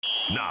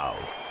Now,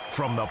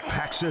 from the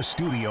Paxa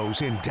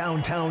Studios in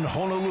downtown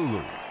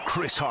Honolulu,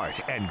 Chris Hart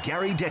and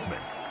Gary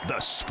Dickman, the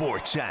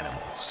Sports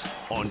Animals,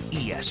 on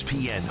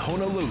ESPN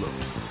Honolulu.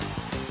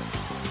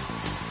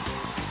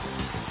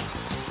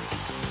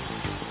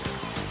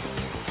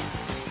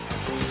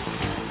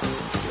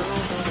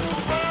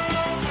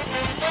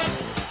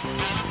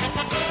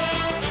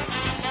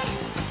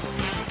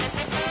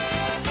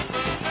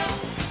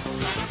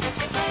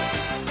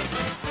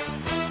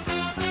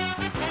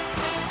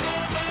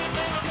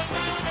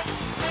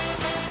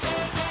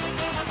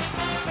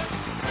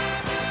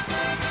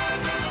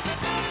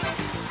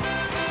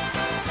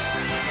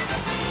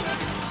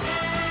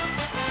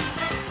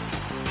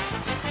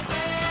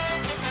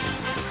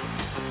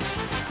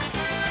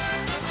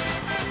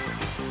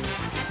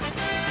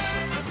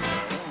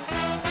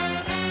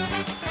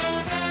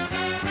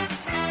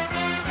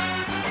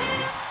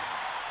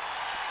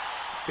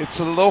 It's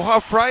Aloha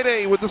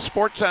Friday with the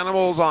Sports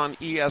Animals on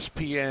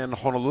ESPN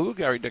Honolulu.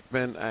 Gary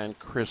Dickman and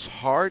Chris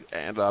Hart.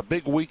 And a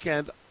big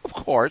weekend, of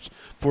course,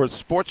 for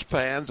sports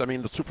fans. I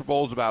mean, the Super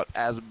Bowl is about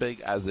as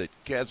big as it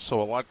gets,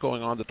 so a lot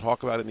going on to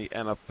talk about in the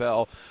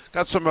NFL.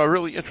 Got some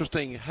really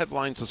interesting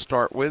headlines to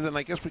start with, and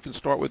I guess we can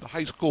start with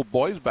high school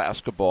boys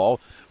basketball.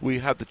 We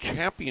have the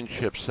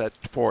championship set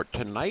for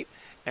tonight.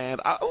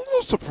 And I'm a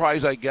little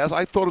surprised, I guess.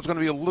 I thought it was going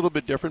to be a little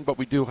bit different, but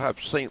we do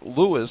have St.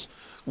 Louis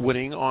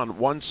winning on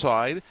one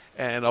side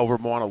and over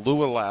Mauna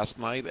Lua last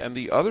night. And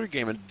the other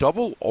game in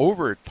double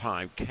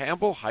overtime,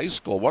 Campbell High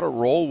School. What a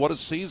roll, what a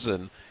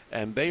season.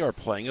 And they are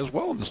playing as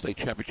well in the state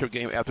championship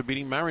game after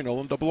beating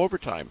Maryknoll in double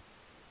overtime.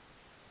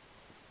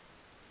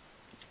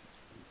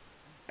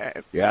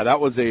 Yeah, that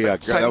was a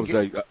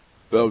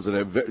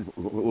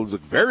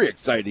very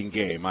exciting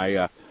game.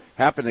 I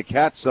happened to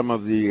catch some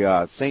of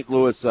the St.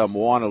 Louis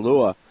Mauna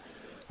Lua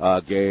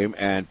game,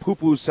 and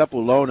Pupu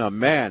Sepulona,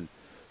 man,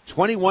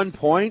 21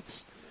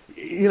 points.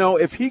 You know,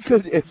 if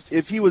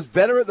he was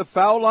better at the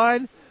foul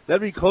line,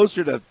 that'd be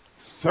closer to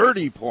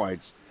 30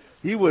 points.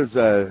 He was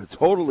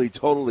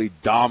totally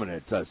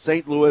dominant.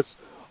 St. Louis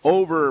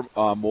over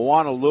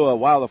Mauna Lua,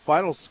 while the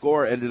final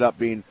score ended up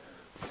being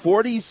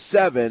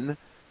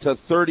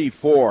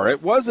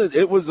 47-34.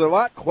 It was a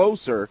lot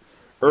closer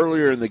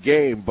earlier in the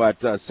game,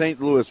 but St.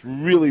 Louis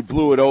really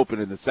blew it open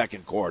in the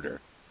second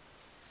quarter.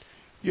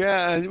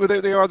 Yeah,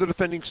 they are the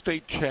defending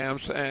state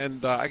champs,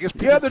 and I guess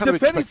people the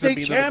defending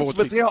state champs,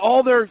 but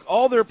all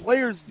their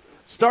players,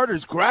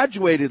 starters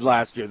graduated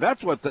last year.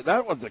 That was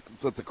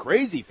the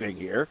crazy thing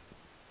here.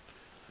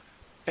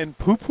 And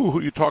Pupu, who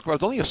you talked about,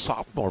 is only a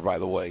sophomore, by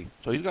the way,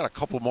 so he's got a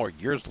couple more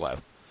years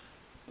left.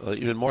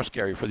 Even more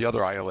scary for the other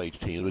ILH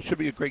teams. It should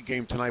be a great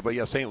game tonight, but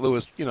yeah, St.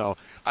 Louis, you know,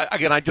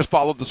 I just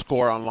followed the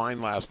score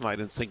online last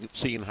night and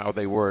seeing how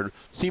they were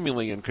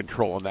seemingly in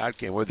control in that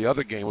game, where the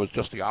other game was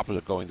just the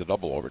opposite, going to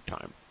double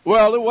overtime.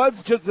 Well, it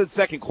was just the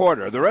second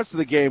quarter. The rest of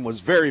the game was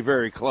very,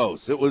 very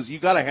close. You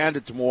got to hand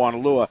it to Mauna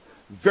Lua,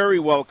 very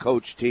well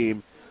coached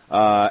team,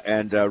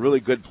 and really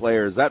good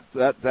players.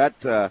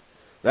 That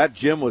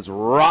gym was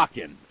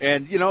rocking,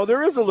 and you know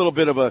there is a little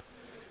bit of a.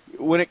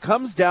 When it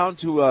comes down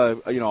to a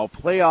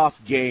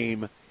playoff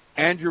game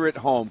and you're at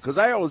home, because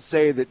I always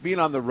say that being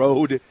on the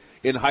road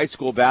in high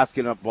school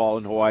basketball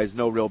in Hawaii is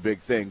no real big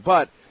thing,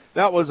 but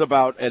that was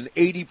about an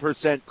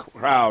 80%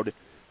 crowd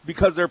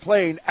because they're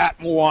playing at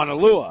Mauna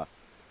Lua.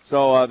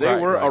 So they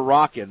were a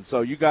rockin'.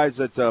 So you guys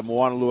at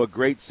Mauna Lua,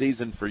 great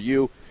season for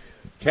you.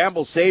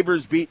 Campbell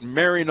Sabres beat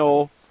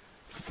Maryknoll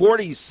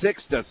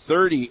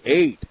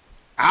 46-38.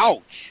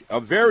 Ouch. I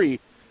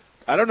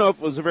don't know if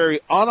it was a very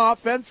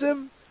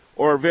unoffensive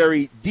or a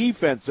very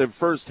defensive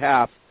first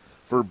half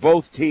for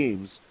both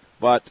teams.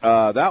 But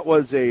that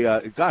was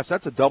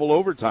that's a double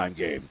overtime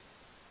game.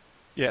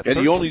 Yeah, and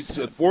he only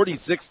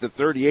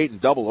 46-38 in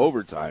double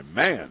overtime.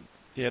 Man.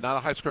 Yeah, not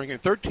a high-scoring game.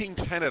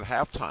 13-10 at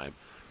halftime.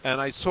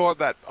 And I saw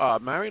that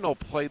Maryknoll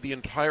played the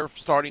entire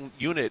starting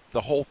unit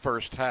the whole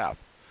first half.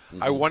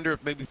 Mm-hmm. I wonder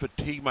if maybe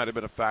fatigue might have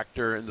been a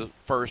factor in the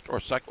first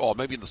or second, well,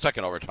 maybe in the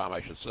second overtime,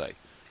 I should say.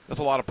 That's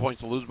a lot of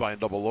points to lose by in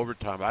double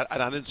overtime. I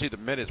didn't see the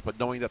minutes, but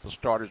knowing that the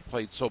starters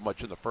played so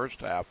much in the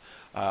first half,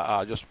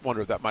 I just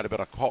wonder if that might have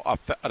been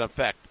an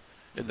effect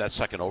in that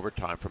second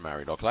overtime for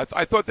Maryknoll. Because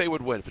I thought they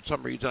would win for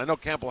some reason. I know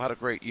Campbell had a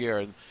great year,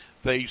 and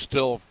they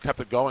still kept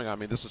it going. I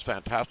mean, this is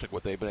fantastic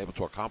what they've been able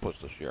to accomplish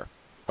this year.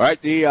 All right,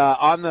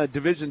 on the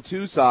Division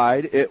II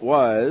side, it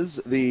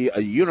was the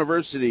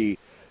University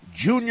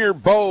Junior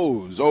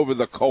Bows over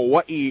the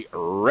Kauai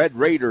Red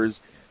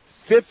Raiders,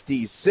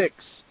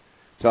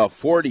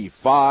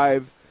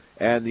 56-45,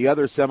 and the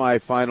other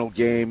semifinal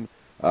game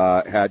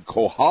had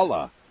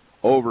Kohala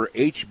over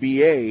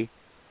HBA,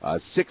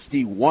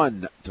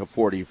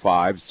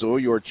 61-45. So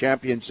your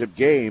championship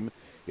game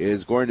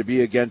is going to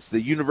be against the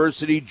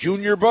University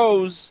Junior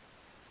Bows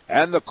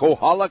and the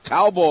Kohala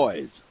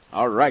Cowboys.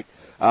 All right.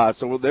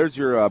 So there's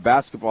your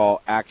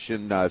basketball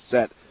action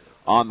set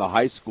on the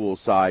high school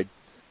side.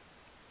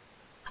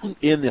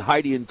 In the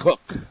Heidi and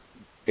Cook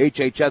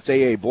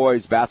HHSAA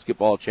Boys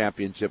Basketball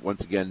Championship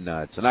once again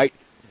tonight.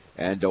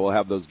 And we'll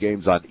have those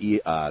games on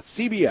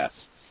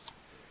CBS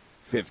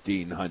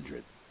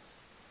 1500.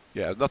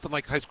 Yeah, nothing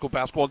like high school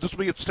basketball. This will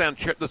be at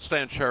the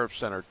Stan Sheriff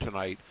Center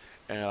tonight,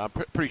 and I'm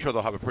pretty sure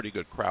they'll have a pretty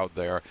good crowd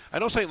there. I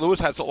know St. Louis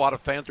has a lot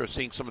of fans. Are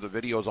seeing some of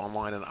the videos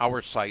online on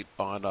our site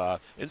on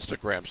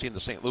Instagram, seeing the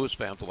St. Louis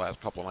fans the last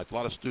couple of nights. A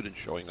lot of students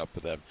showing up for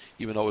them,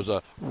 even though it was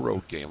a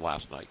road game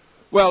last night.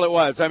 Well, it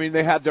was. I mean,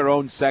 they had their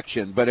own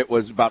section, but it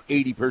was about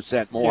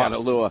 80%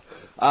 Moanalua.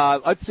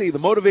 Let's see. The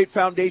Motivate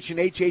Foundation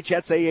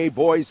HHSAA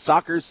Boys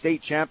Soccer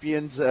State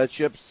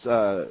Championships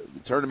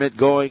tournament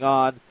going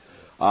on.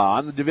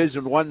 On the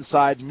Division I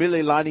side,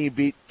 Mililani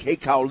beat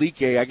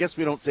Kekaulike. I guess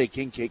we don't say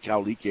King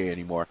Kekaulike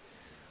anymore.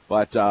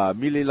 But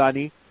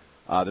Mililani,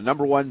 the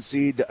number 1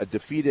 seed,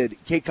 defeated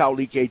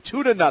Kekaulike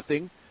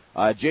 2-0.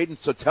 Jaden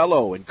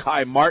Sotelo and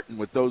Kai Martin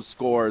with those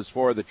scores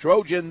for the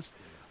Trojans.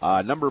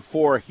 Number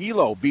 4,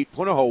 Hilo beat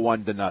Punahou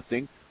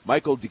 1-0.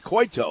 Michael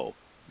DeCoito,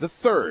 the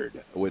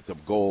third, with the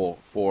goal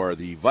for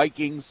the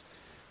Vikings.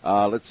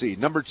 Let's see.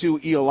 Number 2,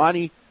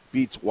 Iolani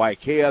beats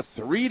Waikea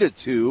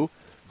 3-2.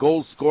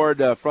 Goals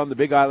scored from the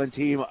Big Island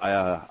team,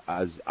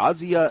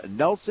 Azia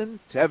Nelson,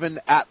 Tevin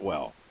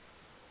Atwell.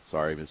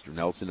 Sorry, Mr.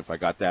 Nelson, if I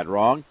got that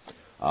wrong.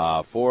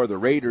 For the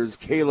Raiders,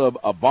 Caleb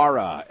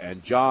Ibarra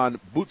and John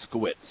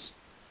Butzkowitz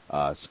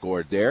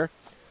scored there.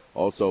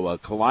 Also,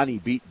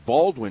 Kalani beat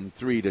Baldwin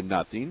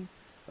 3-0.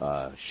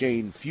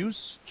 Shane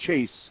Fuse,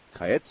 Chase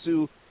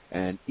Kaetsu,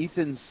 and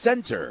Ethan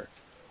Center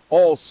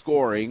all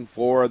scoring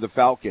for the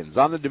Falcons.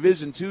 On the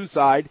Division II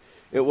side,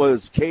 it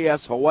was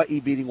KS Hawaii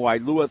beating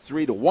Wailua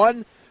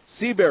 3-1.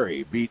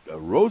 Seabury beat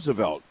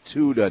Roosevelt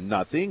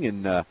 2-0.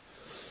 And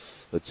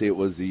let's see,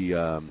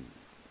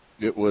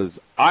 it was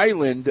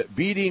Island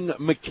beating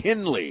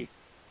McKinley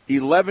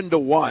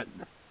 11-1.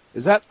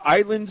 Is that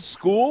Island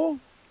School?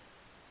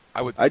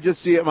 I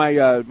just see it.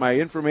 My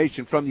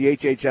information from the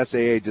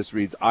HHSAA just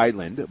reads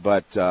Island,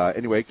 but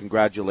anyway,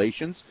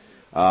 congratulations.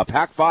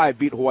 Pac-5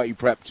 beat Hawaii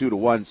Prep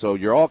 2-1, so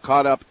you're all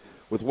caught up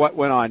with what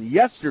went on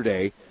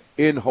yesterday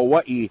in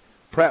Hawaii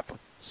Prep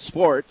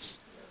sports.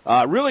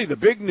 Really, the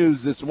big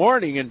news this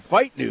morning in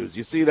fight news.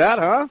 You see that,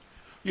 huh?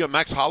 Yeah,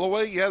 Max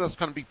Holloway. Yeah, that's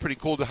going to be pretty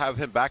cool to have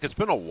him back. It's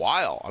been a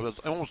while. I was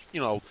almost,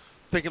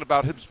 thinking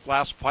about his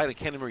last fight. I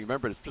can't even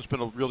remember. It's just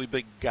been a really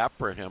big gap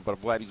for him, but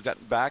I'm glad he's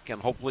gotten back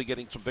and hopefully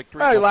getting some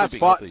victories. He last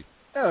fought.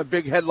 A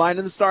big headline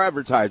in the Star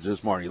Advertiser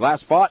this morning.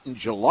 Last fought in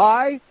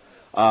July.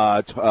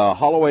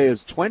 Holloway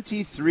is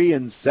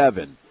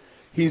 23-7.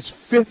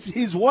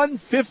 He's won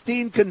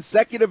 15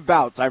 consecutive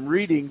bouts. I'm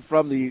reading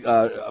from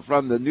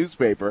the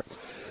newspaper.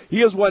 He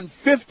has won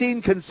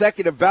 15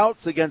 consecutive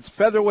bouts against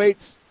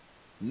featherweights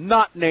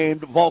not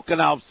named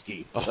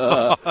Volkanovski.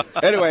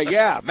 Anyway,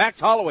 yeah, Max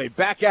Holloway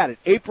back at it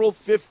April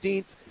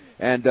 15th,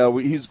 and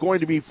he's going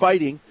to be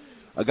fighting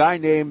a guy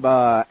named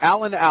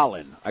Alan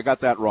Allen. I got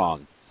that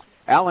wrong.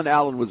 Alan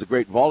Allen was a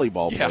great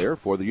volleyball player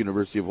for the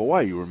University of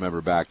Hawaii, you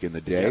remember back in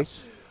the day.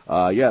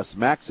 Yes,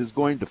 Max is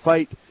going to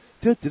fight.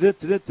 You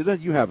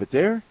have it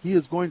there. He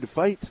is going to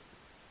fight.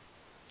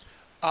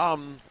 I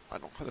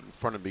don't have it in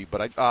front of me,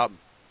 but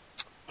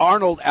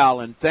Arnold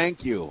Allen,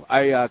 thank you.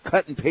 I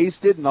cut and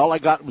pasted, and all I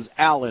got was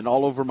Allen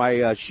all over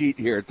my sheet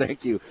here.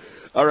 Thank you.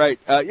 All right.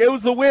 It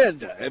was the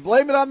wind.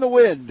 Blame it on the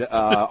wind.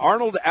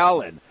 Arnold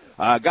Allen.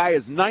 Guy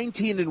is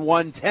 19-1,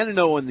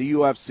 10-0 in the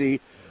UFC.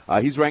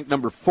 He's ranked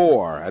number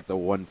 4 at the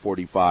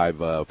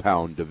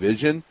 145-pound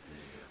division.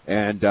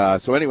 And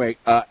so anyway,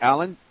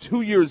 Allen,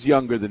 2 years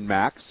younger than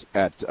Max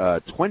at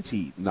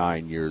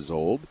 29 years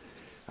old.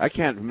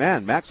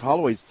 Max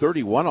Holloway's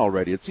 31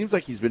 already. It seems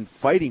like he's been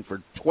fighting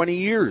for 20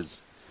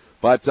 years.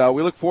 But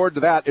we look forward to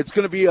that. It's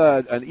going to be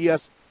an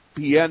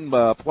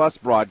ESPN Plus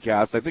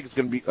broadcast. I think it's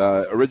going to be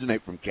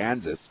originate from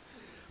Kansas.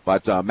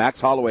 But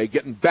Max Holloway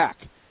getting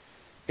back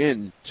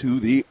into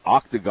the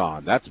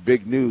octagon. That's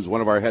big news. One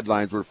of our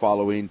headlines we're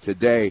following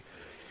today.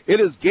 It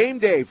is game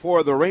day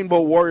for the Rainbow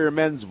Warrior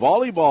men's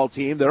volleyball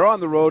team. They're on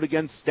the road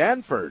against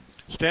Stanford.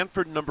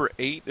 Stanford number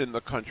 8 in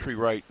the country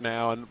right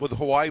now. And with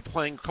Hawaii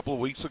playing a couple of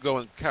weeks ago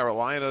in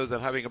Carolinas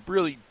and having a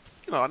really,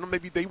 I don't know,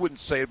 maybe they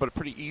wouldn't say it, but a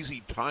pretty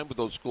easy time with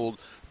those schools,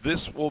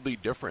 this will be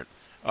different.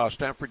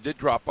 Stanford did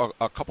drop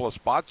a couple of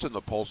spots in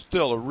the poll.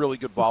 Still a really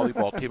good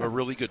volleyball team, a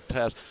really good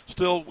test.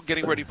 Still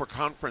getting ready for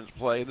conference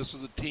play. This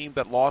is a team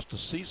that lost to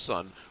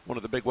CSUN, one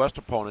of the Big West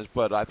opponents,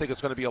 but I think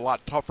it's going to be a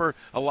lot tougher,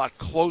 a lot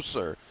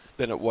closer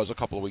than it was a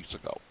couple of weeks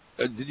ago.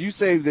 Did you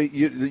say that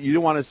you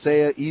didn't want to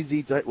say an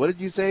easy time? What did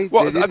you say?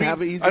 Well, they didn't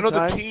have an easy time? I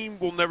know the team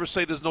will never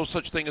say there's no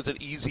such thing as an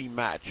easy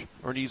match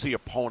or an easy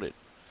opponent.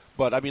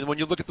 But, when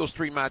you look at those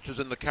 3 matches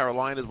in the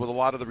Carolinas with a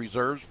lot of the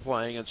reserves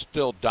playing and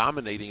still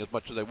dominating as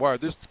much as they were,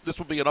 this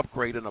will be an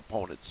upgrade in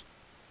opponents.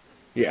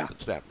 Yeah,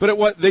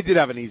 but they did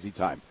have an easy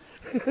time.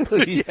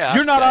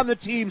 You're not on the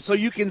team, so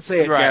you can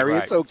say it, right, Gary.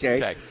 Right. It's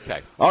okay.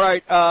 Okay. All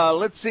right,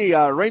 let's see.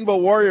 Rainbow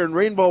Warrior and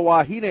Rainbow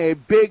Wahine,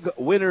 big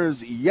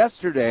winners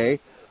yesterday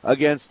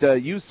against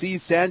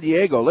UC-San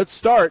Diego. Let's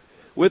start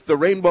with the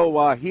Rainbow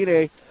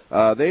Wahine.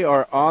 They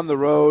are on the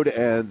road,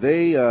 and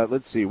they,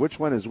 let's see, which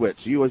one is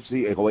which?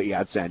 UC Hawaii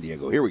at San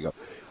Diego. Here we go.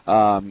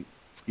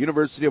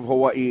 University of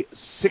Hawaii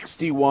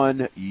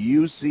 61,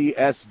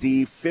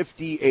 UCSD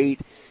 58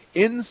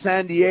 in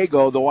San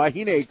Diego. The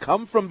Wahine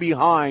come from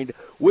behind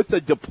with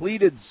a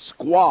depleted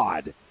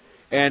squad.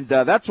 And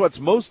that's what's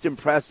most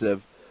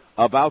impressive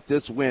about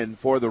this win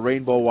for the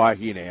Rainbow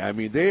Wahine. I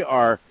mean, they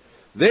are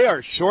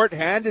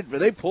shorthanded, but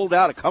they pulled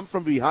out a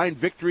come-from-behind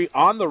victory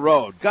on the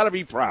road. Got to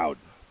be proud.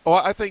 Oh,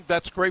 I think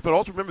that's great, but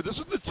also remember, this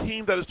is the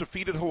team that has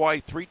defeated Hawaii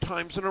 3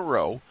 times in a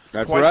row.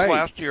 That's twice right.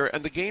 Last year,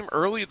 and the game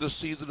early this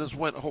season is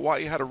when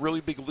Hawaii had a really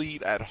big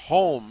lead at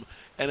home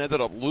and ended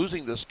up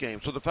losing this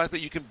game. So the fact that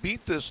you can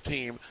beat this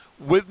team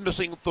with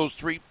missing those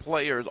 3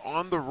 players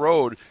on the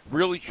road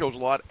really shows a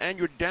lot. And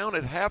you're down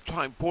at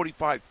halftime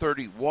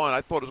 45-31. I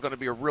thought it was going to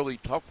be a really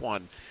tough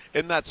one.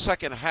 In that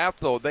second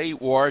half, though, they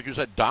were, as you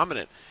said,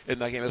 dominant in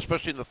that game,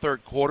 especially in the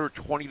third quarter,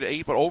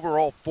 20-8, but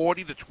overall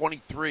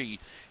 40-23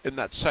 in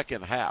that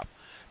second half.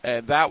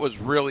 And that was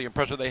really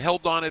impressive. They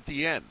held on at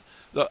the end.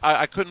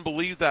 I couldn't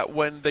believe that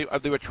when they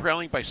were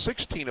trailing by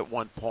 16 at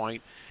one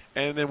point,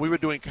 and then we were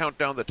doing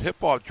countdown the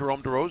tip-off,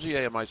 Jerome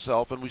DeRosier and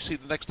myself, and we see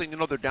the next thing you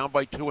know, they're down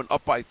by 2 and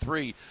up by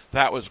 3.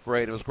 That was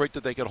great. It was great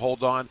that they could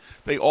hold on.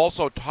 They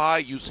also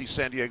tie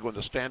UC-San Diego in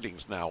the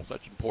standings now.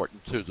 That's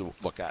important, too, to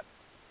look at.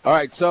 All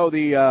right, so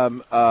the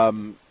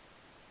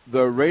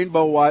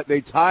Rainbow,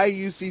 they tie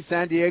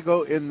UC-San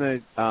Diego in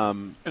the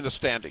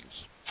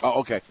standings. Oh,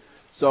 okay.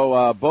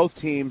 So both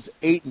teams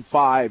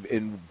 8-5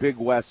 in Big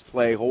West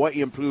play.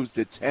 Hawaii improves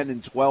to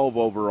 10-12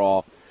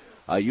 overall.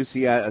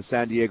 UC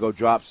San Diego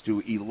drops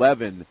to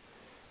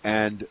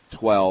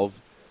 11-12.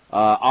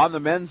 On the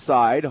men's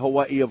side,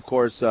 Hawaii, of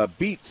course,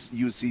 beats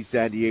UC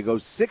San Diego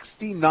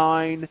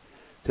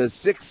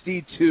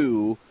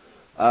 69-62.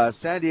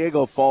 San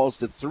Diego falls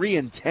to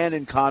 3-10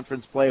 in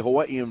conference play.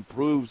 Hawaii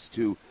improves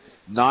to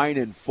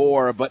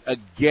 9-4. But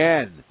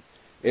again,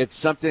 it's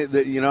something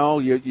that,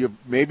 you're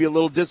maybe a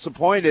little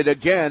disappointed.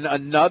 Again,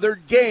 another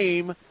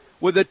game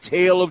with a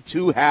tale of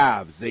 2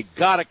 halves. They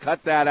got to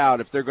cut that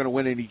out if they're going to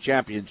win any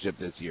championship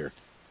this year.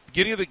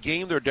 Beginning of the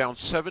game, they're down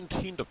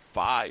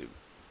 17-5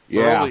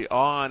 early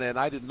on, and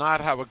I did not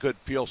have a good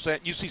feel.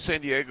 UC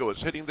San Diego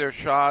was hitting their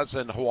shots,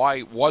 and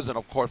Hawaii wasn't,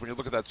 of course, when you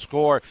look at that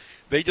score.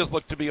 They just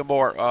looked to be a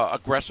more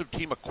aggressive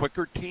team, a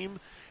quicker team,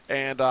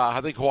 and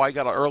I think Hawaii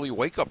got an early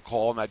wake-up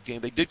call in that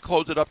game. They did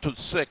close it up to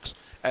 6.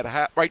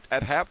 Right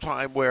at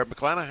halftime, where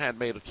McClanahan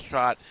made a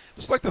shot.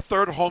 It's like the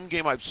third home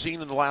game I've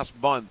seen in the last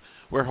month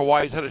where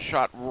Hawaii's had a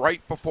shot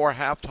right before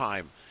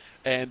halftime,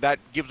 and that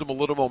gives them a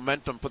little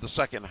momentum for the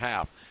second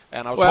half.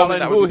 And I was hoping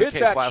that would be the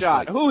case last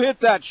night. Who hit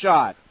that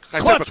shot?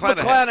 Clutch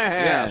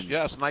McClanahan.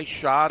 Yes, nice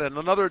shot. And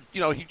another,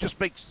 he just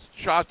makes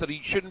shots that he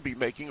shouldn't be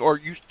making or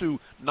used to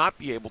not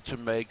be able to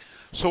make.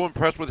 So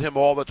impressed with him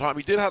all the time.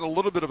 He did have a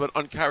little bit of an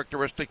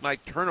uncharacteristic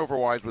night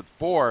turnover-wise with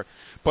 4,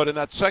 but in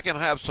that second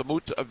half,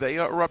 Samuta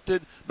Avea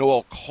erupted,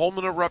 Noel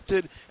Coleman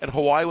erupted, and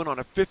Hawaii went on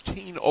a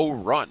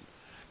 15-0 run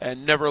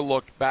and never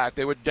looked back.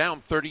 They were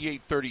down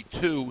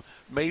 38-32,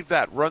 made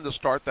that run to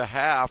start the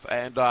half,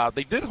 and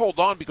they did hold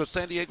on because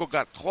San Diego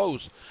got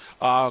close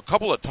a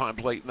couple of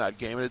times late in that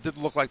game, and it did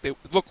look like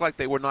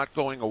they were not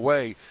going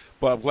away.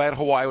 But I'm glad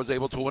Hawaii was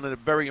able to win in a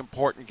very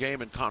important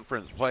game in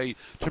conference play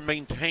to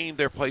maintain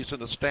their place in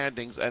the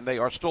standings, and they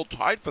are still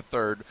tied for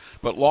 3rd,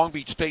 but Long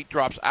Beach State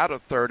drops out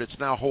of 3rd. It's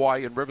now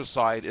Hawaii and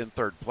Riverside in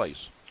 3rd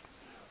place.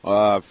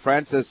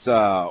 Francis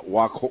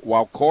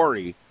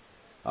Waukori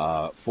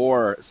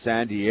for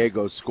San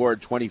Diego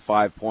scored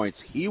 25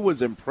 points. He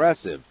was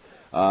impressive.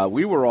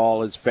 We were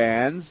all, as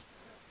fans,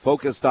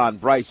 focused on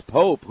Bryce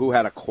Pope, who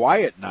had a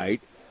quiet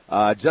night,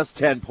 just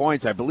 10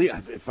 points. I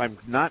believe, if I'm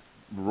not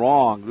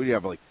wrong, we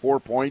have like 4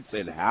 points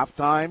in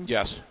halftime.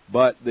 Yes.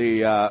 But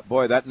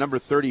that number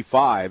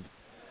 35,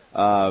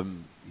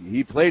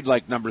 he played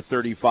like number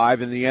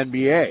 35 in the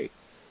NBA.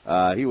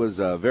 He was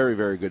a very,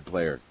 very good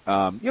player.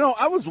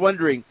 I was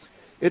wondering,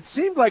 it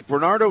seemed like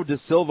Bernardo da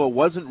Silva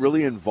wasn't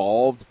really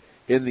involved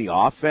in the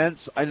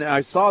offense. And I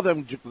saw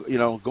them,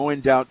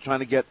 going down, trying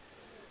to get,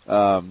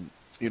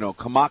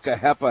 Kamaka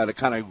Hepa to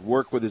kind of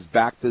work with his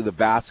back to the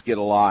basket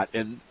a lot.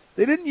 And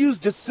they didn't use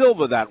da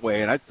Silva that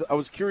way, and I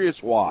was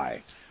curious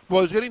why.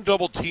 Well, he was getting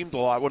double-teamed a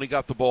lot when he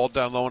got the ball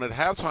down low, and at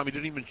halftime he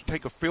didn't even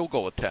take a field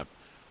goal attempt,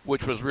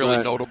 which was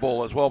really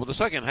notable as well. But the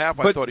second half,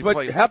 I thought he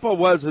played. But Hepa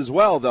was as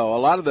well, though. A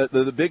lot of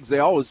the bigs, they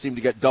always seem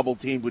to get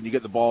double-teamed when you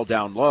get the ball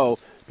down low.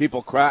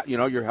 People crack,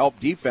 your help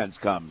defense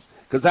comes.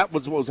 Because that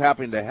was what was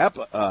happening to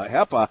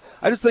Hepa.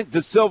 I just think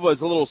da Silva is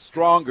a little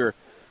stronger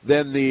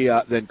than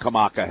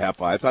Kamaka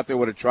Hepa. I thought they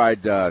would have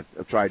tried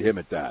him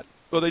at that.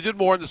 Well, they did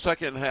more in the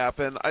second half,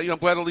 and I'm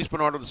glad at least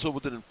Bernardo da Silva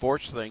didn't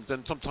force things.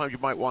 And sometimes you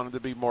might want him to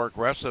be more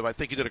aggressive. I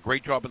think he did a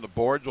great job in the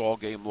boards all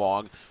game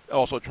long,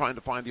 also trying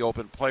to find the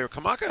open player.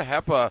 Kamaka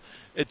Hepa,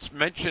 it's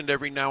mentioned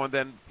every now and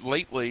then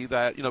lately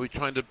that he's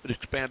trying to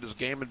expand his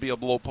game and be a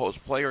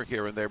low-post player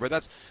here and there, but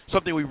that's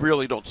something we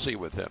really don't see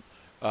with him.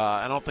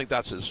 I don't think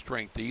that's his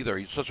strength either.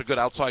 He's such a good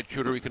outside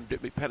shooter. He can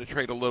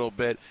penetrate a little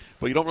bit,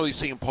 but you don't really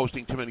see him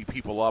posting too many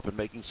people up and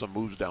making some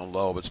moves down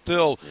low. But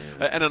still,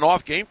 and an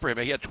off game for him.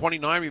 He had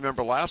 29,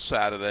 remember, last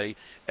Saturday,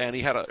 and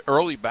he had an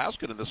early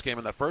basket in this game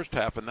in that first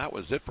half, and that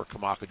was it for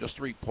Kamaka, just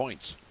 3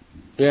 points.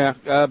 Yeah,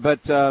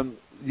 but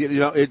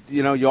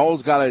you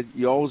always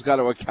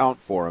gotta account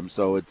for him.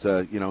 So it's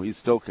he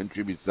still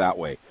contributes that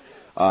way.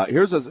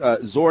 Here's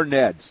a Zor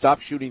Ned.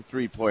 Stop shooting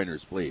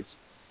 3-pointers, please.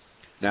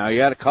 Now he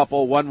had a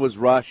couple. One was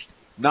rushed.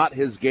 Not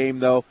his game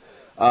though.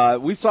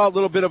 We saw a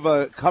little bit of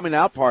a coming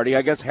out party.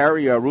 I guess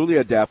Harry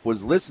Ruliadef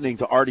was listening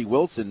to Artie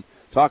Wilson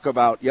talk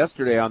about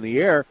yesterday on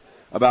the air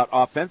about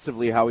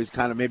offensively how he's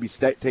kind of maybe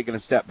taking a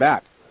step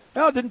back.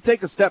 No, didn't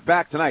take a step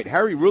back tonight.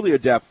 Harry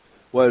Ruliadef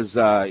was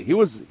he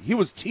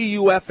was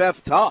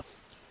TUFF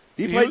tough.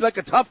 He played like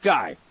a tough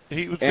guy.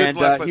 He was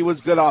good, he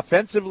was good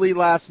offensively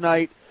last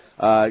night.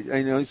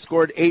 He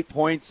scored 8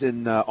 points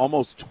in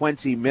almost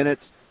 20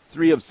 minutes,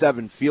 3 of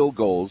 7 field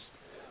goals.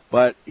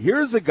 But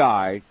here's a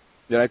guy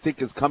that I think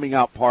his coming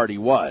out party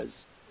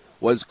was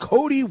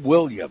Cody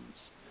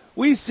Williams.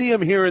 We see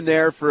him here and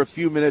there for a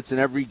few minutes in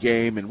every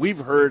game, and we've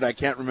heard, I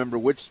can't remember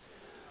which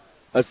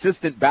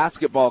assistant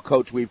basketball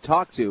coach we've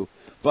talked to,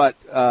 but,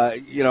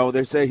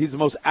 they say he's the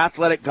most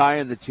athletic guy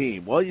in the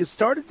team. Well, you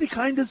started to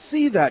kind of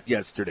see that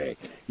yesterday.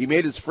 He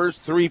made his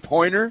first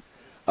 3-pointer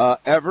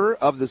ever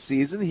of the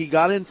season. He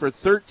got in for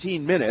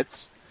 13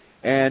 minutes,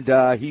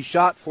 and he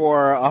shot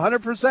for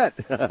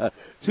 100%.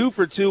 2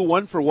 for 2,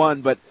 1 for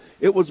 1, but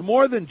it was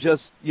more than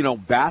just,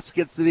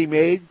 baskets that he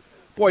made.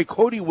 Boy,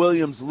 Cody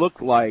Williams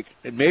looked like,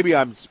 and maybe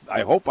I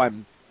hope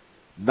I'm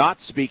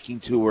not speaking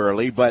too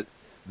early, but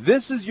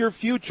this is your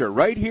future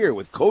right here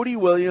with Cody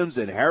Williams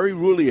and Harry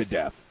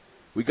Ruliadef.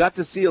 We got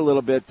to see a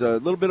little bit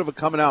of a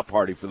coming out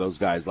party for those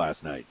guys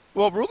last night.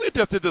 Well,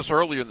 Ruliadef did this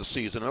earlier in the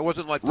season. It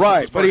wasn't like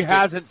right, but he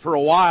hasn't for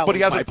a while. But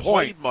he hasn't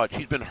played much.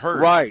 He's been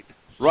hurt.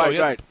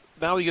 Right.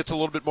 Now he gets a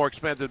little bit more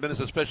expanded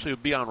minutes, especially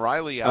with Beon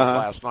Riley out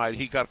last night.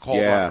 He got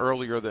called on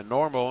earlier than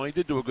normal, and he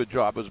did do a good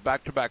job. It was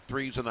back-to-back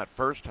threes in that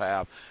first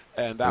half,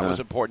 and that was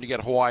important to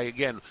get Hawaii,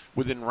 again,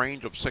 within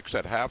range of 6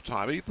 at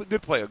halftime. He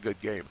did play a good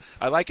game.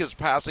 I like his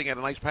passing. He had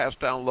a nice pass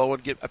down low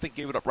and gave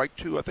it up right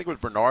to, I think it was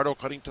Bernardo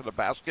cutting to the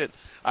basket.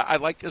 I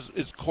like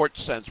his court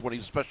sense when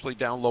he's especially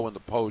down low in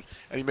the post,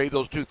 and he made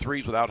those 2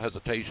 threes without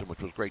hesitation,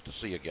 which was great to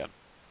see again.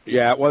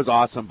 Yeah, it was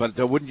awesome, but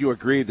wouldn't you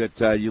agree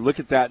that you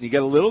look at that and you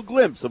get a little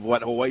glimpse of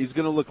what Hawaii's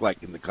going to look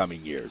like in the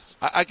coming years?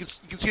 You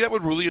can see that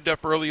with Ruliadef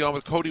early on.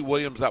 With Cody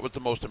Williams, that was the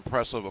most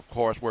impressive, of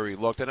course, where he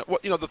looked. And,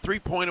 the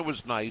 3-pointer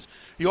was nice.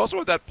 He also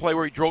had that play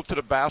where he drove to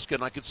the basket,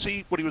 and I could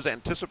see what he was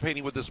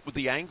anticipating with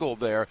the angle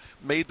there,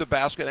 made the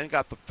basket and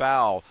got the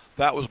foul.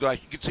 That was good.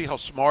 You could see how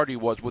smart he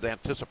was with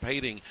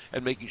anticipating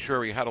and making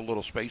sure he had a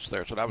little space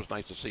there. So that was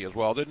nice to see as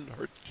well. Didn't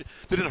hurt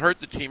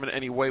the team in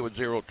any way with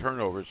 0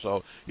 turnovers.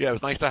 So, yeah, it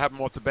was nice to have him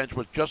off the bench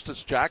with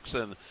Justice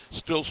Jackson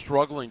still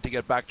struggling to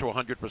get back to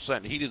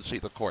 100%. He didn't see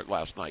the court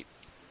last night.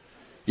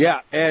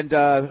 Yeah, and,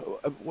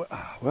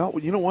 well,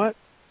 you know what?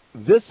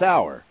 This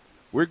hour,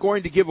 we're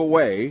going to give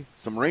away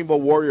some Rainbow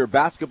Warrior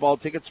basketball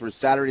tickets for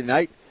Saturday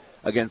night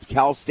against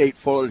Cal State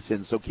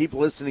Fullerton. So keep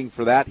listening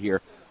for that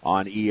here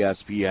on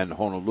ESPN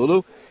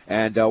Honolulu.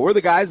 And we're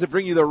the guys that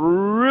bring you the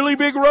Really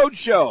Big Road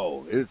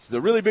Show. It's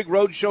the Really Big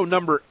Road Show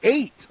number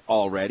 8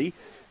 already.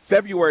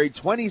 February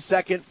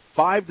 22nd,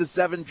 5 to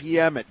 7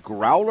 p.m. at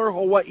Growler,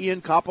 Hawaii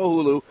in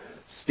Kapahulu.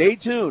 Stay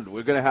tuned.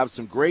 We're going to have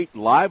some great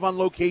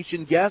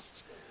live-on-location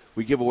guests.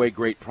 We give away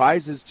great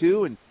prizes,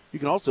 too, and you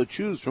can also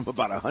choose from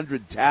about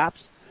 100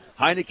 taps.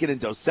 Heineken and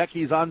Dos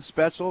Equis on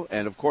special,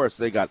 and, of course,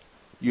 they got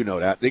the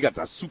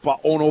Supa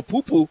Ono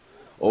Pupu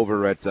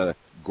over at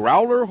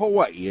Growler,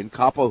 Hawaii in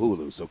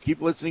Kapahulu. So keep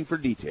listening for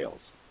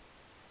details.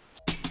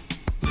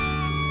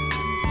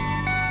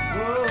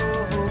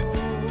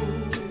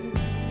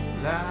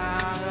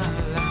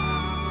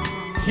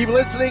 Keep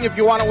listening if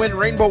you want to win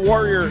Rainbow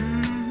Warrior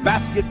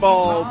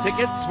basketball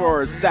tickets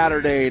for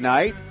Saturday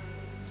night.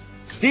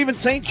 Stephen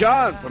St.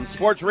 John from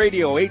Sports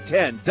Radio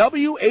 810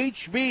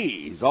 WHB.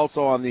 He's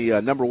also on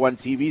the number 1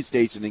 TV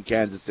station in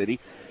Kansas City.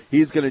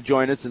 He's going to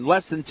join us in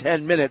less than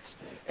 10 minutes.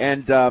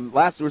 And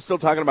we're still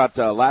talking about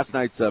last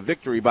night's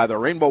victory by the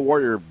Rainbow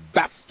Warrior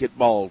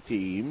basketball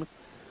team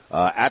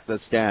at the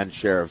Stan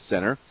Sheriff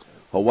Center.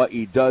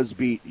 Hawaii does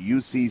beat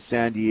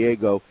UC-San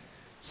Diego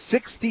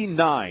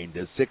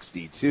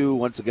 69-62.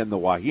 Once again, the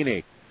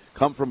Wahine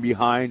come from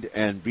behind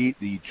and beat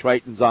the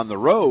Tritons on the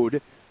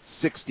road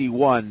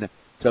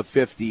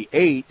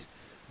 61-58.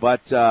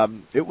 But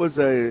it was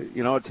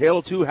a tale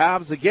of two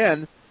halves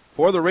again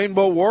for the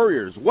Rainbow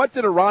Warriors. What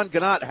did Eran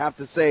Ganot have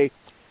to say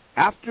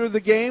after the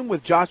game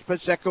with Josh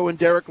Pacheco and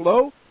Derek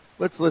Lowe?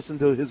 Let's listen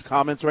to his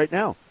comments right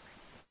now.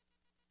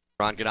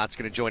 Eran Ganot's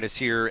going to join us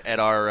here at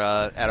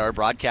our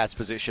broadcast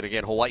position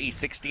again. Hawaii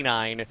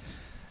 69,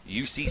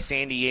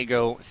 UC-San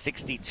Diego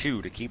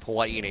 62 to keep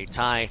Hawaii in a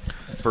tie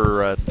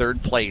for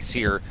third place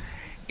here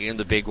in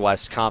the Big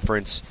West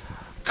Conference.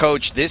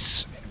 Coach,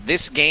 this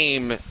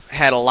game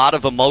had a lot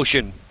of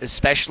emotion,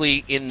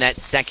 especially in that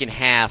second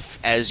half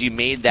as you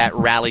made that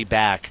rally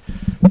back.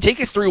 Take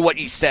us through what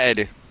you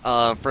said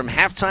from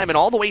halftime and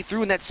all the way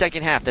through in that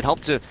second half that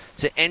helped to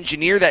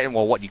engineer that, and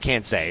well, what you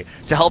can say,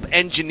 to help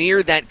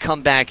engineer that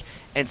comeback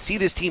and see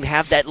this team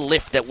have that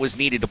lift that was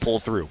needed to pull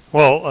through.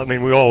 Well, I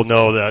mean, we all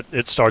know that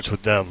it starts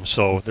with them,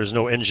 so there's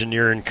no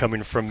engineering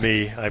coming from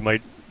me. I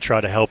might try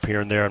to help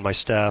here and there, and my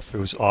staff, it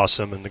was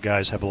awesome, and the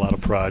guys have a lot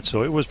of pride.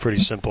 So it was pretty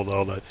simple,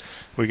 though, that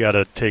we got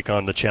to take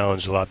on the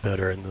challenge a lot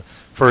better. In the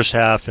first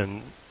half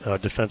and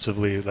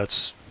defensively,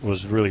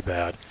 was really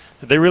bad.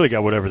 They really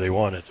got whatever they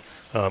wanted.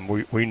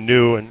 We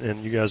knew,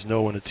 and you guys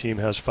know when a team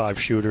has 5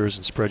 shooters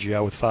and spreads you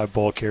out with 5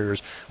 ball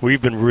carriers,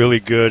 we've been really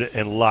good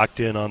and locked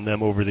in on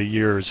them over the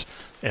years.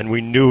 And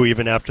we knew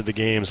even after the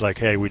games, like,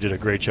 hey, we did a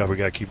great job. We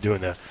got to keep doing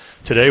that.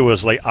 Today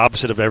was like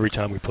opposite of every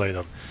time we play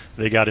them.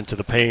 They got into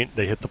the paint.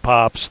 They hit the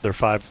pops. Their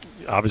 5,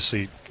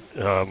 obviously,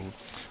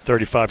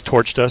 35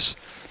 torched us.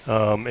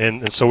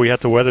 And so we had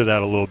to weather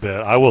that a little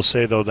bit. I will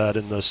say, though, that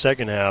in the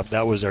second half,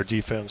 that was our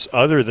defense.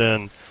 Other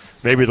than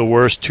maybe the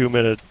worst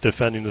 2-minute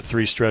defending the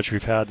 3 stretch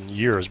we've had in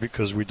years,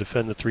 because we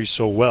defend the 3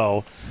 so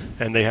well,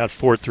 and they had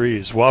 4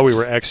 threes while we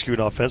were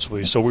executing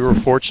offensively. So we were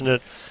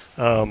fortunate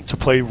to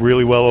play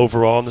really well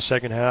overall in the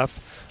second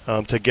half,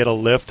 to get a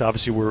lift.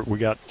 Obviously, we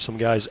got some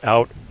guys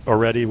out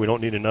already. We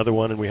don't need another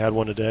one, and we had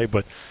one today.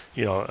 But,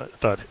 I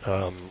thought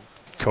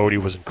Cody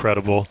was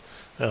incredible.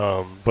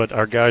 But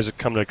our guys have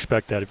come to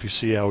expect that if you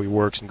see how he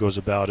works and goes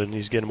about it, and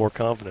he's getting more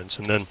confidence.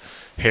 And then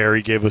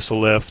Harry gave us a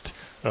lift.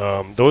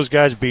 Those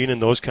guys being in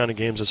those kind of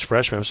games as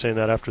freshmen, I was saying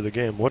that after the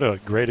game, what a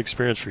great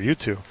experience for you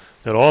two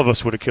that all of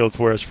us would have killed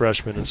for as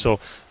freshmen. And so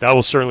that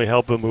will certainly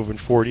help them moving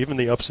forward, even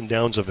the ups and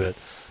downs of it.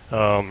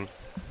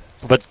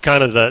 But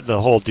kind of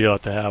the whole deal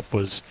at the half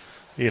was,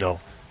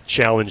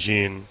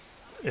 challenging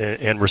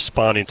and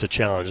responding to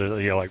challenge.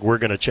 Like, we're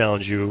going to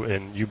challenge you,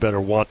 and you better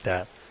want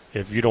that.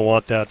 If you don't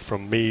want that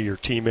from me, your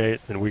teammate,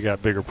 then we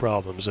got bigger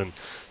problems. And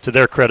to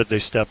their credit, they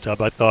stepped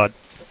up. I thought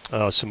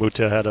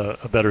Samuta had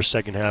a better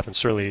second half, and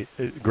certainly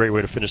a great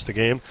way to finish the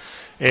game.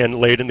 And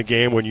late in the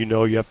game, when you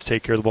have to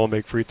take care of the ball and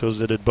make free throws,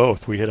 they did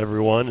both. We hit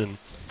every one, and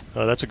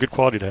that's a good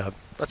quality to have.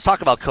 Let's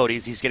talk about Cody,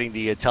 as he's getting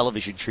the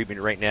television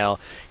treatment right now.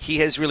 He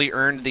has really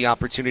earned the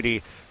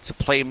opportunity to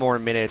play more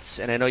minutes,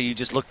 and I know you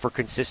just look for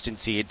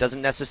consistency. It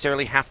doesn't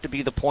necessarily have to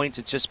be the points.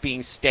 It's just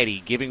being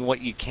steady, giving what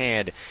you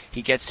can.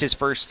 He gets his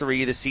first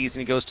 3 of the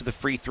season. He goes to the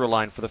free throw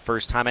line for the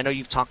first time. I know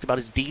you've talked about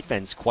his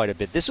defense quite a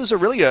bit. This was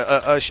really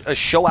a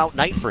show-out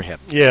night for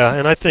him. Yeah,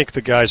 and I think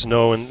the guys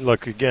know. And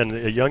look, again,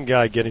 a young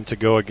guy getting to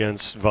go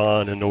against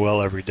Vaughn and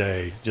Noel every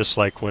day, just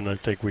like when I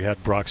think we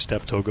had Brock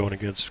Steptoe going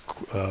against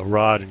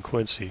Rod and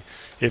Quincy.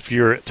 If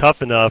you're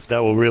tough enough, that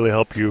will really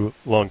help you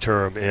long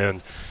term.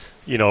 And,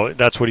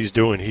 that's what he's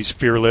doing. He's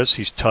fearless.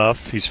 He's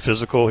tough. He's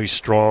physical. He's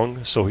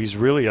strong. So he's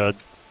really a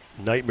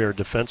nightmare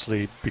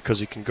defensively because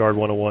he can guard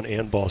one-on-one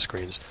and ball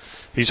screens.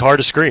 He's hard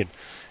to screen.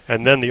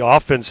 And then the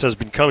offense has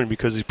been coming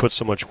because he put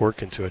so much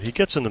work into it. He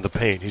gets into the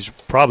paint. He's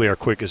probably our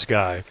quickest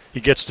guy.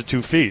 He gets to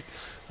 2 feet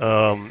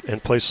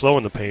and plays slow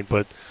in the paint.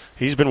 But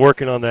he's been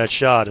working on that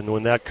shot, and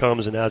when that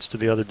comes and adds to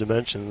the other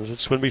dimensions,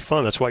 it's going to be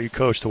fun. That's why you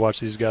coach, to watch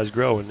these guys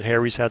grow. And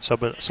Harry's had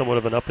somewhat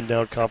of an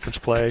up-and-down conference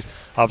play.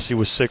 Obviously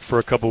was sick for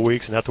a couple of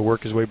weeks and had to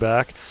work his way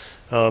back.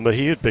 But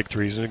he hit big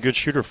threes and a good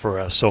shooter for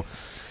us. So,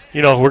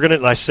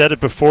 I said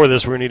it before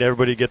this, we're going to need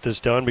everybody to get this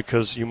done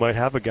because you might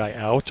have a guy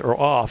out or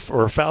off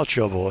or foul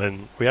trouble,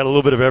 and we had a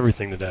little bit of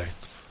everything today.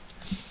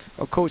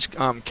 Well, Coach,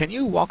 can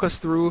you walk us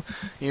through,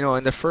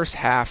 in the first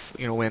half,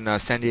 when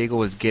San Diego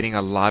was getting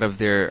a lot of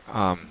their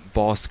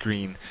ball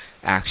screen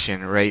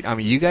action, right? I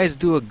mean, you guys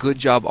do a good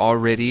job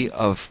already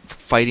of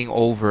fighting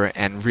over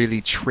and really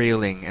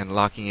trailing and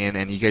locking in,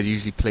 and you guys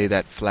usually play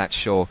that flat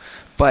show.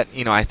 But,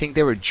 I think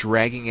they were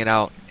dragging it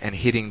out and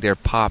hitting their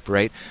pop,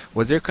 right?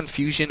 Was there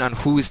confusion on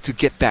who is to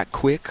get back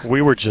quick?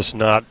 We were just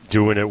not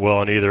doing it well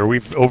on either.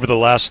 Over the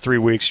last 3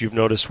 weeks, you've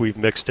noticed we've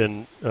mixed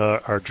in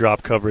our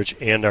drop coverage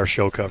and our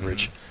show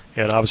coverage. Mm-hmm.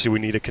 And obviously we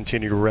need to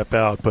continue to rep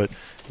out. But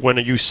when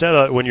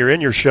you're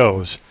in your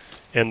shows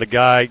and the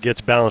guy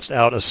gets balanced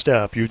out a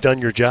step, you've done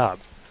your job.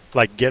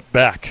 Like, get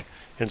back.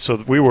 And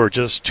so we were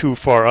just too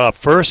far up.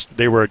 First,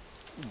 they were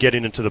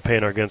getting into the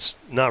paint against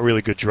not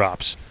really good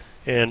drops.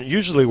 And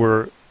usually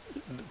we're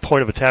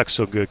point of attack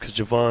so good because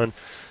Javon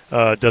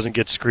doesn't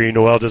get screened,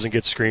 Noel doesn't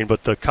get screened.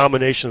 But the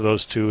combination of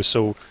those two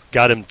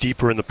got him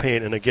deeper in the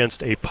paint. And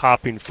against a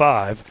popping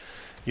 5,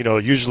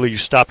 usually you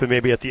stop him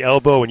maybe at the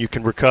elbow and you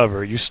can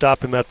recover. You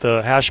stop him at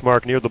the hash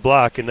mark near the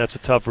block, and that's a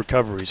tough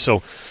recovery.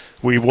 So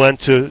we went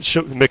to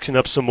mixing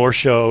up some more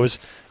shows,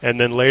 and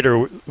then later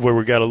where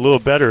we got a little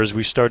better is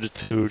we started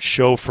to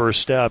show first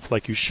step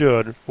like you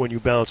should when you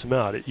balance him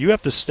out. You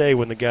have to stay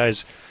when the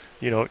guys,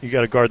 you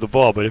got to guard the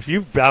ball. But if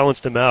you've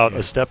balanced him out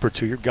a step or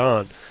two, you're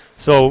gone.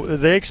 So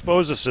they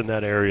exposed us in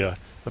that area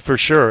for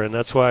sure, and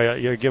that's why I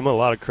give them a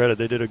lot of credit.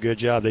 They did a good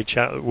job.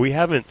 We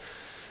haven't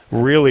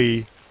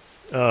really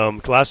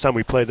last time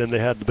we played them, they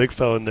had the big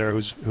fella in there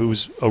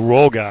who's a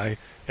role guy,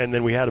 and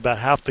then we had about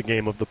half the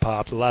game of the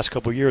pop. The last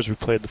couple of years, we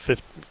played the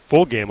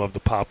full game of the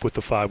pop with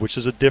the 5, which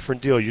is a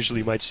different deal. Usually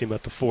you might see them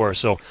at the 4.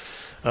 So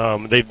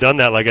they've done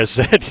that. Like I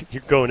said,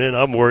 you're going in,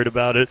 I'm worried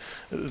about it.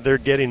 They're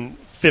getting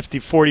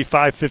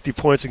 45, 50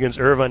 points against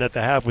Irvine at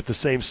the half with the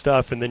same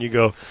stuff, and then you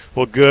go,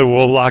 well, good,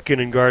 we'll lock in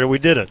and guard, and we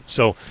didn't.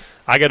 So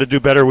I got to do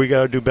better. We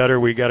got to do better.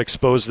 We got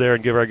exposed there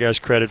and give our guys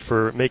credit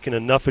for making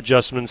enough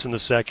adjustments in the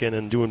second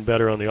and doing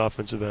better on the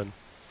offensive end.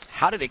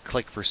 How did it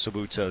click for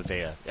Sabuta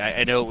Avea?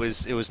 I know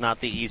it was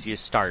not the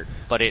easiest start,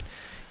 but it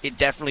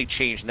definitely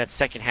changed, and that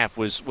second half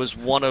was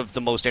one of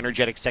the most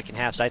energetic second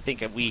halves I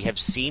think we have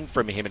seen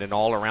from him in an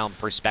all-around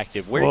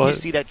perspective. Where did you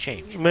see that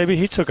change? Maybe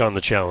he took on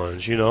the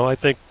challenge. I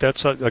think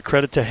that's a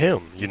credit to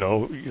him.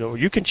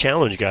 You can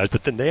challenge guys,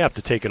 but then they have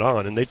to take it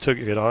on, and they took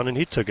it on, and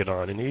he took it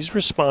on, and he's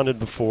responded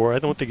before. I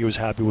don't think he was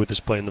happy with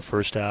his play in the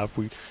first half.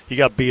 He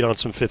got beat on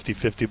some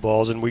 50-50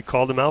 balls, and we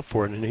called him out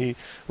for it, and he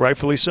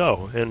rightfully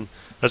so. And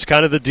that's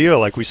kind of the deal.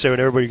 Like we say when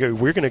everybody goes,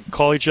 we're going to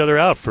call each other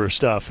out for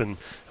stuff and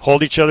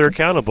hold each other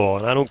accountable.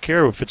 And I don't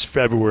care if it's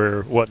February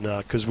or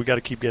whatnot, because we got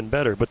to keep getting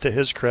better. But to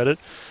his credit,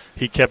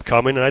 he kept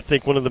coming. And I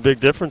think one of the big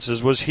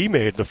differences was he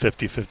made the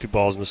 50-50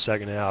 balls in the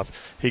second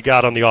half. He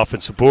got on the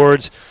offensive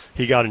boards.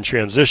 He got in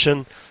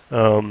transition,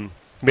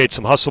 made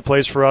some hustle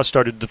plays for us,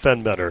 started to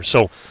defend better.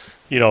 So,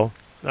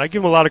 I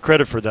give him a lot of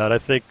credit for that. I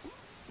think,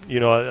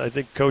 I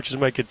think coaches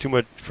might get too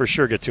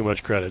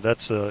much credit.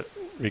 That's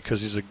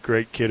because he's a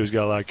great kid who's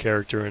got a lot of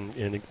character, and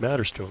it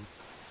matters to him.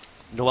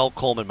 Noel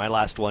Coleman, my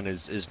last one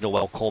is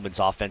Noel Coleman's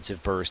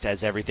offensive burst.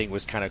 As everything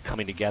was kind of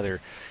coming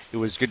together, it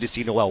was good to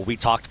see Noel. We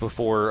talked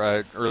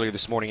before earlier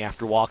this morning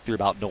after walkthrough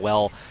about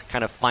Noel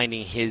kind of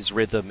finding his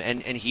rhythm,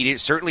 and he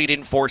certainly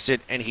didn't force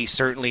it, and he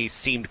certainly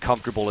seemed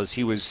comfortable as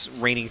he was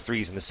raining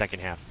threes in the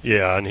second half.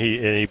 Yeah, and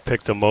he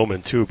picked a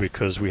moment too,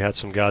 because we had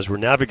some guys. We're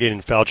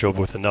navigating foul trouble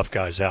with enough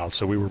guys out,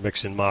 so we were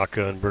mixing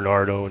Maka and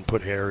Bernardo and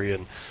put Harry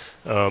and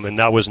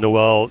that was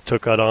Noel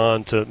took it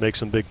on to make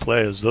some big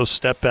plays. Those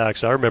step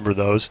backs, I remember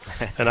those,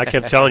 and I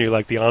kept telling you,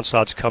 like, the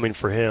onslaught's coming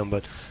for him.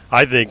 But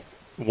I think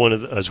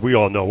as we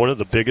all know, one of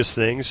the biggest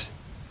things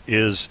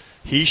is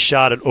he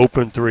shot an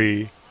open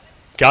three,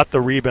 got the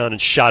rebound, and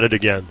shot it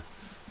again.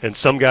 And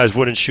some guys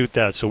wouldn't shoot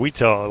that. So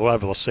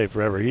I'll say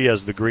forever, he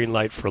has the green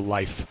light for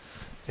life,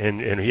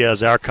 and he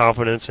has our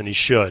confidence, and he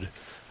should.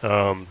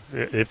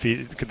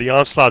 The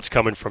onslaught's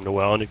coming from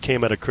Noel, and it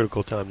came at a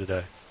critical time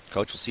today.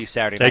 Coach, we'll see you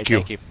Saturday night.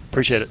 Thank you.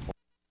 Appreciate it.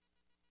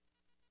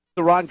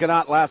 The Ron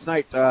Gannat last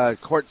night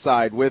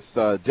courtside with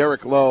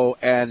Derek Lowe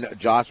and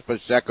Josh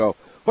Pacheco.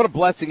 What a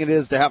blessing it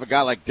is to have a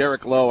guy like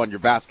Derek Lowe on your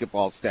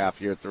basketball staff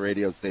here at the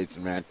radio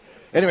station, man.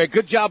 Anyway,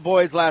 good job,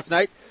 boys, last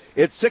night.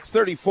 It's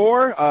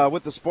 6:34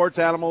 with the Sports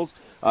Animals.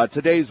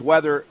 Today's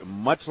weather,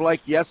 much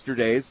like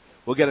yesterday's.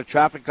 We'll get a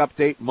traffic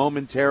update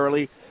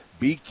momentarily.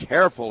 Be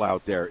careful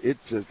out there.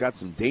 It's got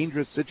some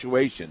dangerous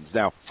situations.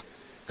 Now,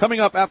 coming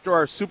up after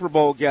our Super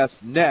Bowl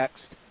guest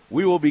next,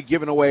 we will be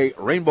giving away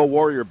Rainbow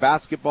Warrior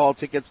basketball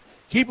tickets.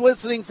 Keep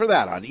listening for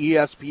that on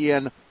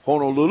ESPN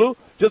Honolulu.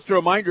 Just a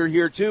reminder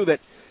here, too, that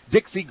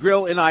Dixie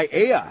Grill in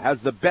Aiea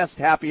has the best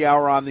happy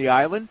hour on the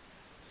island.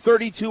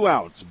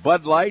 32-ounce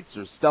Bud Lights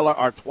or Stella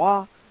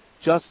Artois,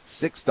 just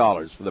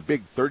 $6 for the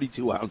big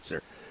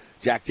 32-ouncer.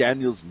 Jack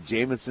Daniels and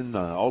Jameson,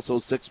 also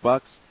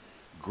 $6.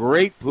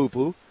 Great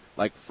poo-poo,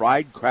 like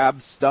fried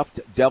crab stuffed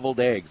deviled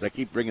eggs. I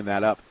keep bringing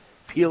that up.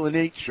 Peel and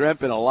eat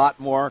shrimp and a lot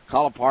more,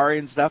 Kalapari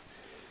and stuff.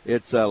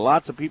 It's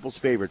lots of people's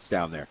favorites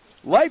down there.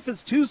 Life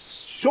is too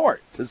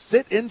short to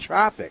sit in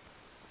traffic.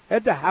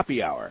 Head to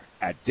happy hour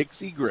at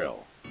Dixie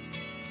Grill.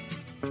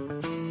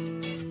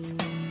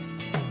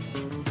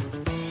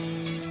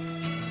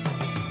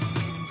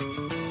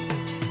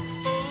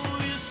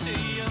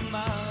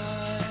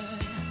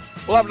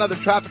 We'll have another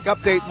traffic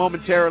update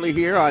momentarily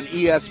here on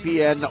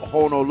ESPN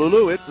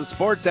Honolulu. It's the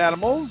Sports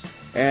Animals.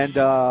 And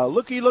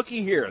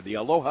looky here. The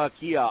Aloha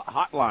Kia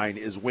hotline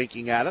is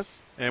winking at us.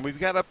 And we've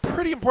got a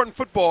pretty important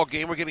football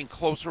game. We're getting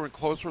closer and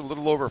closer, a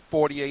little over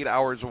 48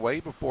 hours away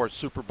before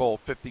Super Bowl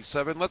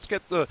 57. Let's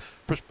get the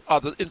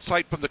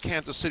insight from the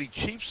Kansas City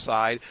Chiefs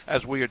side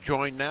as we are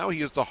joined now.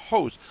 He is the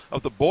host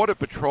of the Border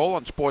Patrol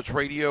on Sports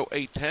Radio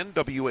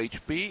 810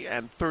 WHB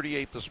and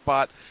 38 The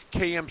Spot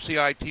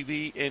KMCI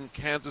TV in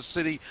Kansas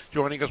City.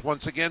 Joining us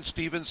once again,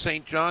 Stephen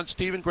St. John.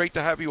 Stephen, great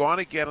to have you on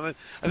again. And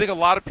I think a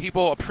lot of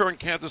people up here in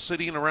Kansas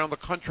City and around the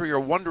country are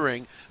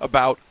wondering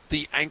about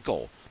the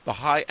ankle. The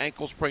high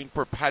ankle sprain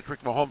for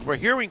Patrick Mahomes. We're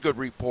hearing good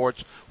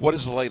reports. What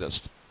is the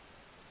latest?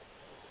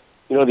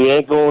 The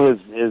ankle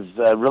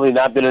has really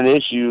not been an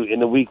issue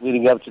in the week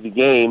leading up to the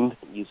game.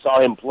 You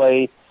saw him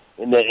play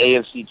in the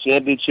AFC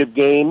Championship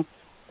game,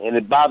 and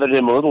it bothered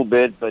him a little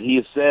bit, but he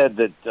has said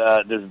that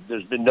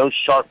there's been no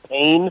sharp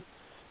pain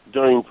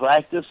during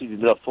practice. He's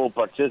been a full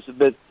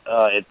participant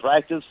at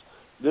practice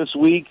this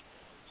week.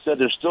 Said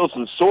there's still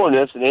some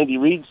soreness, and Andy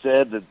Reid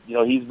said that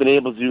he's been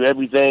able to do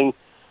everything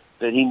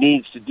that he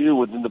needs to do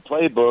within the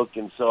playbook,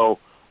 and so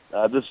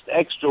this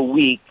extra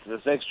week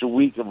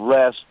of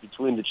rest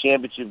between the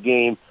championship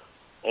game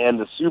and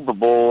the Super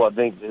Bowl, I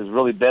think, has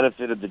really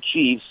benefited the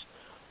Chiefs,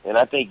 and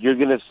I think you're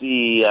going to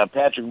see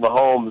Patrick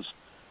Mahomes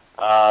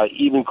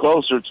even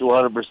closer to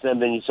 100%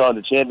 than you saw in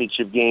the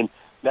championship game.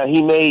 Now,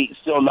 he may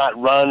still not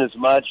run as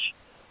much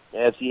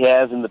as he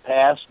has in the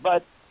past,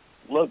 but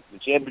look, the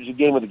championship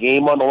game with the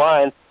game on the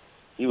line,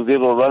 he was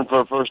able to run for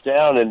a first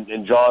down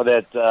and draw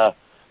that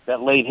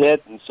late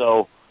hit, and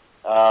so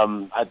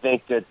I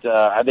think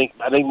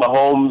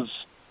Mahomes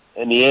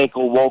and the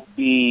ankle won't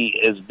be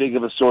as big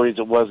of a story as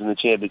it was in the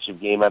championship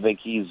game. I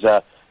think he's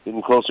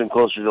getting closer and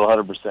closer to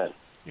 100%.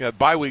 Yeah,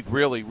 bye week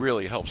really,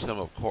 really helps him,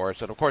 of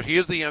course. And, of course, he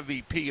is the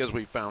MVP, as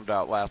we found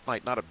out last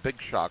night. Not a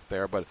big shock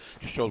there, but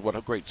it shows what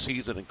a great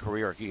season and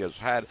career he has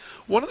had.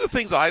 One of the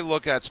things I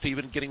look at,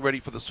 Stephen, getting ready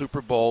for the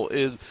Super Bowl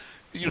is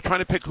trying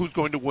to pick who's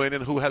going to win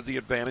and who has the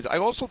advantage. I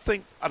also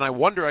think, and I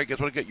wonder, I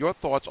guess, I want to get your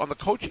thoughts on the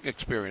coaching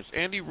experience.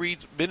 Andy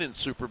Reid's been in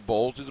Super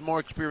Bowls. He's a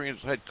more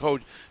experienced head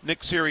coach.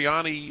 Nick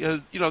Sirianni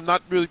has,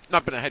 not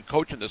been a head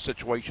coach in this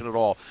situation at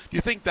all. Do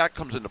you think that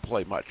comes into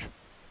play much?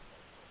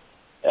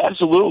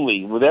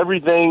 Absolutely, with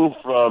everything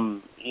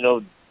from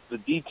the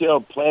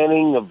detailed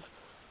planning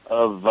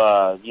of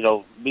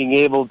being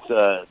able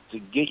to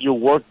get your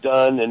work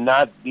done and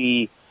not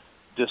be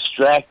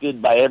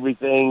distracted by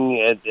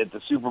everything at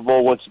the Super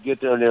Bowl once you get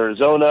there in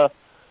Arizona,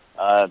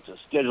 to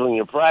scheduling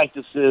your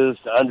practices,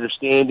 to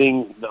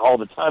understanding all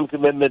the time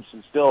commitments,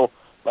 and still,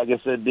 like I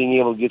said, being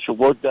able to get your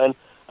work done.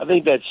 I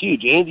think that's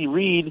huge. Andy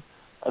Reid,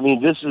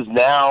 this is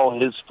now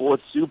his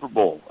fourth Super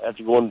Bowl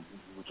after going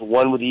to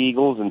one with the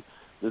Eagles, and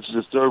this is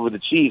his third with the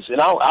Chiefs. And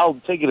I'll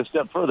take it a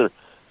step further.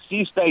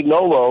 Steve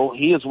Spagnuolo,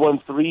 he has won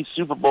 3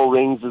 Super Bowl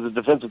rings as a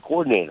defensive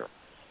coordinator.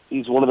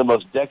 He's one of the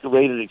most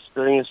decorated,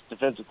 experienced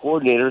defensive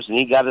coordinators, and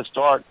he got to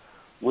start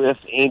with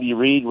Andy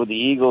Reid with the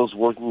Eagles,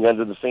 working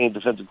under the famed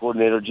defensive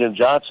coordinator Jim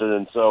Johnson.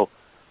 And so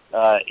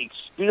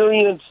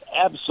experience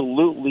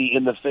absolutely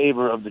in the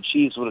favor of the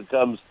Chiefs when it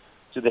comes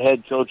to the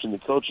head coach and the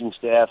coaching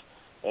staff.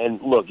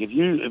 And look, if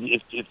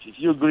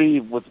you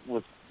agree with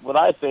what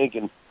I think,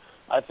 and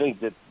I think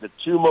that the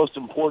 2 most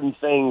important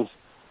things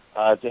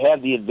to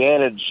have the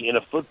advantage in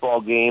a football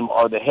game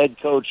are the head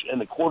coach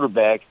and the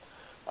quarterback.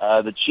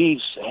 The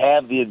Chiefs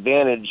have the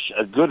advantage,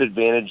 a good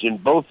advantage, in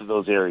both of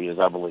those areas,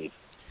 I believe.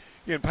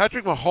 Yeah, and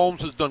Patrick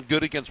Mahomes has done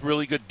good against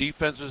really good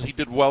defenses. He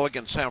did well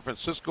against San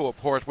Francisco, of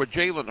course, where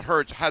Jalen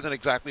Hurts hasn't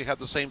exactly had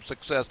the same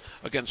success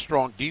against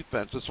strong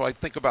defenses. So I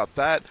think about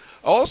that.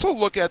 I also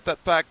look at the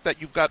fact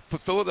that you've got for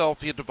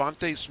Philadelphia,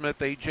 Devontae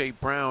Smith, A.J.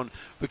 Brown.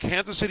 The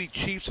Kansas City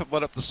Chiefs have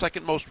let up the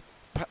second most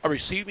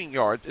receiving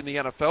yards in the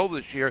NFL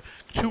this year.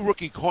 2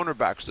 rookie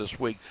cornerbacks this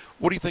week.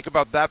 What do you think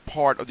about that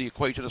part of the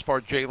equation as far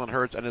as Jalen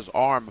Hurts and his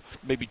arm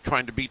maybe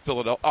trying to beat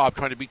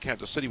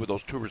Kansas City with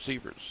those 2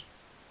 receivers?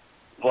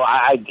 Well,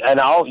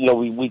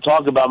 we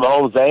talk about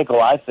Mahomes'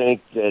 ankle. I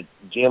think that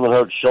Jalen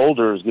Hurts'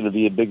 shoulder is going to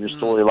be a bigger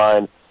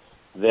storyline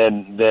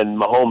than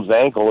Mahomes'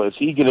 ankle. Is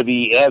he going to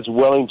be as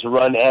willing to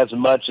run as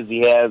much as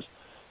he has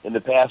in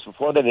the past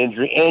before that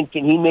injury? And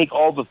can he make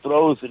all the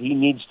throws that he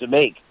needs to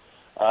make?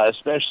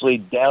 Especially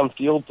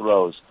downfield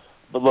throws.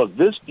 But look,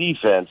 this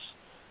defense,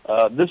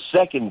 this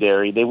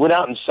secondary, they went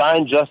out and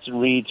signed Justin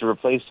Reed to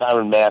replace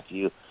Tyrann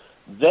Mathieu.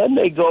 Then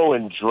they go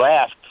and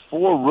draft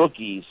 4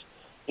 rookies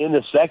in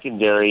the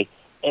secondary,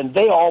 and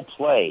they all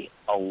play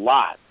a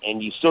lot.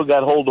 And you still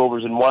got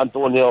holdovers in Juan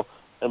Thornhill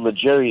and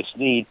L'Jarius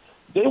Sneed.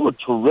 They were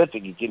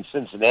terrific against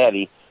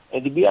Cincinnati.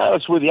 And to be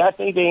honest with you, I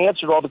think they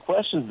answered all the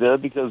questions there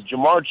because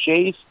Jamar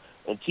Chase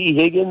and T.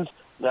 Higgins,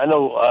 I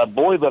know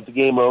Boyd left the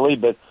game early,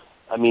 but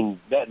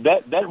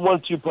that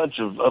 1-2 punch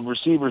of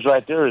receivers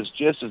right there is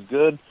just as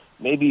good,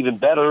 maybe even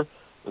better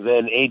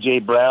than A.J.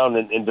 Brown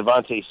and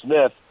Devontae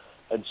Smith.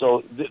 And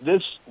so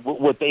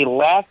what they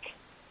lack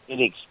in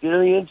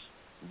experience,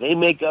 they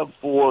make up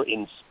for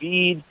in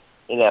speed,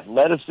 in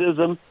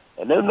athleticism,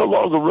 and they're no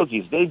longer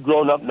rookies. They've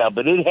grown up now,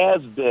 but it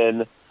has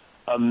been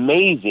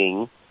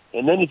amazing.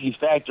 And then if you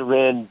factor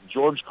in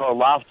George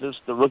Karlaftis,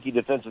 the rookie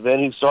defensive end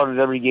who started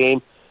every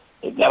game,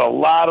 they've got a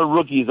lot of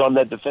rookies on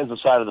that defensive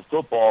side of the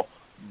football.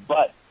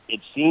 But it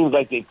seems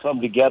like they've come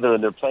together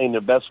and they're playing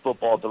their best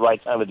football at the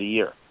right time of the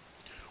year.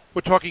 We're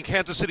talking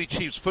Kansas City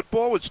Chiefs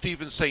football with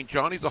Stephen St.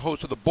 John. He's the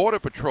host of the Border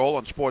Patrol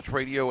on Sports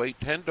Radio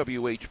 810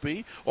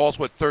 WHB.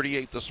 Also at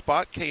 38 The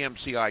Spot,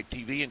 KMCI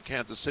TV in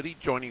Kansas City,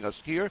 joining us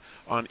here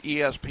on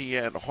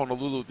ESPN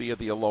Honolulu via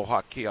the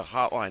Aloha Kia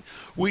hotline.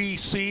 We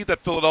see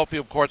that Philadelphia,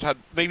 of course, had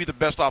maybe the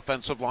best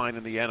offensive line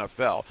in the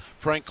NFL.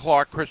 Frank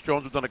Clark, Chris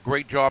Jones have done a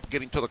great job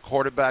getting to the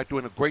quarterback,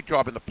 doing a great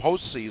job in the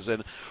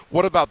postseason.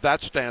 What about that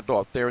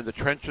standoff there in the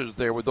trenches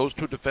there with those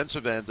 2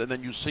 defensive ends? And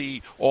then you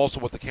see also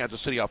what the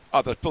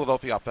the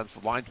Philadelphia offensive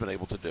line's been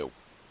able to do.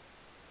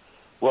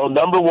 Well,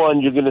 number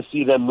one, you're going to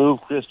see them move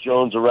Chris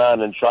Jones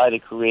around and try to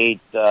create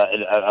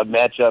a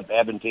matchup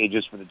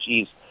advantageous for the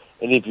Chiefs.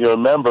 And if you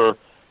remember,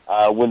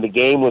 when the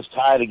game was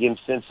tied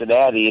against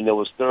Cincinnati and it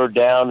was 3rd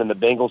down and the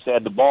Bengals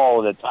had the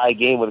ball in a tie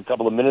game with a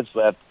couple of minutes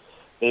left,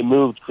 they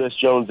moved Chris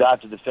Jones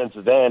out to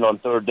defensive end on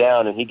 3rd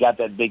down, and he got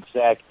that big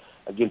sack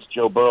against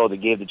Joe Burrow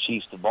that gave the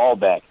Chiefs the ball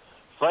back.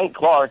 Frank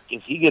Clark,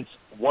 if he gets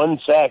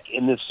 1 sack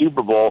in this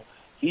Super Bowl,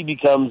 he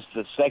becomes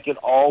the 2nd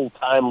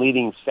all-time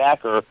leading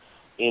sacker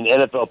in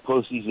NFL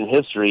postseason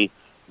history,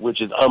 which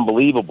is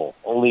unbelievable,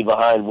 only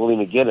behind Willie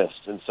McGinnis.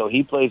 And so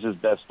he plays his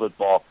best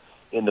football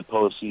in the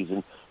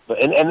postseason.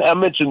 And I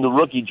mentioned the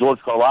rookie, George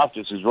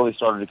Karlaftis, who's really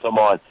started to come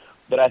on.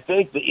 But I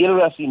think the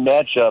interesting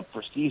matchup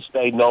for Steve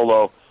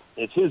Spagnuolo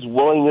is his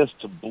willingness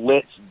to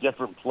blitz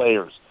different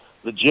players.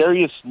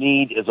 L'Jarius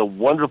Sneed is a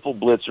wonderful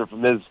blitzer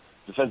from his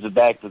defensive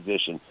back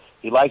position.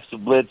 He likes to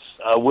blitz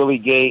Willie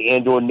Gay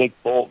and or Nick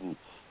Bolton.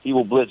 He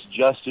will blitz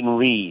Justin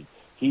Reed.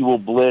 He will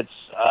blitz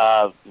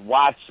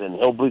Watson.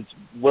 He'll blitz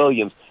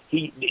Williams.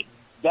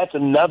 That's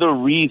another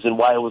reason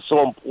why it was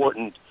so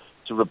important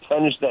to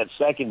replenish that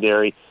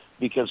secondary,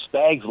 because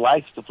Spags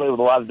likes to play with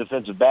a lot of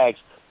defensive backs,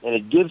 and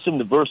it gives him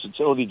the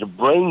versatility to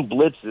bring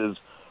blitzes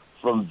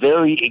from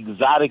very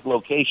exotic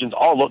locations,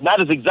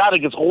 not as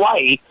exotic as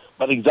Hawaii,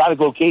 but exotic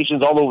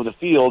locations all over the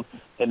field.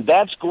 And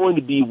that's going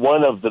to be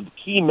one of the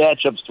key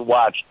matchups to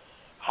watch,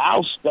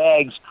 how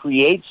Spags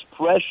creates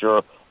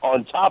pressure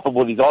on top of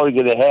what he's already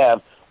going to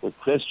have with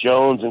Chris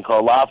Jones and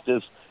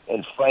Karlaftis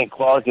and Frank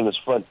Clark in his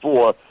front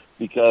four,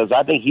 because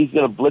I think he's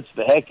going to blitz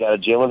the heck out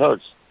of Jalen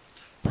Hurts.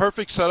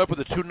 Perfect setup with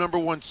the 2 number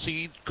 1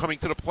 seeds coming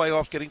to the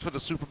playoffs, getting to the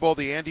Super Bowl.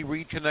 The Andy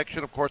Reid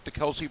connection, of course, the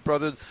Kelsey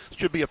brothers.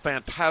 Should be a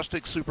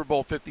fantastic Super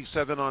Bowl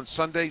 57 on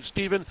Sunday.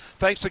 Stephen,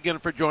 thanks again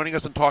for joining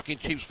us and talking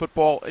Chiefs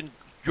football.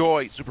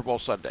 Enjoy Super Bowl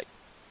Sunday.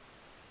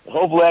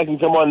 Hopefully I can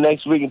come on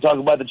next week and talk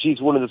about the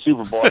Chiefs winning the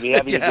Super Bowl. I'd be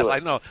happy to do it. I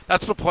know.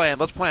 That's the plan.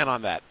 Let's plan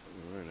on that.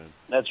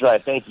 That's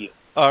right. Thank you.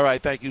 All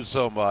right, thank you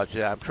so much.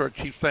 Yeah, I'm sure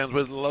Chiefs fans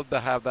would love to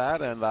have that,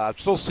 and I'm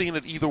still seeing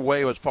it either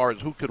way as far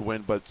as who could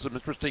win, but some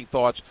interesting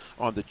thoughts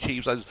on the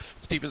Chiefs. As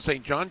Stephen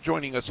St. John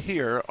joining us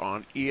here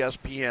on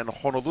ESPN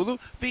Honolulu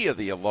via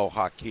the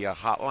Aloha Kia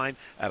hotline.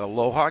 At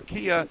Aloha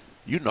Kia,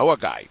 you know a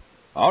guy.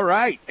 All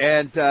right,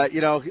 and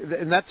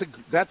and that's a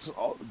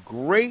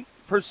great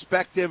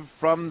perspective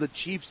from the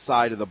Chiefs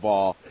side of the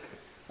ball.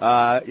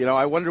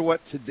 I wonder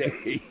what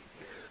today.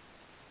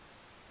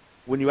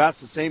 When you ask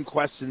the same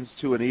questions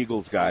to an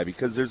Eagles guy,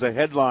 because there's a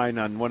headline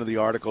on one of the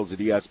articles at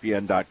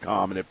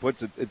ESPN.com, and it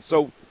puts it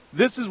so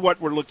this is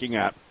what we're looking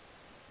at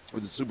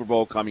with the Super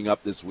Bowl coming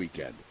up this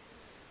weekend.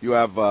 You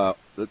have,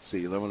 let's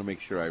see, I want to make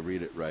sure I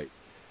read it right.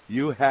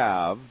 You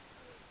have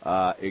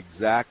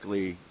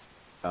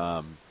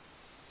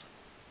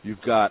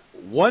you've got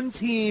one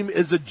team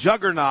is a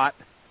juggernaut,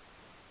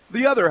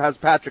 the other has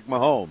Patrick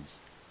Mahomes.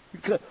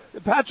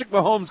 Patrick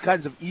Mahomes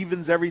kind of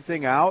evens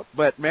everything out,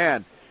 but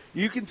man,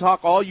 you can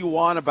talk all you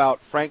want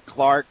about Frank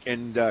Clark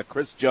and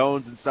Chris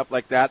Jones and stuff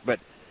like that, but,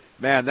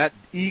 man, that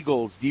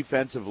Eagles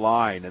defensive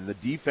line and the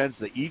defense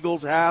the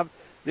Eagles have,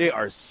 they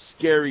are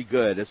scary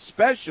good,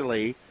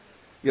 especially,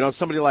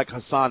 somebody like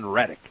Hassan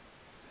Reddick.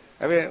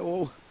 I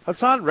mean,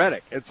 Hassan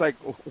Reddick, it's like,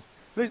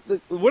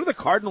 what are the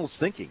Cardinals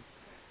thinking?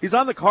 He's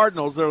on the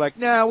Cardinals. They're like,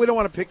 nah, we don't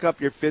want to pick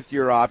up your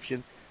fifth-year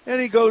option.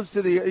 And he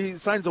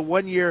signs a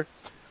one-year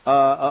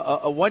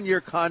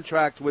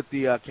contract with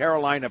the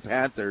Carolina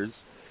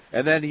Panthers.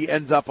 And then he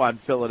ends up on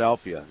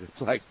Philadelphia.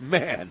 It's like,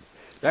 man,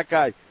 that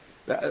guy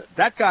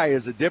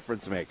is a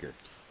difference maker.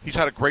 He's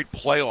had a great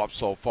playoff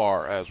so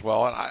far as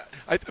well. And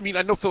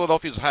I know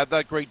Philadelphia's had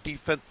that great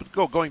defense, but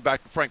going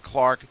back to Frank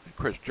Clark and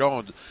Chris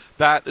Jones,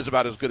 that is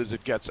about as good as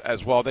it gets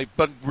as well. They've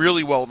done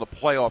really well in the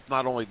playoff,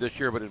 not only this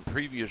year but in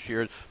previous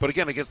years. But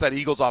again, against that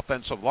Eagles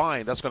offensive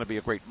line, that's going to be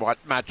a great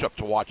matchup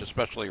to watch,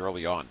 especially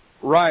early on.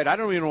 Right. I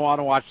don't even want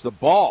to watch the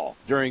ball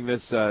during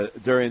these because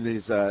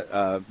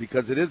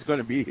it is going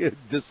to be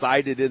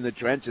decided in the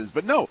trenches.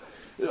 But no,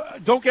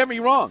 don't get me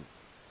wrong.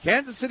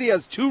 Kansas City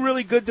has 2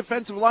 really good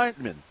defensive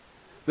linemen.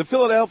 The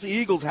Philadelphia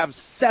Eagles have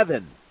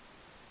 7.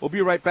 We'll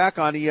be right back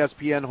on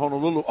ESPN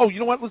Honolulu. Oh, you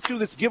know what? Let's do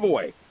this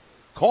giveaway.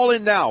 Call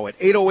in now at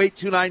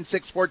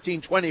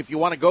 808-296-1420 if you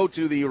want to go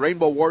to the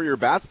Rainbow Warrior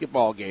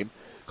basketball game.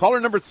 Caller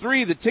number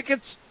 3, the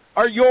tickets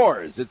are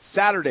yours. It's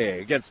Saturday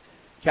against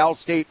Cal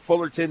State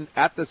Fullerton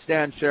at the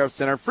Stan Sheriff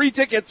Center. Free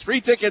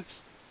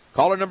tickets.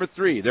 Caller number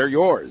 3, they're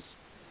yours.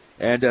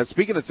 And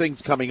speaking of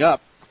things coming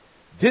up,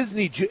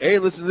 Disney, hey,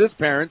 listen to this,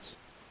 parents.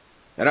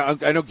 And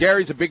I know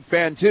Gary's a big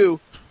fan, too.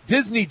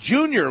 Disney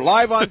Junior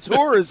live on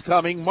tour is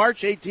coming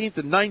March 18th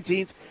and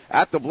 19th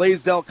at the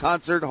Blaisdell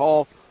Concert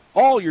Hall.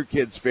 All your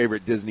kids'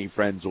 favorite Disney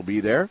friends will be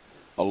there,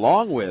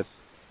 along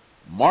with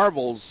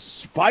Marvel's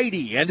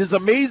Spidey and his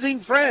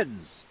amazing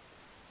friends.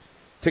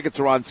 Tickets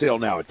are on sale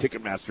now at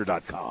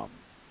Ticketmaster.com.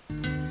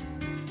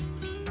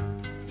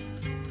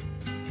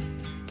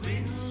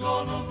 Wind's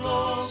gonna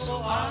blow,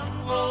 so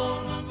I'm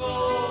gonna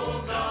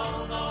go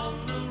down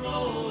on the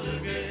road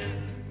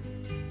again.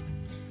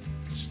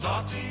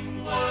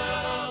 Starting where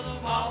the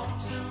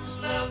mountains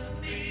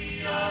left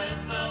me,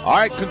 All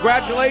right,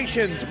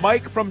 congratulations.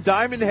 Mike from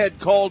Diamond Head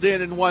called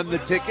in and won the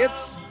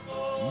tickets.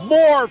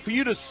 More for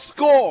you to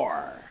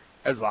score,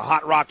 as the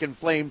hot rockin'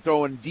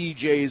 flame-throwing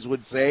DJs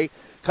would say.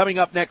 Coming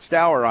up next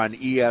hour on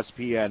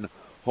ESPN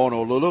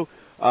Honolulu.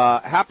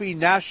 Happy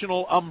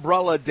National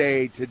Umbrella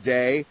Day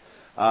today.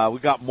 We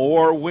got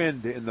more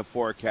wind in the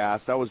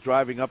forecast. I was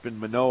driving up in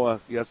Manoa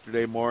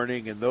yesterday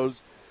morning, and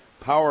those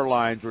power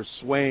lines were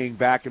swaying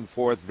back and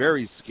forth.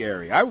 Very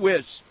scary. I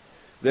wish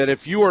that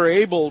if you are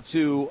able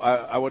to,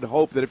 I would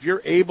hope that if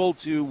you're able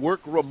to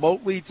work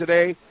remotely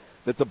today,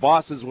 that the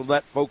bosses would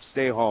let folks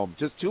stay home.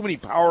 Just too many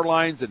power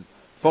lines and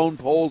phone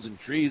poles and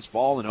trees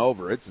falling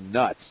over. It's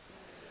nuts.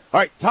 All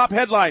right, top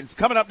headlines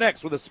coming up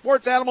next with the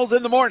Sports Animals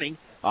in the Morning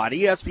on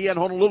ESPN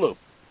Honolulu.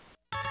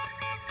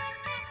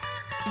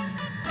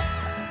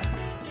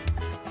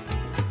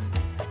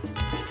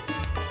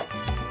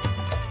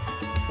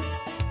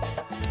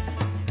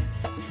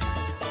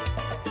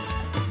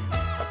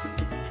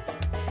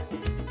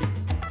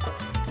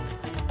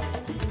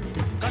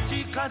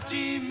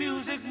 Kachi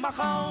music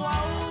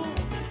Macau,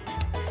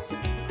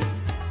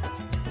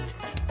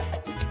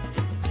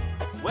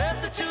 where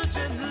the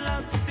children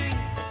love to sing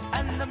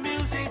and the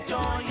music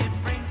joy it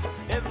brings.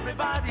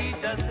 Everybody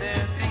does their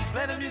thing.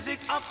 Play the music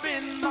up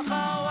in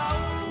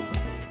Macau.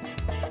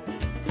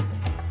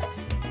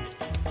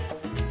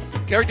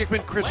 Gary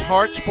Dickman, Chris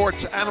Hart,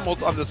 Sports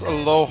Animals on this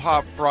Aloha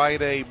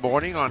Friday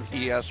morning on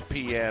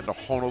ESPN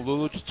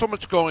Honolulu. Just so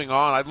much going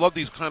on. I love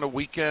these kind of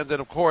weekends,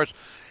 and of course,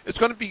 it's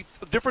going to be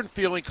a different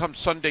feeling come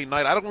Sunday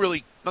night. I don't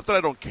really, not that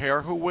I don't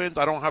care who wins.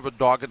 I don't have a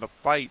dog in the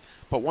fight.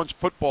 But once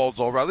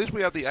football's over, at least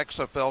we have the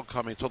XFL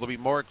coming, so there'll be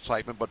more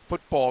excitement. But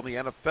football and the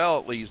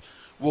NFL, at least,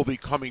 will be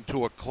coming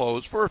to a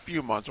close for a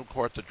few months. Of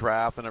course, the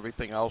draft and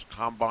everything else,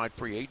 combine,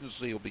 free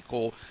agency will be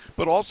cool.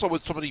 But also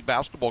with some of the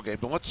basketball games.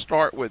 And let's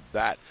start with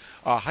that.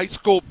 High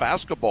school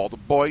basketball, the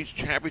boys'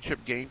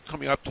 championship game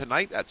coming up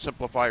tonight at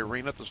Simplify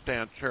Arena at the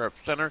Stan Sheriff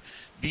Center.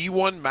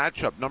 D1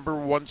 matchup, number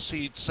 1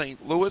 seed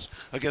St. Louis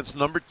against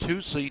number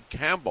 2 seed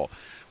Campbell.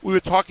 We were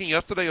talking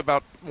yesterday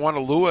about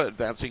Honolulu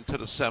advancing to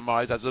the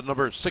semis as the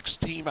number 6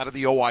 team out of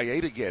the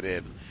OIA to get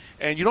in.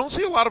 And you don't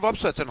see a lot of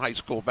upsets in high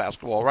school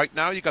basketball. Right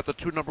now you got the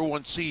 2 number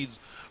 1 seeds,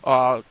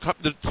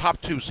 the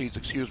top 2 seeds,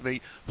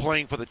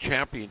 playing for the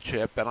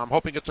championship. And I'm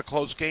hoping it's a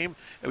close game.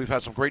 And we've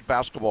had some great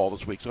basketball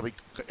this week. So it'll be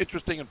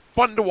interesting and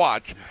fun to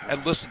watch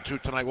and listen to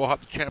tonight. We'll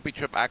have the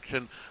championship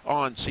action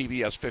on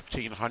CBS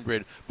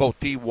 1500, both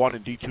D1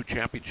 and D2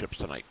 championships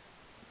tonight.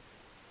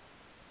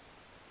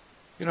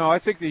 You know, I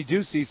think they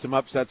do see some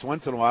upsets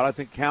once in a while. I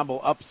think Campbell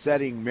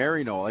upsetting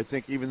Maryknoll. I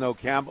think even though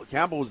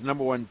Campbell was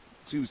number 1,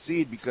 2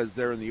 seed because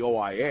they're in the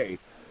OIA,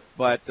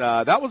 but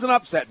that was an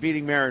upset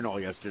beating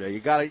Maryknoll yesterday. You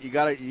got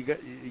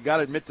to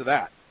admit to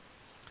that.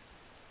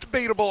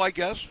 Debatable, I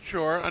guess.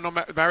 Sure. I know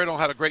Maryknoll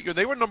had a great year.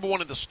 They were number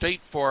 1 in the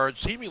state for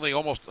seemingly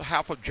almost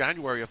half of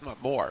January, if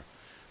not more.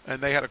 And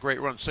they had a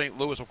great run. St.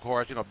 Louis, of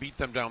course, beat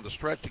them down the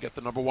stretch to get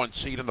the number 1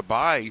 seed in the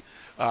bye.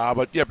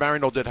 But, yeah,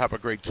 Maryknoll did have a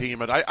great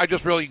team. And I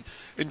just really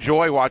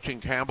enjoy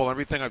watching Campbell.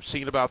 Everything I've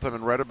seen about them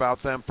and read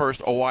about them.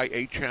 First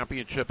OIA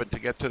championship, and to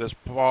get this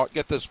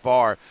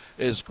far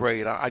is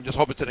great. I just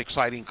hope it's an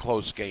exciting,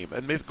 close game.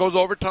 And if it goes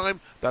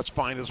overtime, that's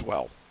fine as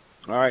well.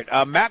 All right.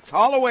 Max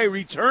Holloway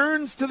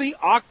returns to the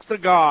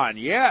Octagon.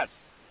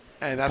 Yes.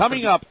 And that's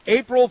coming up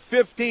April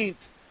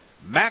 15th,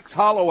 Max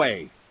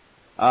Holloway.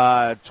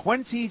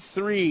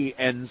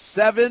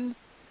 23-7.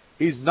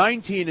 He's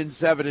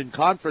 19-7 in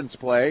conference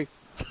play.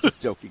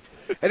 Just joking.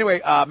 Anyway,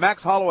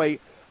 Max Holloway,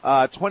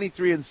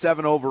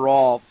 23-7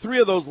 overall. 3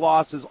 of those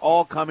losses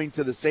all coming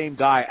to the same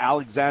guy,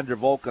 Alexander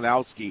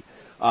Volkanovski,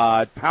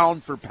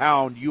 pound for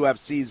pound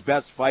UFC's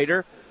best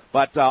fighter.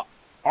 But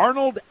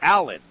Arnold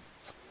Allen,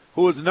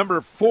 who is number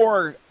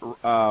 4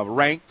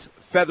 ranked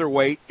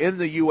featherweight in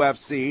the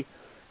UFC,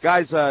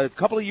 guy's a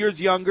couple of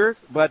years younger,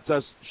 but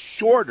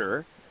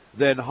shorter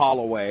than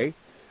Holloway.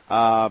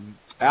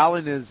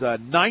 Allen is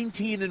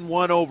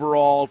 19-1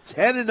 overall,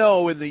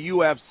 10-0 in the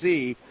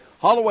UFC.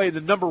 Holloway,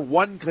 the number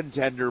 1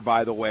 contender,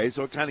 by the way,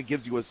 so it kind of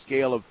gives you a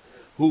scale of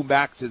who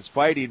Max is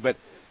fighting. But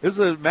this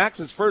is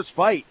Max's first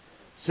fight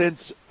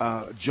since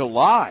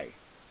July,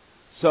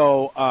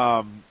 so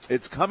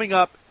it's coming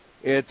up.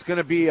 It's going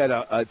to be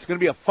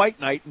a fight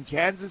night in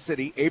Kansas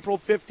City, April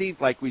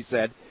 15th, like we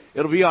said.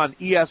 It'll be on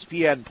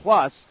ESPN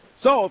Plus.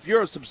 So if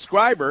you're a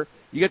subscriber,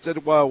 you get to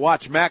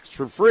watch Max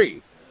for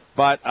free.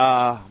 But,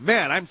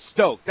 man, I'm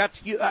stoked.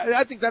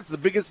 I think that's the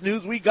biggest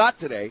news we got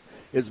today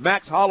is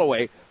Max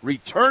Holloway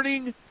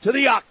returning to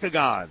the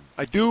Octagon.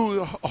 I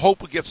do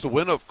hope he gets the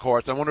win, of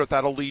course. I wonder if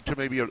that'll lead to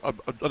maybe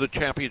another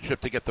championship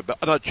to get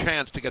another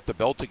chance to get the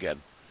belt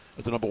again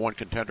as the number 1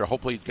 contender.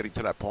 Hopefully he's getting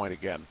to that point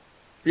again.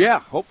 Yeah,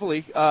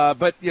 hopefully.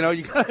 But,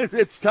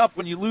 it's tough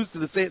when you lose to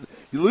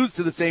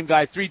the same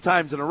guy 3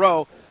 times in a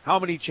row. How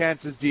many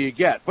chances do you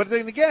get? But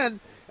then again,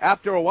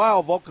 after a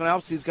while,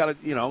 Volkanovski's got to,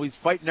 he's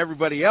fighting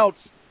everybody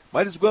else.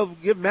 Might as well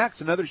give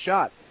Max another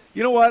shot.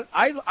 You know what?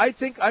 I'm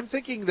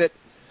thinking that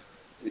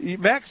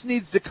Max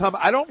needs to come.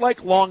 I don't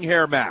like long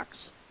hair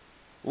Max.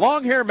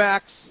 Long hair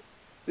Max,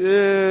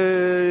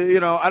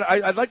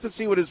 I'd like to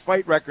see what his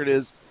fight record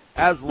is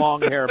as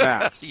long hair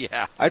Max.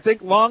 Yeah. I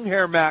think long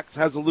hair Max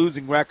has a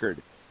losing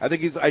record.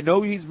 I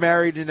know he's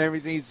married and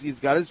everything. He's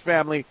got his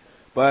family,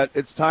 but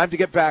it's time to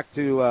get back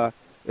to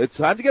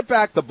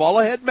the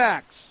ball-ahead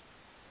Max.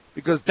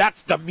 Because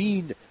that's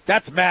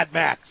Mad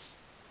Max.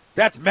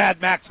 That's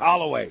Mad Max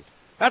Holloway.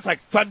 That's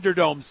like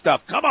Thunderdome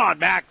stuff. Come on,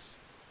 Max.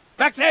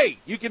 Max, hey,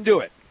 you can do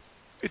it.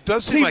 It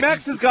does seem See, like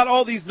Max has got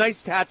all these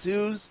nice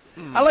tattoos.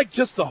 I like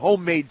just the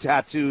homemade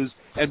tattoos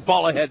and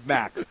ball-ahead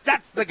Max.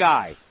 That's the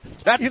guy.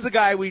 That's the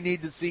guy we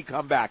need to see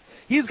come back.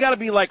 He's got to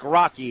be like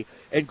Rocky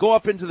and go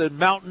up into the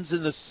mountains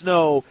in the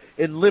snow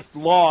and lift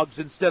logs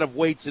instead of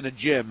weights in a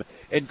gym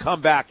and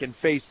come back and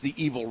face the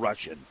evil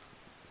Russian.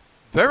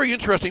 Very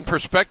interesting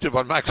perspective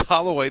on Max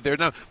Holloway there.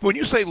 Now, when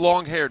you say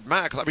long-haired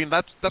Max, I mean,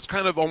 that's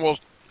kind of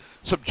almost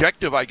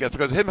subjective, I guess,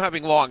 because him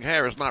having long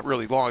hair is not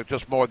really long. It's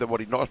just more than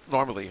what he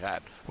normally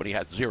had when he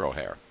had zero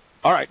hair.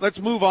 All right, let's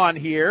move on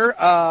here.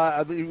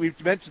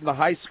 We've mentioned the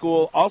high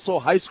school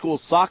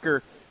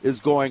soccer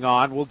is going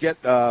on. We'll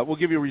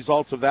give you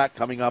results of that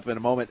coming up in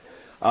a moment.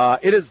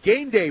 It is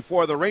game day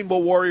for the Rainbow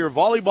Warrior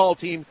volleyball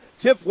team.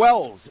 Tiff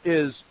Wells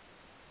is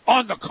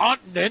on the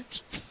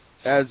continent,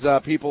 as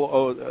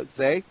people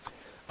say,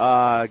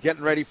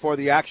 getting ready for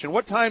the action.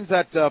 What time's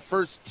that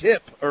first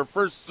tip or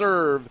first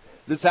serve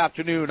this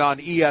afternoon on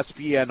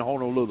ESPN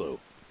Honolulu?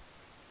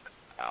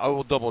 I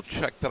will double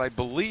check that. I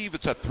believe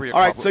it's at 3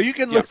 o'clock. All right, so you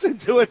can listen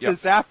to it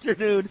this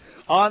afternoon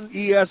on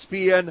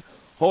ESPN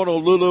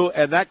Honolulu,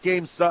 and that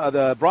game,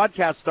 the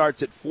broadcast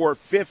starts at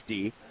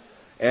 4:50,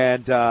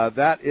 and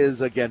that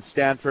is against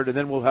Stanford. And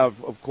then we'll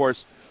have, of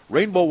course,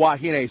 Rainbow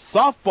Wahine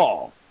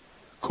softball,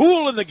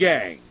 Cool in the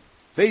Gang,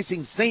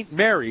 facing St.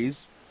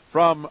 Mary's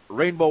from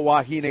Rainbow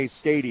Wahine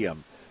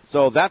Stadium.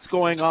 So that's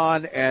going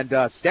on,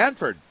 and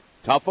Stanford,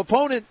 tough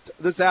opponent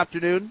this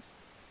afternoon.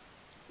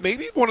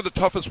 Maybe one of the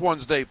toughest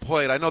ones they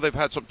played. I know they've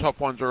had some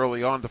tough ones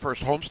early on. The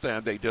first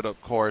homestand they did,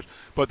 of course.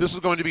 But this is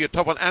going to be a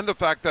tough one. And the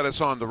fact that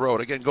it's on the road.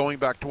 Again, going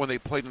back to when they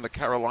played in the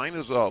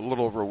Carolinas a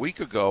little over a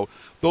week ago,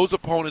 those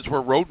opponents were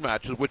road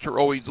matches, which are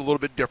always a little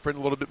bit different,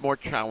 a little bit more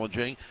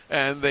challenging.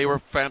 And they were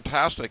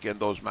fantastic in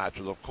those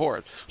matches, of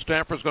course.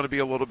 Stanford's going to be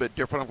a little bit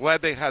different. I'm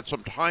glad they had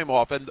some time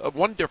off. And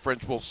one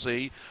difference we'll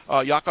see,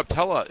 Jakob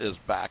Tella is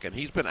back. And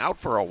he's been out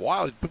for a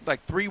while. It's been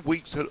like 3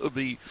 weeks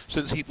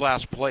since he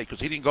last played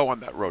because he didn't go on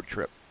that road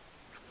trip.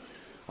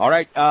 All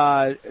right,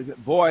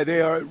 boy, they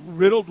are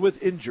riddled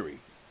with injury.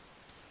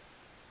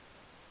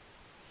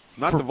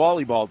 Not the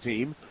volleyball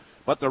team,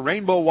 but the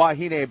Rainbow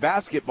Wahine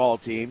basketball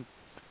team.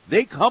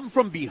 They come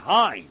from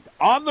behind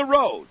on the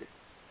road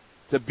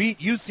to beat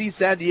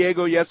UC-San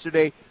Diego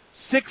yesterday,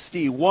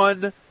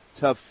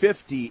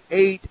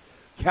 61-58.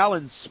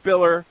 Callan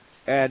Spiller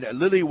and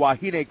Lily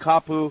Wahine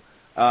Kapu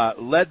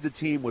led the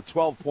team with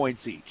 12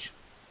 points each.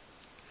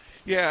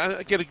 Yeah,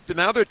 again,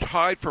 now they're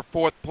tied for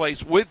fourth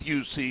place with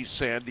UC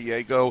San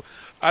Diego.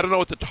 I don't know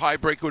what the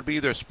tiebreaker would be.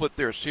 They're split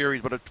their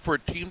series, but for a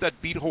team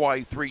that beat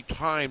Hawaii 3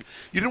 times,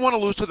 you didn't want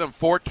to lose to them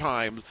 4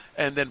 times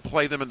and then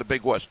play them in the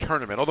Big West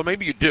tournament. Although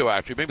maybe you do,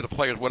 actually. Maybe the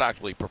players would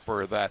actually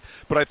prefer that.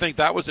 But I think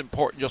that was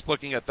important, just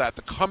looking at that.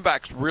 The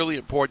comeback's really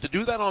important. To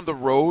do that on the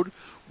road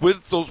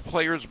with those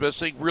players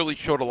missing really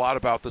showed a lot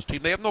about this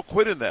team. They have no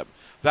quit in them.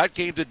 That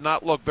game did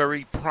not look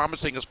very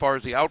promising as far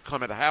as the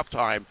outcome at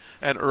halftime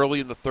and early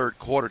in the third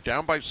quarter.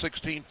 Down by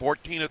 16,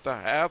 14 at the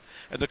half,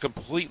 and to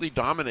completely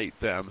dominate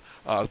them.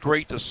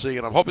 Great to see,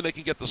 and I'm hoping they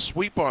can get the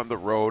sweep on the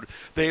road.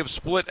 They have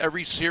split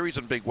every series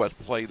in Big West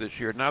play this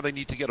year. Now they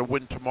need to get a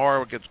win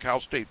tomorrow against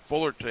Cal State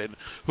Fullerton,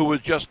 who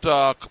was just,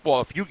 a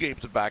few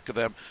games back of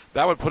them.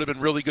 That would put them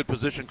in really good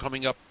position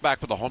coming up back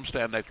for the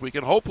homestand next week,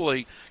 and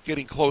hopefully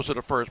getting closer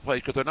to first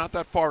place because they're not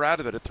that far out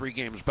of it at 3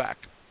 games back.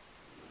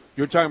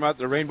 You're talking about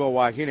the Rainbow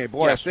Wahine.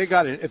 Boy, yes.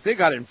 if they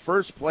got in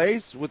first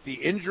place with the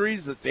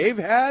injuries that they've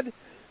had,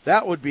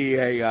 that would be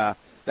a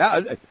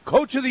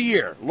Coach of the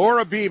Year,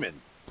 Laura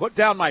Beeman. Put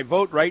down my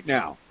vote right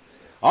now.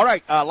 All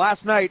right,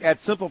 last night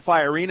at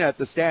Simplify Arena at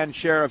the Stan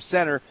Sheriff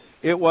Center,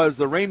 it was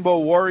the Rainbow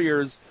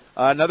Warriors,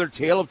 another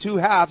tale of 2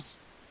 halves.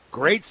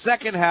 Great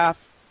second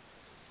half.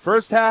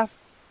 First half,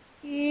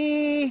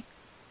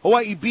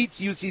 Hawaii beats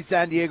UC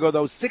San Diego,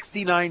 though,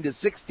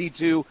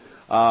 69-62.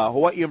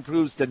 Hawaii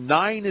improves to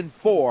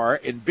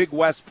 9-4 in Big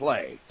West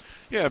play.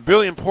 Yeah, a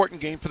really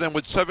important game for them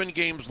with 7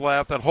 games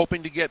left and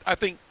hoping to get, I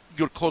think,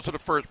 closer to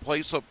first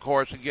place, of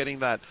course, and getting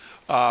that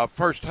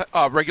first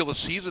regular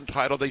season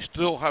title. They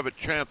still have a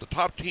chance. The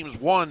top teams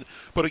won,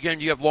 but again,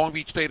 you have Long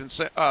Beach State and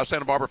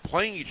Santa Barbara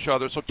playing each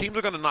other, so teams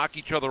are going to knock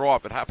each other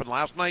off. It happened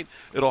last night.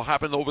 It'll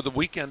happen over the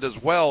weekend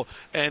as well.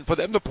 And for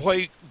them to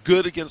play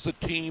good against a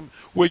team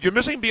where you're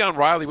missing Beyond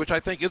Riley, which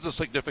I think is a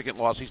significant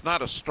loss. He's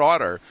not a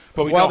starter,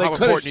 but we know how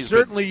important he's been.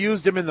 They certainly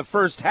used him in the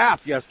first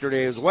half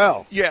yesterday as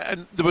well. Yeah,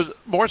 and there was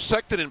more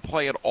Sexton in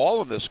play at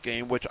all in this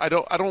game, which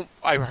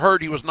I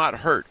heard he was not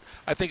hurt.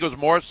 I think it was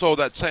more so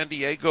that San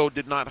Diego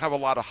did not have a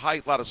lot of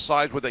height, a lot of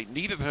size where they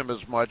needed him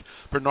as much.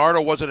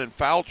 Bernardo wasn't in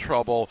foul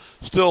trouble.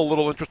 Still a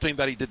little interesting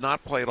that he did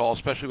not play at all,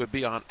 especially with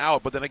Beyond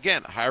out. But then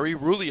again, Harry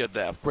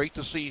Ruliadev, great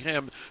to see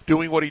him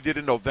doing what he did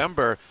in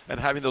November and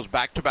having those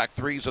back-to-back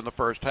threes in the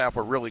first half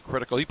were really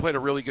critical. He played a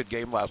really good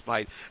game last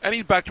night, and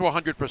he's back to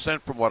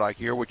 100% from what I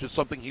hear, which is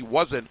something he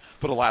wasn't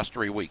for the last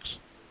 3 weeks.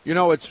 You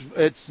know,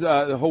 it's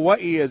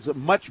Hawaii is a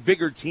much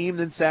bigger team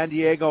than San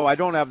Diego. I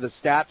don't have the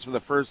stats for the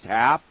first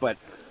half, but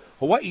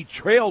Hawaii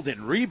trailed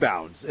in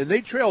rebounds, and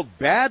they trailed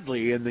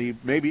badly in the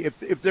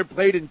if they're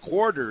played in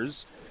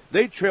quarters,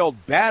 they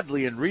trailed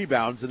badly in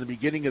rebounds in the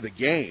beginning of the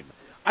game.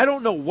 I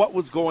don't know what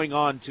was going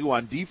on, too,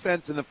 on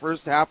defense in the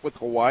first half with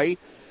Hawaii.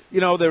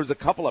 You know, there was a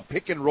couple of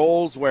pick and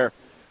rolls where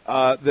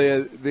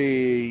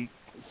the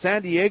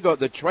San Diego,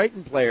 the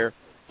Triton player,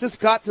 just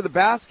got to the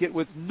basket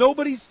with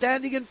nobody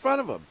standing in front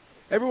of him.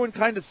 Everyone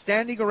kind of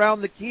standing around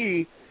the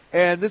key,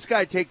 and this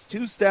guy takes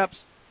 2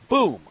 steps,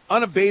 boom,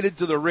 unabated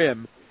to the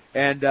rim,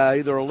 and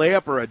either a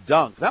layup or a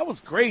dunk. That was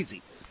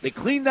crazy. They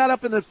cleaned that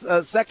up in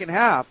the second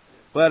half,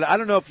 but I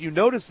don't know if you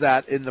noticed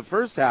that in the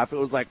first half. It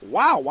was like,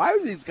 wow, why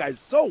are these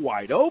guys so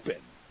wide open?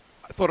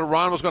 thought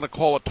Iran was going to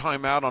call a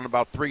timeout on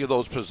about 3 of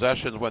those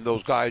possessions when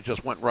those guys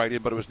just went right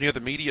in, but it was near the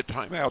media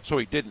timeout, so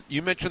he didn't.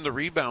 You mentioned the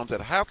rebounds.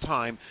 At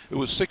halftime, it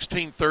was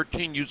 16-13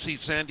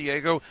 UC San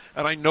Diego,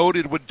 and I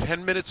noted with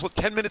 11 minutes left,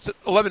 10 minutes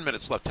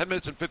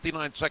and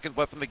 59 seconds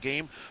left in the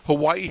game,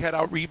 Hawaii had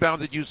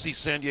out-rebounded UC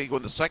San Diego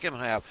in the second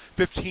half,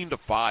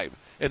 15-5.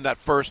 In that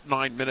first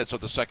 9 minutes of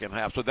the second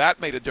half. So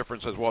that made a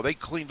difference as well. They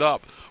cleaned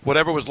up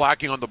whatever was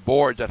lacking on the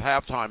boards at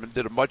halftime and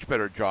did a much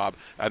better job,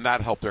 and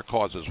that helped their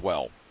cause as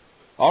well.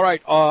 All right,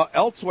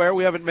 elsewhere,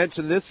 we haven't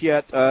mentioned this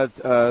yet.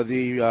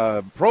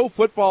 The Pro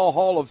Football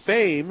Hall of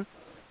Fame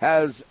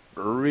has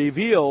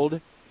revealed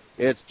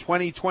its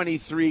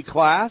 2023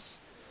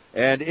 class,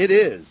 and it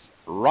is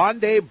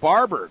Rondé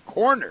Barber,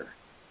 corner,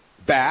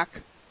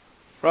 back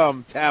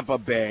from Tampa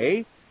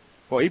Bay.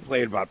 Boy, he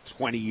played about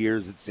 20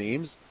 years, it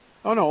seems.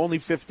 Oh, no, only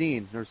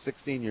 15 or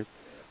 16 years.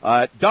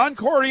 Don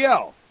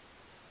Coryell,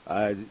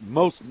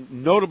 most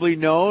notably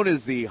known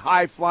as the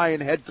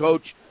high-flying head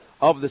coach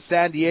of the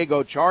San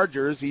Diego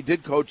Chargers. He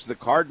did coach the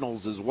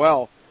Cardinals as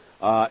well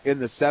in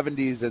the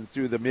 70s and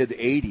through the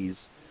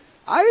mid-80s.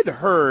 I had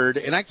heard,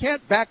 and I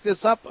can't back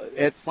this up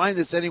and find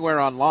this anywhere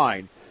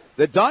online,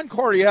 that Don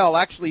Coryell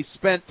actually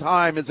spent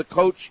time as a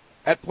coach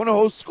at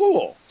Punahou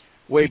School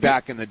way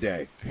back in the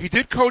day. He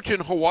did coach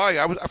in Hawaii.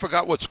 I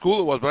forgot what school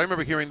it was, but I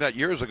remember hearing that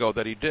years ago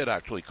that he did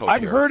actually coach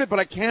I've here. heard it, but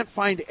I can't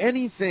find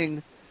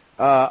anything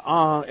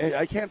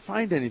I can't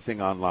find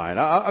anything online.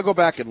 I'll go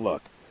back and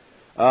look.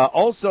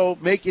 Also,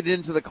 make it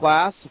into the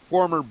class,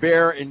 former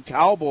Bear and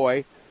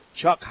Cowboy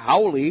Chuck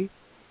Howley.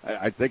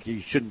 I think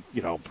he shouldn't,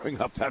 bring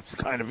up that's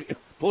kind of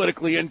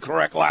politically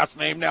incorrect last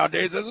name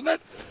nowadays, isn't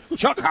it?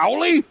 Chuck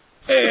Howley?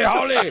 Hey,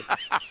 Howley.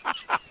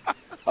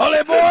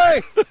 Howley,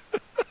 boy.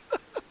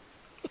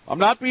 I'm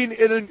not being,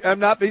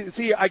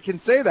 see, I can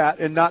say that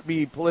and not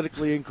be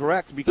politically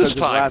incorrect because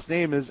his last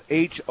name is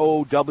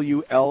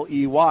Howley.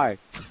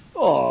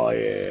 Oh,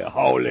 yeah,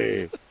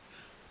 Howley.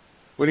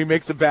 When he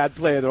makes a bad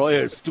play, they're all,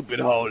 yeah, stupid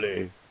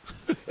Howley.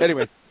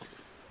 Anyway,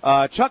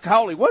 Chuck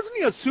Howley, wasn't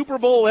he a Super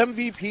Bowl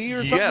MVP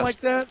or something like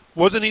that?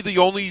 Wasn't he the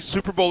only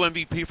Super Bowl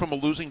MVP from a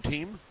losing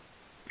team?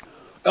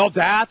 Oh,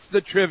 that's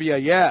the trivia,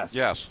 yes.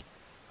 Yes.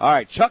 All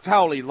right, Chuck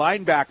Howley,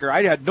 linebacker.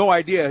 I had no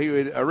idea he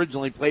had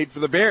originally played for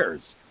the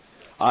Bears.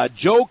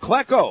 Joe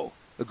Klecko,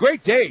 a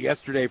great day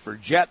yesterday for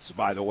Jets,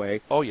 by the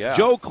way. Oh, yeah.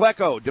 Joe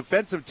Klecko,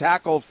 defensive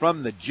tackle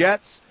from the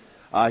Jets.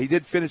 He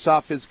did finish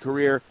off his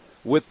career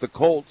with the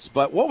Colts,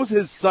 but what was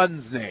his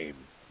son's name?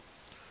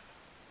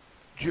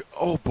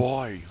 Oh,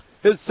 boy.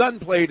 His son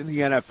played in the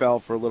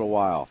NFL for a little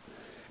while.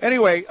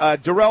 Anyway,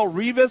 Darrelle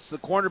Revis, the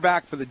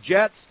cornerback for the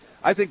Jets.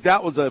 I think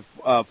that was a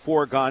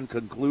foregone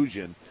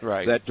conclusion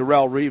that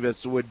Darrelle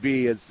Revis would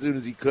be, as soon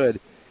as he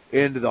could,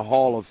 into the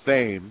Hall of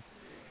Fame.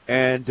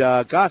 And,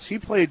 gosh, he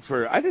played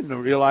for – I didn't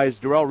realize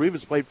Darrelle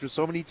Revis played for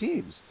so many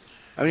teams.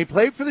 I mean, he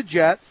played for the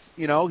Jets.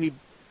 He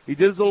did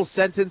his little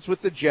sentence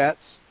with the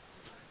Jets.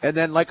 And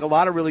then, like a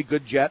lot of really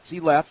good Jets, he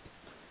left.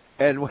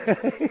 And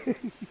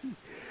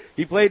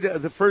he played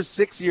the first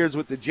 6 years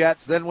with the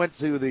Jets, then went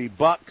to the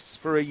Bucks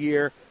for a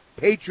year,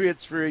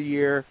 Patriots for a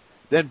year,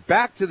 then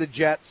back to the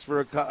Jets for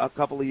a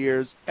couple of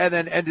years, and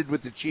then ended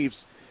with the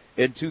Chiefs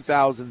in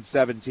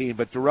 2017.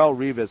 But Darrelle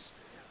Revis,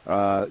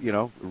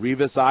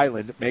 Revis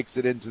Island makes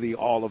it into the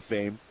Hall of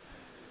Fame.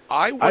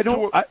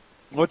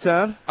 What's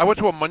that? I went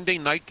to a Monday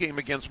night game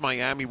against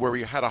Miami where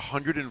he had a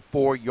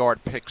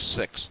 104-yard pick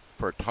six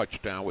for a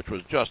touchdown, which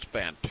was just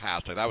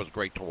fantastic. That was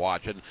great to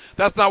watch. And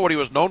that's not what he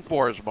was known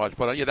for as much,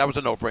 but that was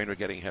a no-brainer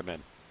getting him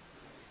in.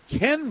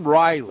 Ken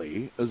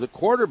Riley is a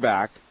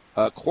cornerback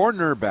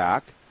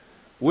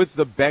with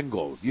the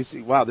Bengals. You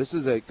see, wow, this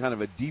is a kind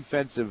of a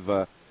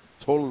defensive,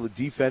 total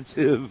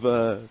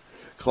defensive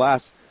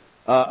class.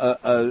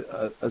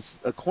 A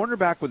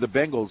cornerback with the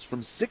Bengals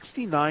from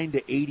 69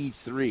 to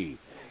 83.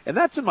 And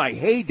that's in my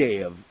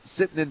heyday of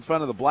sitting in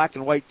front of the black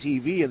and white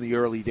TV in the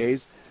early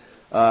days,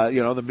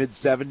 the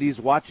mid-'70s,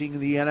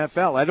 watching the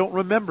NFL. I don't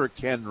remember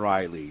Ken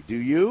Riley. Do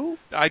you?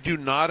 I do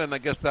not, and I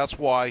guess that's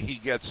why he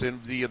gets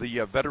in the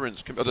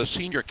veterans, the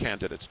senior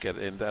candidates get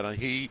in. That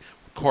he,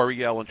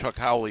 Coryell, and Chuck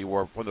Howley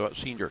were one of the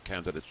senior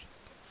candidates.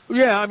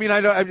 Yeah, I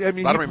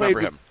don't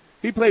remember him.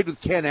 He played with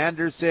Ken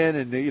Anderson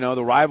and,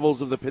 the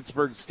rivals of the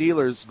Pittsburgh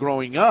Steelers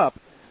growing up.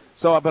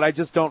 But I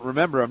just don't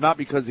remember him. Not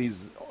because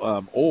he's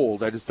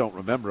old. I just don't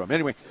remember him.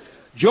 Anyway,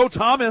 Joe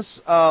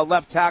Thomas,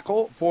 left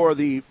tackle for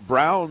the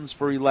Browns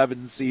for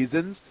 11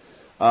 seasons.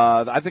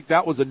 I think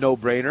that was a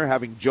no-brainer,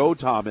 having Joe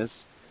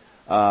Thomas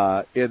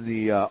in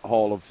the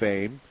Hall of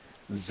Fame.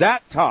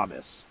 Zach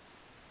Thomas,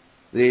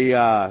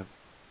 the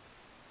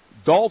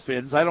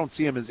Dolphins. I don't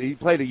see him he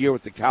played a year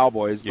with the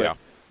Cowboys, but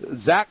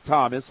Zach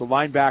Thomas, a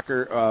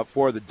linebacker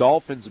for the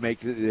Dolphins,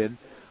 makes it in.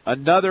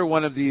 Another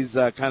one of these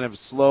kind of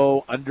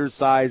slow,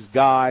 undersized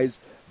guys,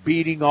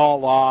 beating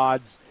all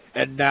odds,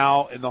 and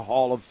now in the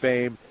Hall of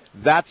Fame.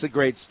 That's a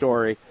great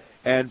story.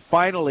 And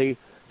finally,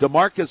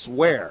 DeMarcus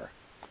Ware,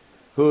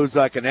 who's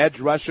like an edge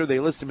rusher. They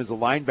list him as a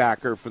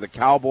linebacker for the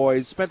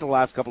Cowboys. Spent the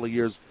last couple of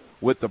years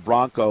with the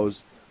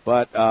Broncos.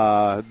 But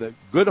the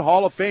good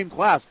Hall of Fame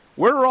class.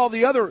 Where are all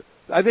the other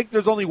I think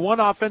there's only one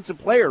offensive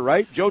player,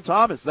 right? Joe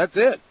Thomas. That's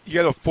it.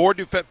 You got four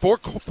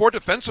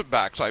defensive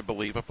backs, I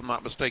believe, if I'm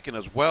not mistaken,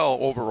 as well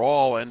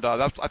overall, and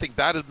I think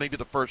that is maybe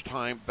the first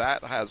time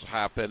that has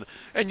happened.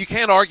 And you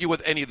can't argue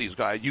with any of these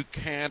guys. You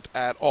can't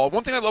at all.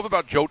 One thing I love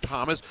about Joe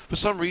Thomas, for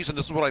some reason,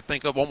 this is what I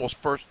think of almost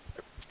first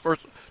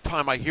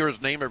time I hear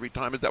his name every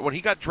time, is that when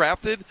he got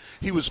drafted,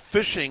 he was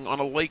fishing on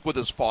a lake with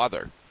his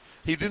father.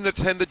 He didn't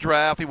attend the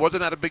draft. He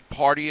wasn't at a big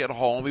party at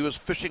home. He was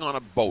fishing on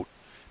a boat,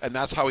 and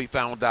that's how he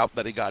found out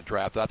that he got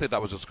drafted. I think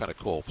that was just kind of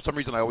cool. For some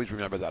reason, I always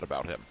remember that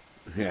about him.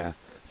 Yeah.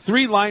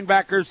 3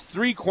 linebackers,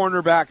 3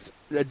 cornerbacks,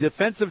 a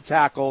defensive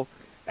tackle,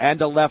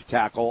 and a left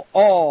tackle,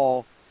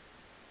 all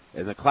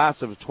in the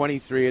class of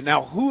 23. And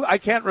now I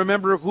can't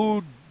remember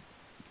who,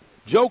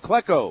 Joe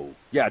Klecko.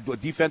 Yeah,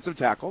 defensive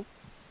tackle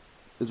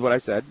is what I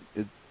said.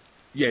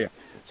 Yeah.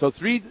 So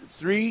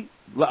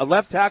a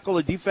left tackle,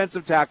 a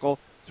defensive tackle,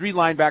 3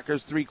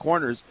 linebackers, 3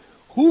 corners.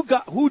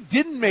 Who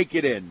didn't make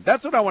it in?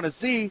 That's what I want to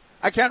see.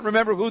 I can't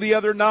remember who the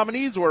other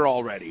nominees were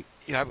already.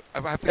 Yeah,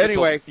 I have to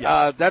anyway,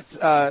 that's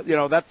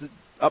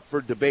up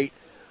for debate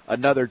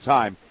another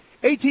time.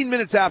 18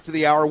 minutes after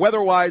the hour.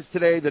 Weather-wise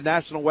today, the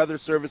National Weather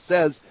Service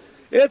says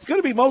it's going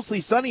to be mostly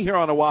sunny here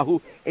on Oahu.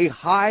 A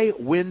high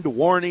wind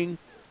warning.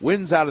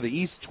 Winds out of the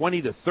east,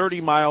 20 to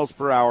 30 miles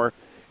per hour.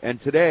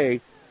 And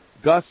today,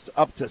 gusts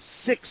up to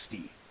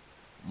 60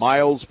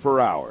 miles per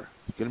hour.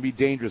 It's going to be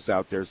dangerous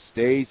out there.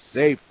 Stay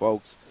safe,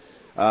 folks.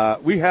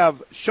 We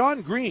have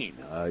Sean Green.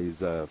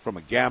 He's from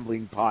a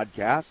gambling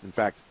podcast. In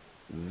fact,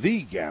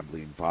 the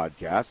gambling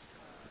podcast.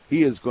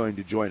 He is going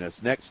to join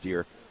us next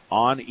year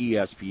on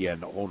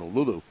ESPN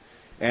Honolulu.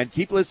 And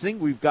keep listening.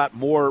 We've got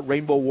more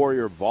Rainbow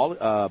Warrior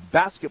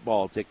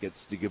basketball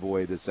tickets to give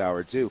away this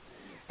hour, too.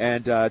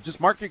 And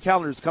just mark your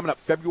calendars. Coming up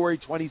February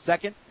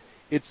 22nd,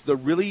 it's the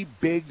really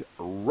big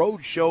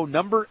road show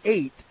number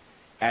 8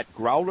 at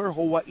Growler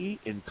Hawaii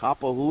in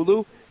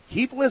Kapahulu.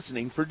 Keep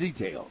listening for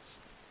details.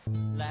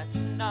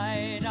 Last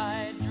night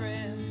I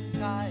dreamt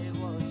I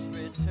was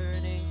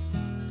returning,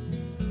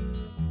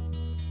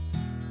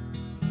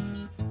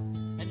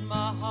 and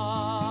my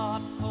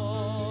heart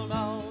called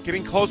out.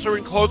 Getting closer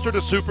and closer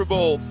to Super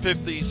Bowl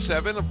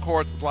 57. Of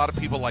course, a lot of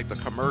people like the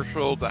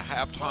commercial, the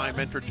halftime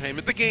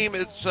entertainment, the game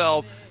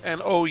itself,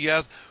 and oh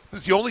yes,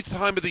 it's the only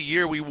time of the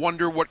year we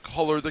wonder what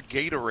color the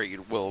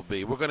Gatorade will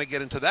be. We're going to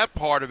get into that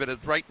part of it.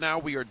 As right now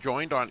we are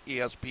joined on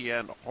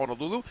ESPN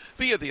Honolulu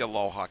via the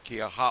Aloha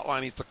Kia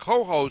hotline. He's the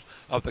co-host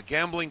of the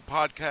Gambling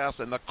Podcast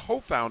and the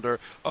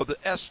co-founder of the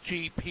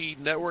SGP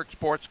Network,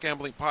 Sports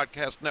Gambling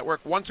Podcast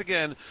Network. Once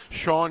again,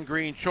 Sean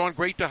Green. Sean,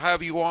 great to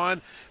have you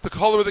on. The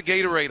color of the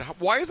Gatorade.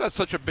 Why is that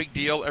such a big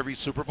deal every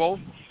Super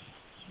Bowl?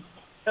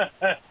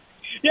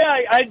 Yeah,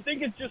 I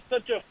think it's just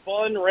such a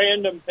fun,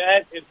 random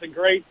bet. It's a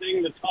great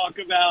thing to talk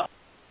about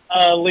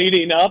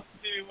leading up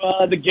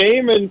to the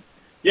game. And,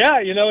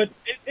 yeah,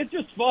 it's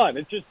just fun.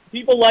 It's just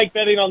people like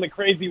betting on the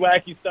crazy,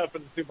 wacky stuff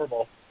in the Super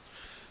Bowl.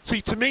 See,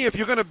 to me, if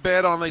you're going to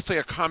bet on, let's say,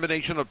 a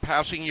combination of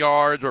passing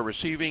yards or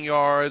receiving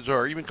yards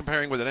or even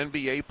comparing with an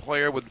NBA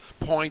player with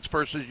points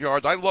versus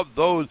yards, I love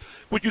those.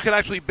 But you can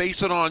actually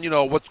base it on,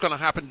 what's going to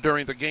happen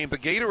during the game. The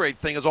Gatorade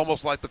thing is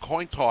almost like the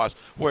coin toss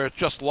where it's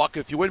just luck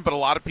if you win. But a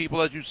lot of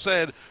people, as you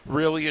said,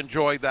 really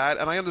enjoy that.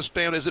 And I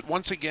understand, is it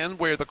once again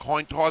where the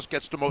coin toss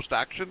gets the most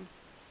action?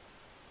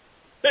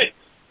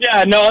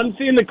 Yeah, no, I'm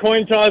seeing the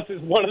coin toss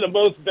is one of the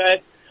most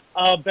bets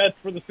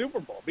for the Super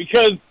Bowl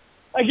because,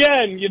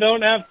 again, you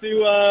don't have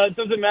to. It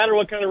doesn't matter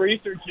what kind of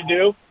research you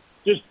do.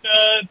 Just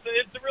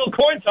it's a real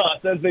coin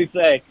toss, as they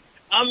say.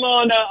 I'm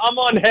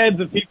on heads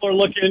if people are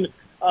looking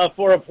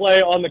for a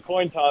play on the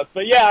coin toss.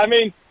 But yeah, I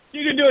mean,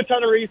 you can do a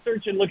ton of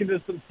research and look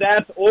into some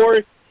stats,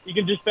 or you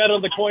can just bet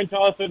on the coin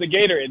toss or the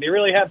Gatorade. They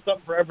really have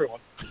something for everyone.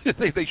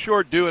 They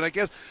sure do. And I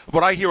guess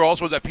what I hear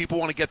also is that people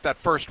want to get that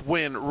first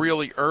win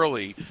really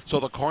early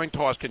so the coin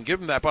toss can give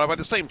them that. But by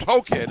the same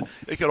token,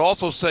 it could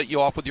also set you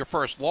off with your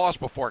first loss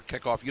before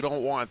kickoff. You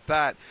don't want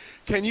that.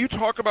 Can you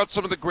talk about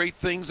some of the great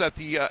things at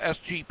the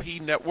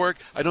SGP network?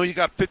 I know you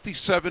got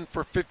 57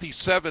 for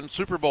 57,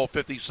 Super Bowl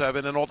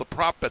 57, and all the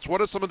prop bets.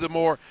 What are some of the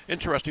more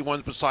interesting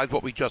ones besides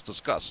what we just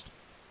discussed?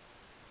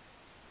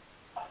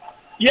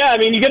 Yeah, I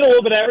mean, you get a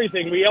little bit of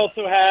everything. We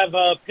also have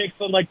picks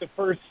on, like, the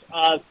first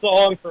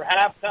song for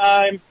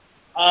halftime.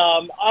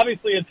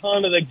 Obviously, a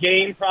ton of the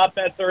game prop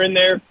bets are in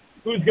there.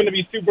 Who's going to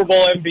be Super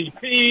Bowl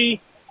MVP,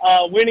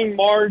 winning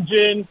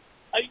margin.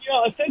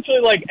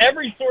 Essentially, like,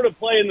 every sort of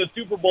play in the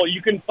Super Bowl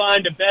you can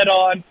find a bet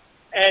on.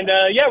 And,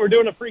 yeah, we're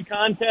doing a free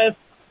contest.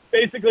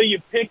 Basically,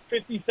 you pick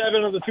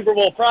 57 of the Super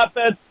Bowl prop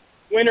bets.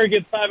 Winner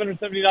gets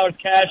 $570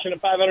 cash and a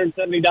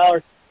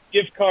 $570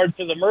 gift card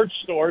to the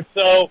merch store.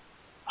 So...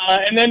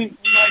 and then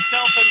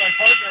myself and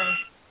my partner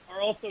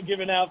are also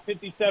giving out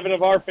 57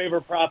 of our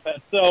favorite prop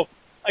bets. So,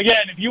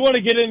 again, if you want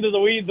to get into the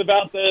weeds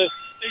about the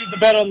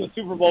bet on the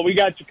Super Bowl, we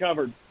got you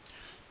covered.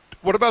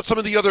 What about some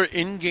of the other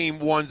in-game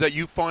ones that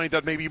you find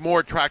that may be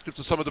more attractive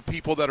to some of the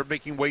people that are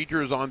making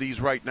wagers on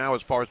these right now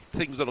as far as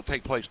things that will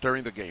take place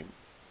during the game?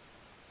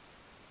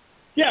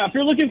 Yeah, if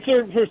you're looking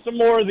for some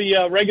more of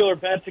the regular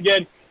bets,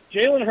 again,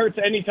 Jalen Hurts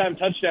anytime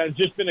touchdown has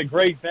just been a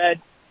great bet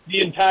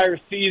the entire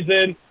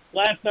season.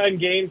 Last 9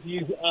 games,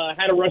 he's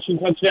had a rushing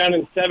touchdown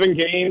in 7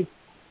 games.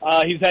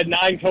 He's had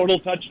 9 total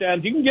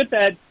touchdowns. You can get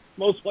that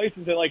most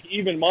places at, like,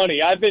 even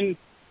money.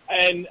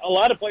 And a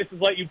lot of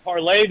places let you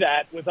parlay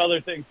that with other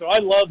things. So I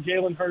love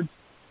Jalen Hurts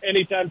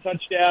anytime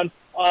touchdown.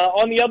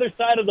 On the other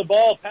side of the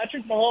ball,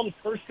 Patrick Mahomes'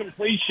 first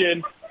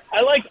completion,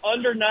 I like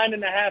under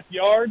 9.5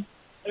 yards.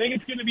 I think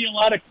it's going to be a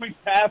lot of quick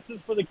passes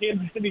for the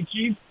Kansas City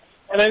Chiefs.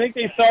 And I think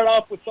they start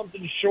off with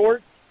something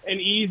short and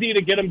easy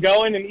to get them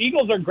going. And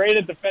Eagles are great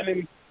at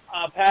defending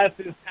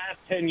passes past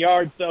 10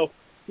 yards. So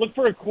look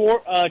for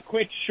a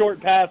quick,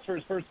 short pass for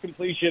his first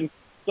completion.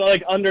 So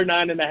like under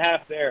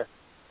 9.5 there.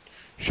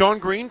 Sean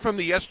Green from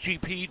the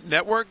SGP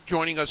Network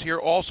joining us here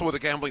also with a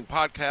gambling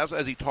podcast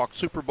as he talks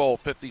Super Bowl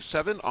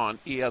 57 on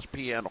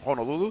ESPN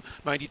Honolulu,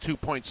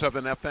 92.7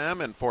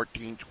 FM and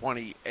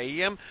 1420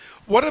 AM.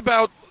 What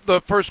about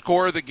the first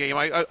score of the game?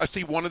 I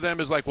see one of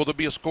them is like, will there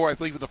be a score, I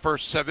believe, in the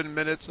first 7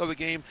 minutes of the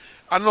game?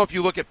 I don't know if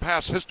you look at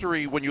past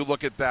history when you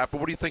look at that, but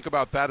what do you think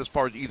about that as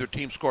far as either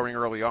team scoring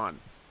early on?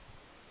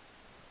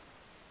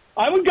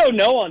 I would go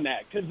no on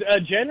that because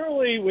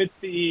generally with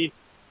the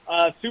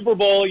Super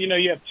Bowl,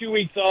 you have 2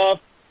 weeks off.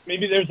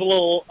 Maybe there's a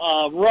little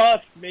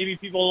rust. Maybe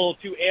people are a little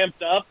too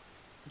amped up.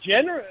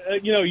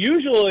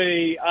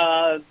 Usually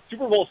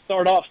Super Bowls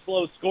start off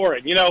slow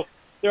scoring.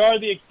 There are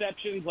the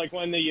exceptions, like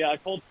when the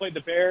Colts played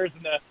the Bears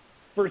and the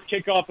first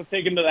kickoff was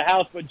taken to the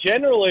house. But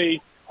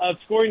generally,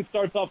 scoring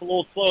starts off a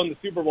little slow in the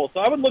Super Bowl. So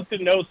I would look to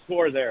no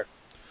score there.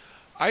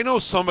 I know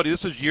somebody,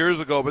 this is years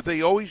ago, but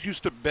they always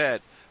used to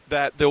bet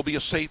that there'll be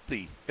a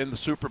safety in the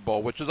Super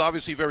Bowl, which is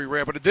obviously very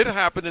rare. But it did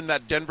happen in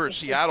that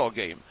Denver-Seattle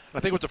game. I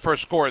think it was the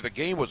first score of the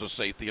game was a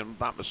safety, I'm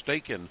not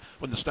mistaken,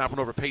 when the snap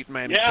went over Peyton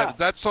Manning. Yeah. Is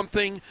that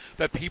something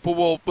that people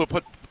will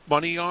put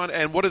money on?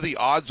 And what are the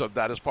odds of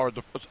that as far as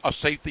a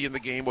safety in the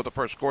game or the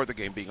first score of the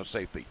game being a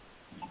safety?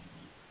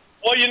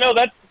 Well,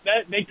 that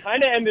they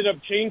kind of ended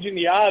up changing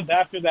the odds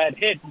after that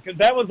hit because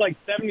that was like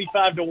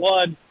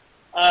 75-1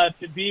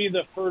 to be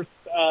the first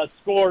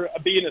score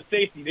being a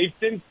safety. They've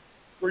since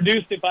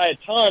reduced it by a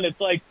ton. It's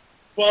like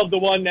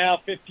 12-1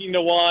 now,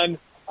 15-1.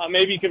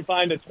 Maybe you can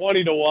find a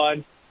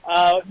 20-1.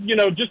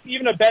 Just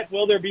even a bet,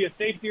 will there be a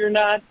safety or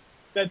not?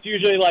 That's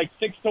usually like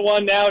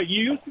 6-1 now.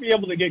 You used to be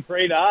able to get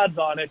great odds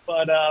on it,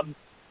 but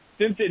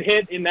since it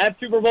hit in that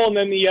Super Bowl and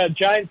then the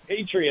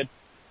Giants-Patriots,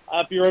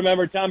 if you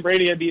remember, Tom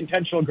Brady had the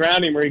intentional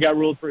grounding where he got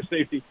ruled for a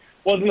safety.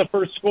 Wasn't the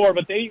first score,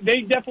 but they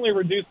definitely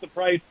reduced the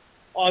price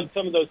on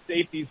some of those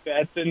safeties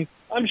bets, and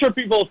I'm sure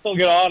people will still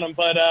get on them,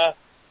 but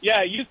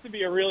it used to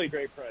be a really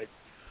great price.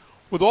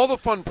 With all the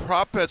fun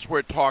prop bets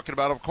we're talking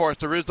about, of course,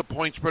 there is the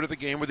point spread of the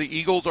game where the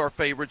Eagles are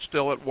favored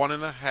still at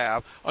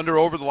 1.5.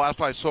 Over the last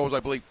I saw was, I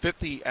believe,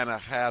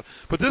 50.5.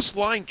 But this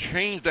line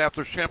changed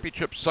after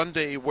Championship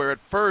Sunday where at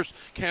first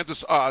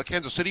Kansas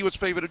City was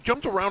favored. It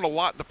jumped around a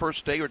lot in the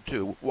first day or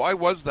two. Why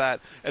was that,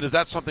 and is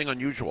that something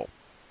unusual?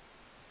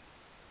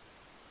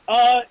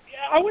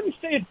 I wouldn't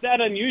say it's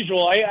that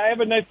unusual. I have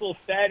a nice little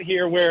stat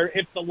here where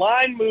if the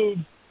line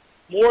moves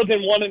more than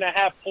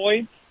 1.5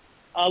 points,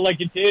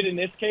 like it did in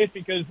this case,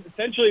 because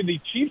essentially the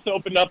Chiefs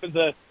opened up as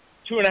a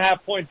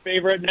 2.5-point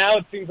favorite. Now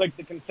it seems like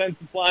the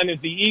consensus line is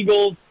the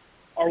Eagles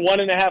are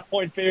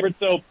 1.5-point favorites.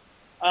 So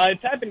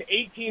it's happened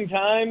 18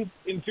 times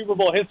in Super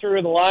Bowl history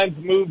where the lines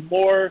moved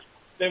more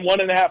than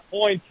 1.5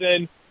 points,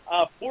 and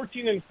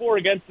 14-4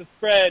 against the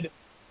spread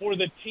for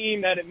the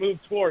team that it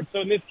moved towards. So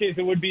in this case,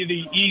 it would be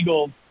the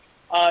Eagles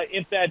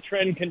if that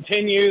trend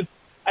continues.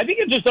 I think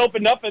it just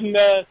opened up, and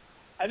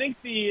I think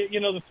the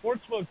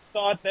sportsbooks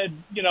thought that,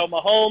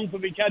 Mahomes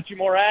would be catching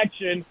more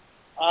action.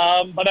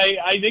 But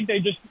I think they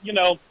just,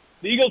 the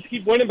Eagles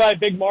keep winning by a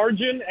big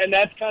margin, and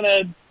that's kind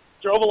of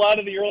drove a lot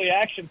of the early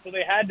action. So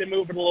they had to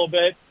move it a little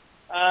bit.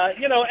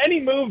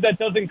 Any move that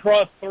doesn't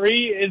cross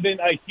 3 isn't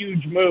a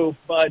huge move.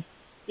 But,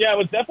 yeah, it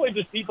was definitely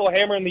just people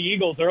hammering the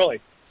Eagles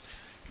early.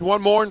 If you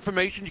want more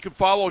information, you can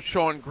follow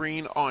Sean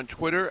Green on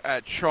Twitter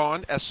at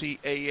Sean,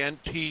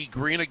 S-E-A-N-T,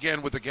 Green,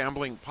 again with the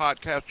Gambling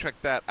Podcast. Check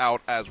that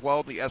out as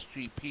well, the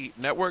SGP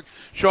Network.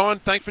 Sean,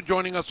 thanks for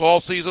joining us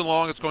all season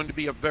long. It's going to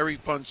be a very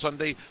fun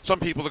Sunday. Some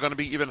people are going to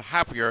be even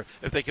happier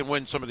if they can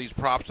win some of these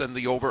props and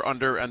the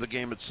over-under and the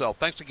game itself.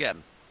 Thanks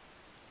again.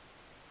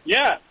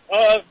 Yeah,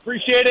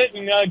 appreciate it,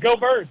 and go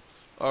Birds.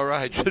 All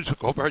right,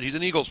 go Birds. He's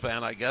an Eagles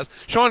fan, I guess.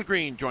 Sean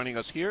Green joining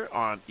us here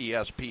on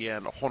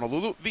ESPN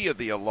Honolulu via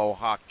the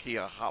Aloha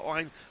Kia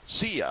hotline.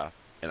 See ya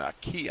in a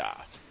Kia.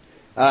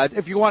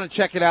 If you want to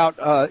check it out,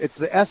 it's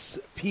the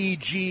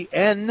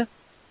SPGN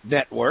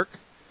network,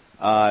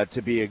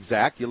 to be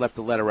exact. You left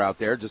a letter out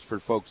there just for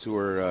folks who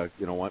are,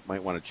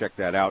 might want to check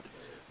that out.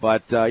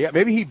 But,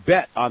 maybe he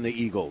bet on the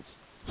Eagles.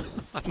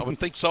 I would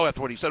think so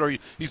after what he said, or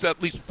he's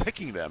at least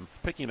picking them,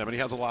 and he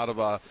has a lot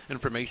of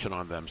information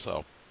on them,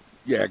 so.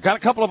 Yeah, got a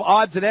couple of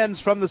odds and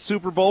ends from the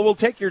Super Bowl. We'll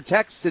take your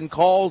texts and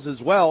calls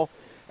as well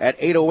at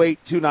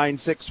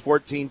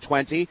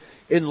 808-296-1420.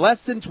 In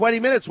less than 20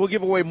 minutes, we'll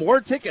give away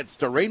more tickets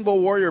to Rainbow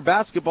Warrior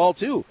Basketball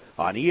 2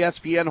 on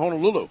ESPN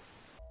Honolulu.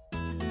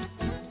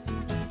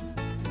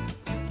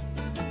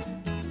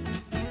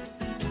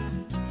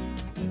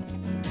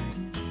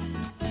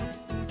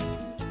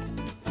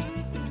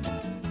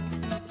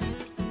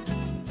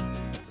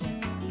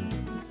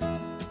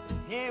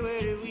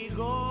 where did we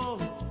go?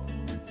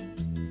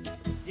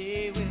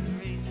 Day when the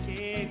rains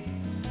came.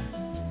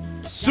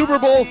 Super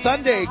Bowl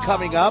Sunday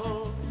coming up.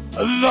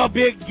 The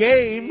big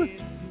game.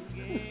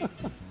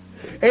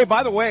 Hey,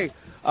 by the way,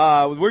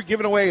 we're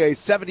giving away a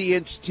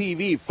 70-inch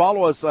TV.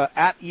 Follow us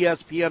at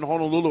ESPN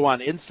Honolulu on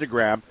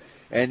Instagram,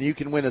 and you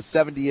can win a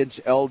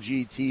 70-inch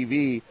LG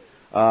TV.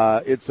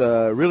 It's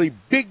a really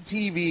big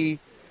TV,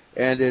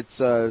 and it's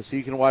so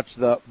you can watch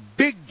the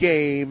big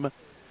game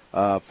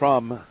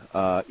from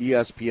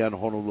ESPN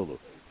Honolulu.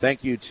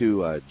 Thank you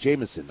to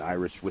Jameson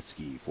Irish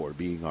Whiskey for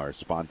being our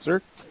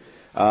sponsor.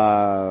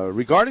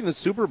 Regarding the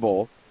Super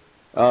Bowl,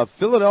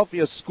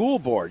 Philadelphia School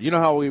Board, you know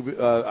how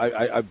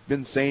I've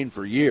been saying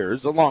for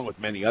years, along with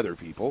many other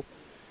people,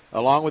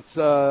 along with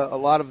a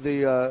lot of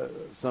the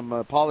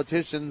some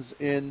politicians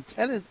in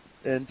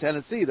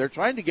Tennessee, they're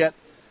trying to get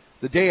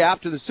the day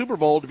after the Super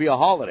Bowl to be a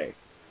holiday.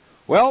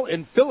 Well,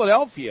 in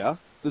Philadelphia,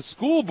 the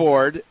school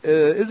board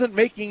isn't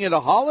making it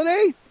a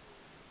holiday,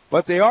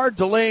 but they are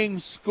delaying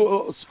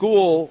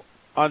school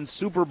on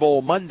Super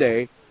Bowl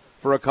Monday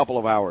for a couple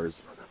of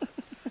hours.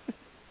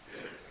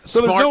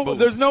 So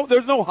there's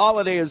no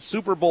holiday as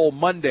Super Bowl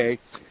Monday,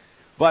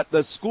 but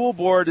the school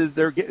board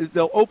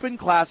they'll open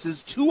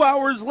classes 2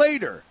 hours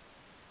later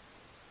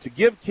to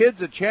give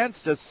kids a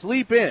chance to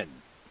sleep in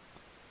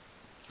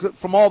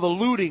from all the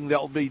looting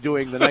they'll be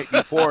doing the night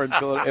before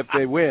until if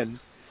they win.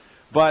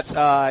 But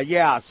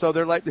so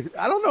they're like,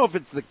 I don't know if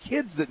it's the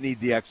kids that need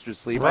the extra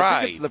sleep. Right.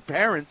 I think it's the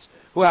parents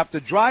who have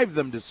to drive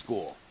them to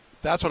school.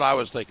 That's what I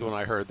was thinking when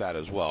I heard that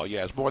as well.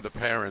 Yeah, it's more the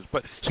parents.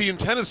 But, see, in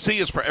Tennessee,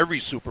 is for every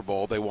Super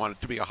Bowl, they want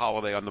it to be a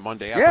holiday on the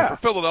Monday after. Yeah. For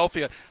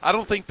Philadelphia, I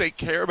don't think they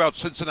care about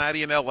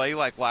Cincinnati and L.A.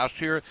 like last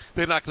year.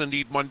 They're not going to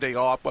need Monday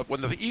off. But when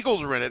the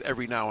Eagles are in it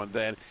every now and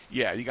then,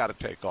 yeah, you got to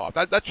take off.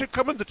 That should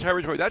come into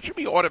territory. That should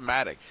be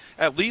automatic,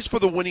 at least for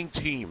the winning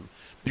team.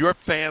 Your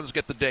fans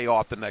get the day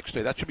off the next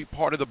day. That should be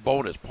part of the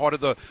bonus, part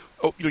of the,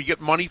 you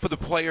get money for the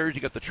players,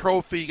 you get the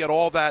trophy, you get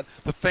all that.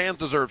 The fans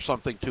deserve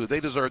something, too. They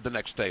deserve the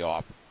next day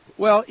off.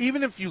 Well,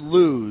 even if you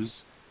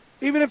lose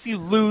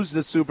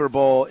the Super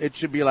Bowl, it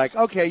should be like,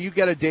 okay, you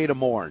get a day to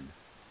mourn.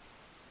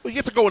 Well, you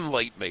get to go in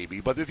late, maybe,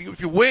 but if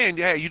you win,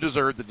 yeah, you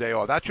deserve the day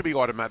off. That should be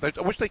automatic.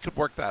 I wish they could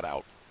work that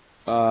out.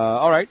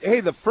 All right.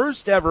 Hey, the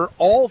first ever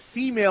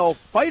all-female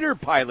fighter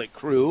pilot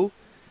crew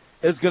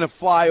is going to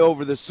fly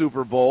over the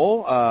Super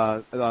Bowl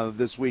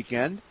this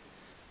weekend.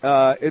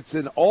 It's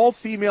an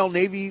all-female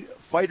Navy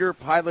fighter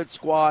pilot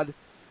squad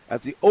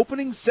at the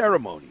opening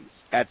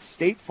ceremonies at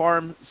State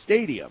Farm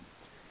Stadium.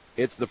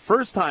 It's the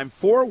first time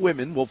 4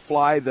 women will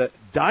fly the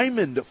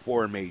Diamond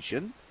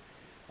Formation.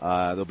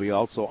 They'll be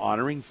also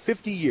honoring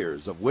 50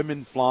 years of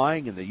women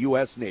flying in the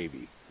U.S.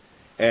 Navy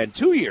and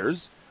 2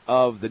 years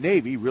of the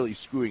Navy really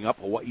screwing up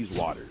Hawaii's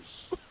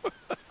waters.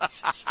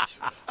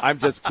 I'm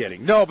just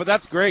kidding. No, but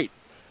that's great.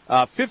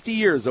 50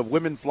 years of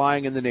women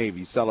flying in the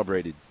Navy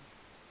celebrated.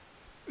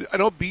 I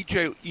know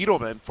B.J.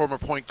 Edelman, former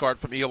point guard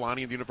from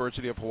Iolani and the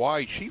University of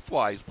Hawaii, she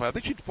flies. I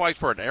think she flies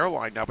for an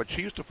airline now, but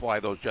she used to fly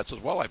those jets as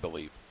well, I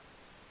believe.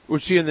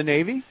 Was she in the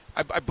Navy?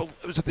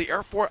 Was it the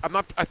Air Force? I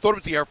thought it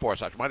was the Air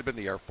Force. Actually, it might have been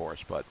the Air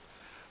Force, but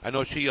I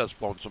know she has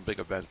flown some big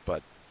events.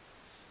 But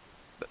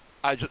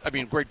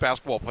great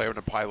basketball player and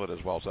a pilot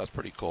as well, so that's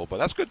pretty cool. But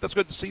that's good. That's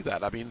good to see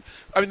that.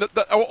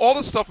 All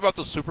the stuff about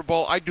the Super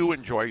Bowl, I do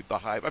enjoy the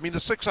hype. I mean, the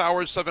 6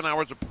 hours, 7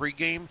 hours of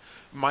pregame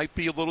might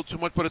be a little too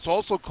much, but it's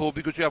also cool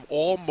because you have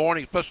all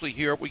morning, especially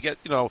here. We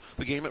get the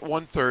game at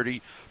 1:30,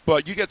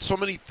 but you get so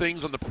many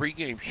things on the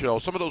pregame show.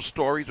 Some of those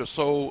stories are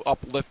so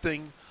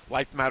uplifting.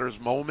 Life Matters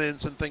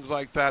moments and things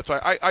like that. So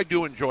I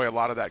do enjoy a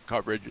lot of that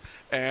coverage.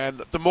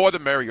 And the more the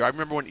merrier. I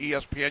remember when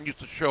ESPN used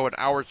to show an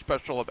hour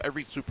special of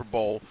every Super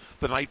Bowl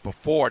the night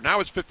before. Now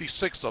it's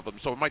 56 of them,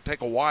 so it might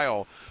take a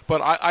while.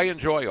 But I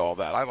enjoy all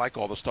that. I like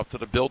all the stuff to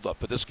the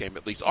build-up for this game,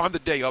 at least, on the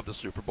day of the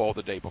Super Bowl,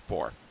 the day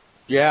before.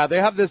 Yeah, they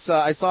have this,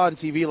 I saw on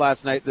TV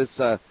last night, there's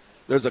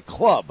a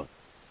club,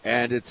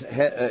 and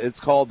it's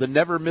called the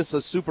Never Miss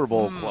a Super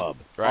Bowl Club.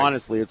 Right.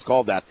 Honestly, it's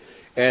called that.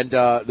 And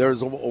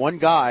there's one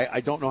guy,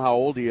 I don't know how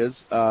old he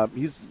is.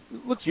 He's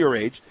looks your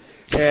age,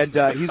 and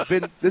he's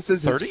been. This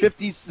is 30? his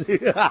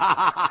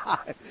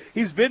 50s.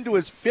 He's been to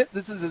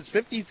this is his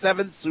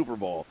 57th Super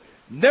Bowl.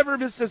 Never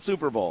missed a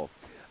Super Bowl.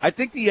 I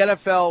think the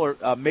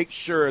NFL makes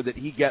sure that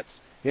he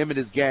gets him and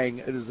his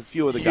gang. There's a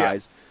few of the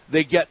guys.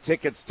 They get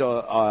tickets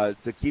to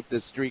keep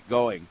this streak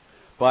going.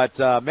 But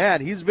man,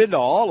 he's been to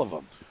all of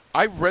them.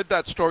 I read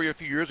that story a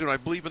few years ago, and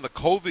I believe in the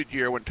COVID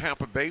year when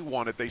Tampa Bay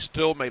won it, they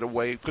still made a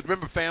way. Because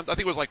remember, fans, I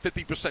think it was like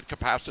 50%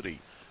 capacity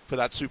for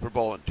that Super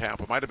Bowl in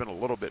Tampa. It might have been a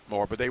little bit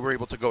more, but they were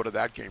able to go to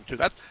that game, too.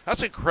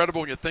 That's incredible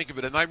when you think of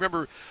it. And I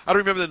don't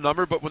remember the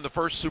number, but when the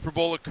first Super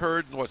Bowl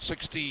occurred, in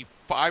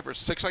 65 or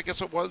 6, I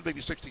guess it was, maybe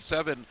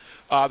 67,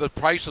 the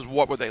prices,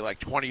 what were they, like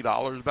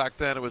 $20 back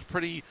then? It was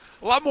a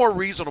lot more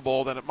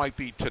reasonable than it might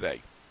be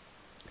today.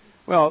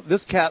 Well,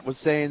 this cat was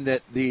saying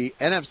that the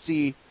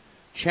NFC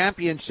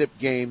championship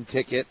game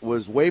ticket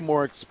was way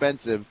more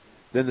expensive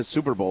than the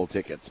Super Bowl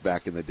tickets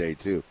back in the day,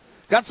 too.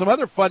 Got some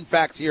other fun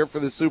facts here for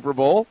the Super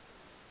Bowl.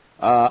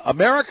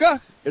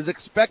 America is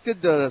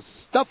expected to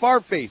stuff our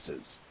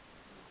faces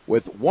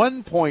with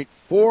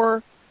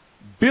 1.4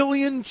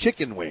 billion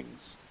chicken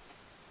wings.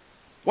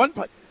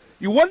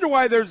 You wonder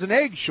why there's an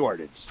egg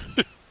shortage.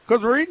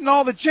 Because we're eating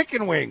all the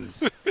chicken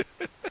wings.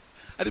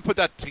 I didn't put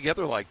that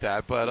together like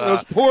that, but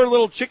those poor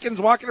little chickens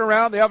walking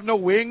around, they have no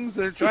wings.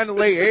 They're trying to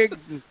lay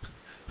eggs. And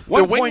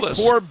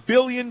 1.4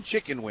 billion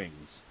chicken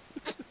wings.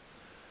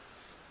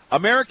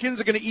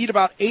 Americans are going to eat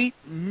about 8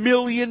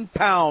 million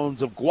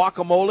pounds of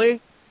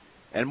guacamole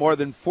and more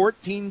than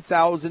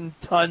 14,000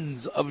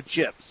 tons of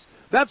chips.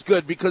 That's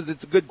good because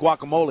it's a good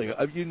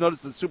guacamole. You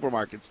notice the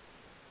supermarkets,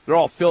 they're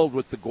all filled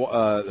with the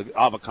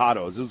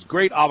avocados. It was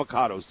great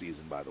avocado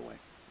season, by the way.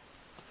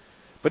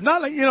 But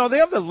not, they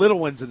have the little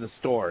ones in the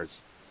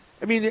stores.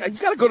 I mean, you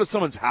got to go to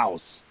someone's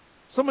house.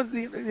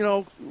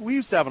 We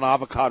used to have an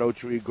avocado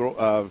tree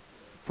grow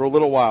for a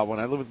little while when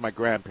I lived with my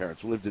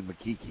grandparents. We lived in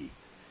Makiki.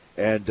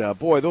 And,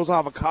 boy, those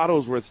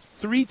avocados were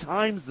 3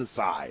 times the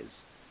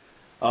size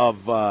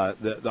of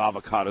the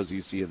avocados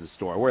you see in the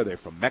store. Where are they,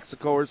 from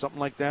Mexico or something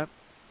like that?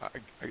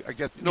 I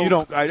guess you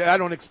don't. I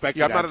don't expect.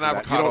 Yeah, I'm not an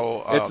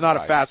avocado. It's not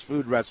guy. a fast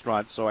food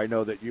restaurant, so I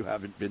know that you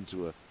haven't been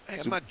to a. Hey,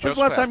 When's the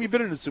last time you've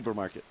been in a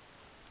supermarket?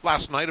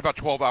 Last night, about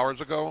 12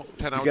 hours ago,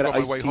 10 hours ago,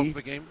 on my way home from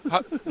the game.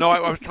 No,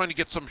 I was trying to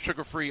get some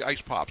sugar-free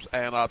ice pops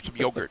and some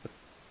yogurt.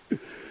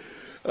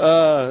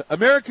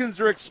 Americans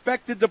are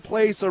expected to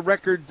place a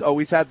record. Oh,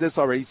 we've had this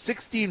already.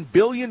 $16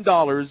 billion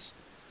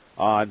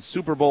on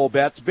Super Bowl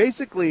bets.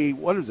 Basically,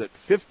 what is it?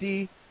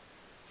 50,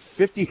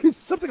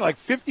 something like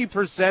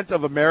 50%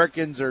 of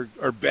Americans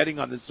are betting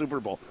on the Super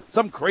Bowl.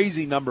 Some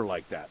crazy number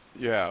like that.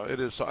 Yeah,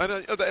 it is. And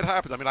it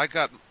happened. I mean, I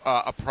got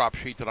a prop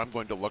sheet that I'm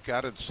going to look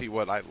at and see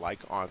what I like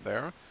on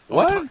there.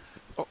 What?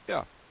 Oh,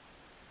 yeah.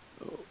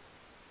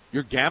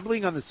 You're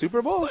gambling on the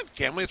Super Bowl?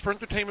 Gambling is for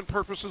entertainment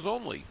purposes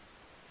only.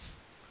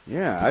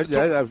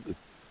 Yeah,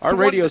 our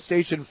radio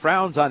station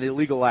frowns on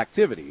illegal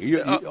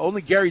activity.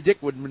 Only Gary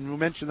Dick would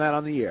mention that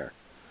on the air.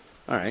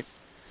 All right.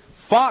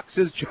 Fox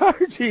is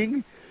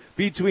charging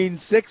between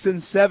 $6 and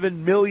 $7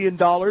 million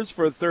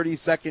for a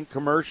 30-second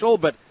commercial,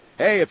 but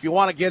hey, if you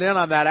want to get in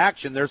on that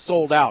action, they're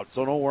sold out,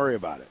 so don't worry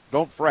about it.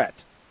 Don't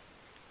fret.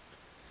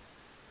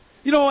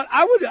 You know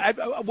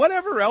what?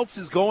 Whatever else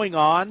is going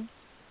on,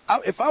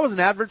 if I was an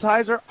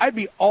advertiser, I'd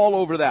be all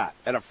over that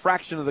at a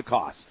fraction of the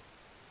cost.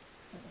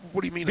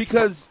 What do you mean?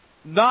 Because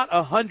not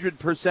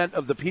 100%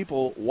 of the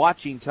people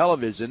watching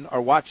television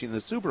are watching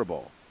the Super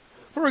Bowl.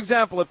 For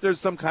example, if there's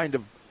some kind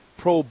of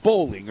pro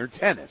bowling or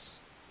tennis,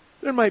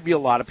 there might be a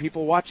lot of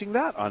people watching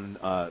that on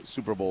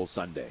Super Bowl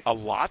Sunday. A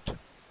lot?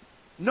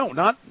 No,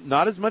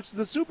 not as much as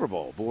the Super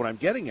Bowl. But what I'm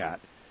getting at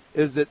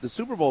is that the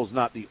Super Bowl is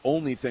not the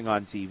only thing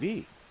on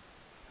TV.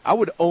 I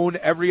would own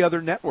every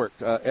other network,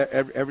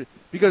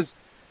 because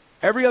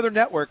every other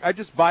network, I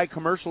just buy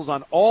commercials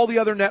on all the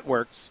other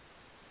networks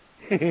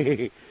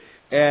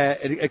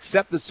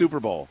except the Super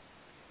Bowl.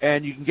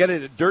 And you can get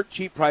it at dirt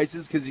cheap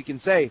prices because you can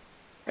say,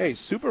 hey,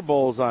 Super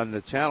Bowl's on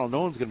the channel.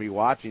 No one's going to be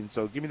watching,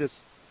 so give me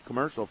this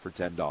commercial for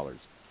 $10.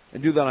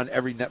 And do that on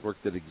every network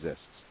that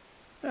exists.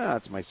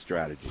 That's my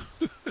strategy.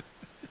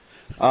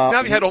 Now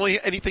if you had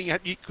only anything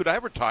you could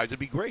advertise, it'd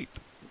be great.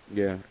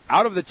 Yeah.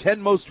 Out of the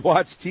 10 most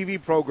watched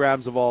TV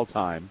programs of all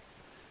time,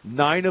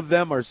 9 of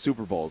them are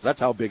Super Bowls.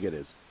 That's how big it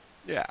is.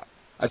 Yeah.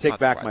 I take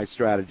back my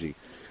strategy.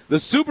 The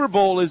Super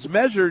Bowl is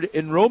measured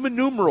in Roman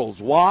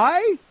numerals.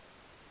 Why?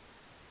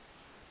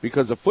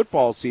 Because a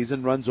football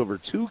season runs over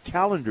 2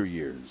 calendar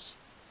years.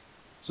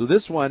 So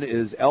this one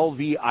is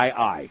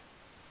LVII.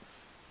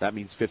 That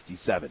means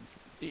 57.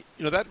 You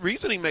know, that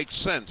reasoning makes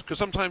sense, because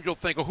sometimes you'll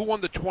think, who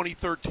won the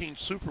 2013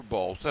 Super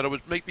Bowl? That it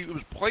was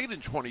played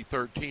in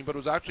 2013, but it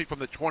was actually from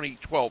the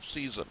 2012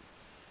 season.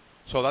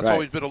 So that's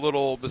always been a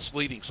little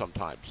misleading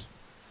sometimes.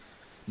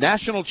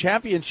 National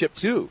championship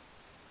too.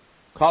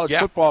 College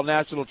football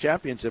national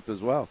championship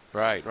as well.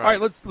 Right. All right,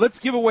 let's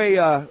give away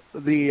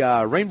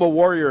the Rainbow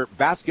Warrior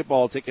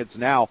basketball tickets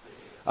now.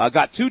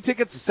 Got 2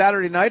 tickets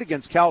Saturday night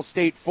against Cal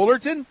State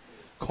Fullerton.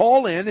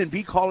 Call in and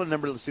be caller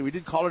number. Let's see, we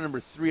did caller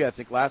number 3, I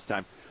think, last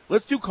time.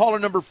 Let's do caller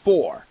number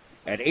 4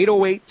 at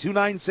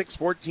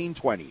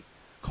 808-296-1420.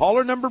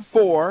 Caller number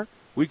 4,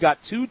 we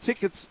got 2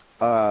 tickets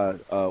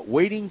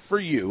waiting for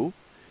you.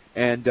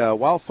 And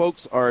while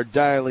folks are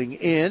dialing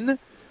in,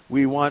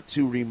 we want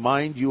to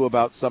remind you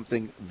about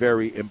something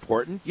very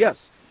important.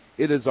 Yes,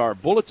 it is our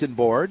bulletin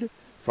board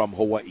from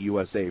Hawaii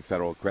USA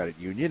Federal Credit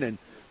Union. And,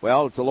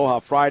 well, it's Aloha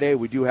Friday.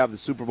 We do have the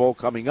Super Bowl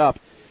coming up.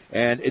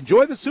 And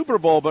enjoy the Super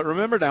Bowl, but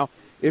remember now,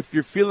 if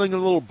you're feeling a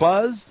little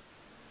buzzed,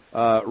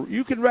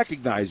 you can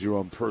recognize your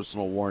own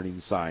personal warning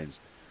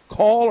signs.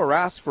 Call or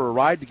ask for a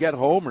ride to get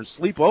home or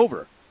sleep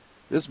over.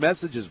 This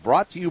message is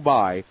brought to you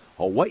by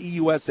Hawaii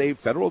USA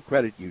Federal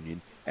Credit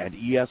Union and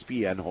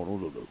ESPN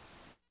Honolulu.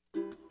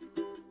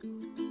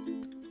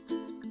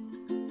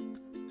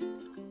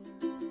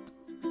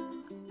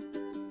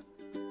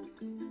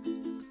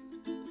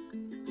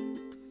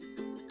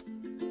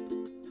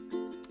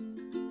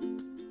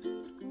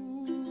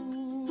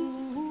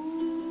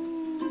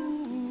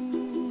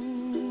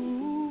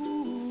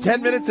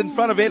 10 minutes in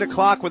front of 8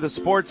 o'clock with the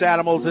sports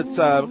animals. It's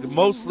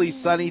mostly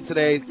sunny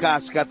today.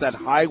 Gosh, got that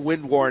high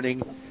wind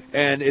warning.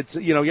 And it's,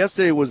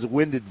 yesterday was a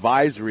wind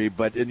advisory,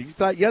 but if you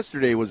thought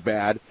yesterday was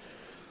bad,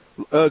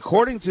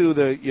 according to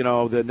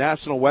the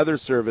National Weather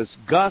Service,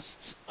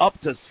 gusts up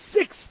to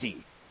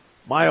 60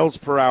 miles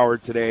per hour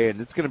today,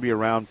 and it's going to be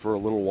around for a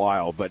little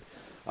while. But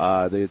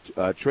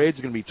the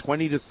trade's going to be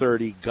 20 to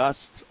 30,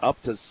 gusts up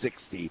to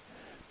 60.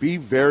 Be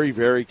very,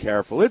 very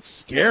careful. It's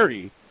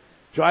scary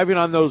driving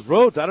on those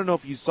roads. I don't know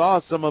if you saw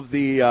some of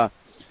the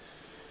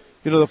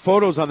the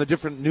photos on the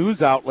different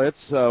news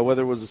outlets,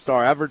 whether it was a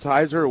Star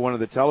Advertiser or one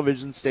of the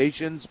television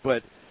stations,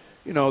 but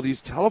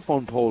these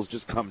telephone poles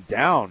just come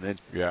down.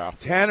 And yeah.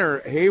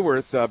 Tanner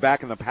Hayworth,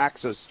 back in the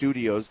Paxa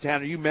studios.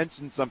 Tanner, you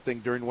mentioned something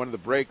during one of the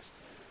breaks.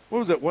 What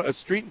was it? A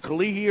street in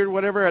Kalihi or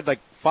whatever had like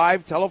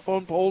 5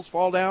 telephone poles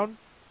fall down?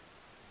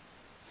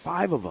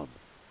 5 of them.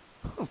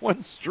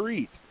 One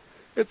street.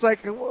 It's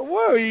like,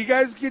 whoa, you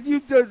guys, can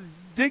you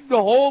dig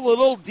the hole a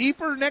little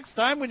deeper next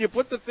time when you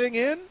put the thing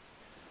in?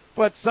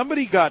 But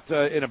somebody got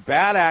in a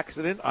bad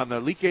accident on the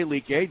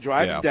Like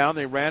driving down.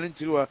 They ran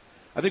into I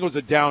think it was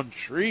a downed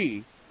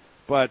tree.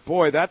 But,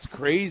 boy, that's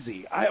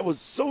crazy. I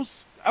was a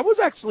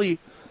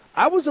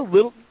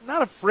little,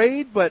 not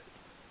afraid, but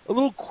a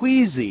little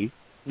queasy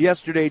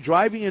yesterday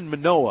driving in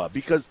Manoa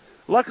because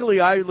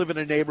luckily I live in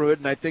a neighborhood,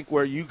 and I think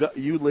where you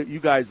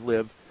guys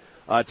live,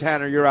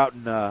 Tanner, you're out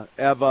in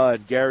Eva,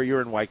 and Gary,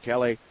 you're in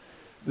Waikele.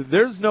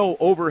 There's no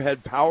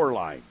overhead power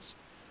lines.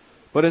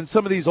 But in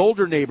some of these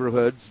older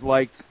neighborhoods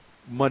like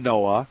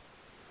Manoa,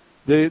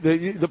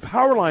 the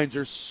power lines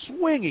are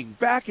swinging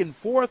back and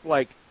forth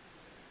like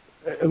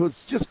it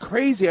was just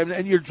crazy. I mean,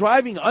 and you're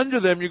driving under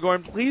them. You're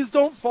going, please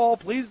don't fall.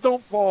 Please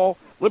don't fall.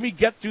 Let me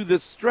get through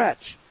this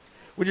stretch.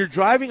 When you're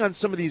driving on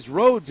some of these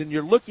roads and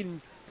you're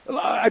looking,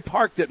 I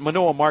parked at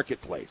Manoa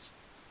Marketplace.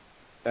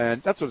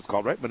 And that's what it's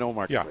called, right? Manoa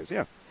Marketplace,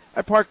 yeah.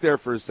 I parked there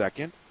for a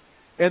second.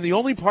 And the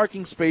only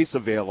parking space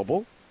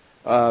available,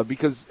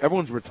 because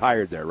everyone's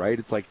retired there, right?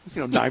 It's like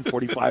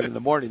 9:45 in the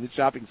morning. The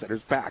shopping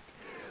center's packed.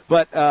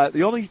 But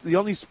the only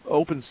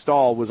open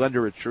stall was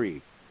under a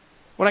tree.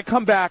 When I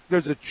come back,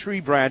 there's a tree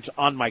branch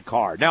on my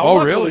car. Now,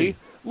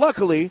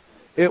 luckily,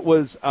 it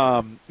was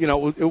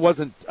it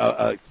wasn't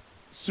a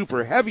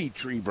super heavy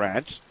tree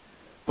branch.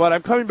 But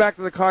I'm coming back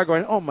to the car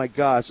going, oh my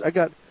gosh, I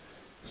got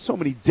so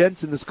many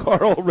dents in this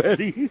car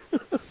already.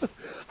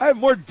 I have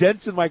more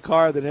dents in my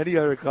car than any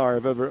other car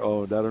I've ever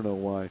owned. I don't know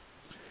why.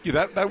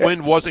 Yeah, that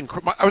wind was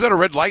incredible. I was at a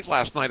red light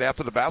last night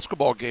after the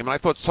basketball game, and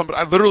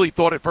I literally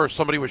thought at first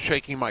somebody was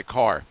shaking my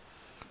car.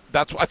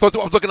 I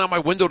was looking out my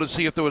window to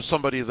see if there was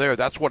somebody there.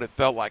 That's what it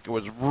felt like. It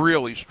was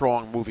really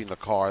strong moving the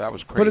car. That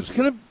was crazy.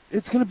 But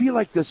it's gonna be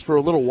like this for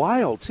a little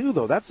while too,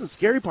 though. That's the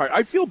scary part.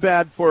 I feel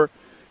bad for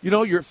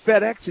your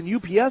FedEx and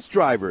UPS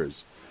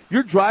drivers.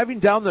 You're driving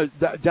down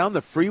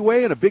the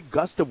freeway and a big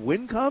gust of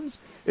wind comes.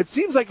 It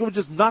seems like it would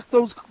just knock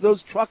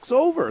those trucks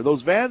over,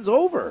 those vans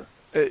over.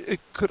 It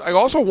could. I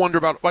also wonder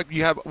about, like,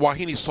 you have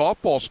Wahine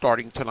softball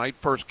starting tonight,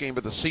 first game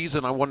of the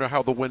season. I wonder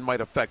how the wind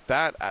might affect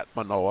that at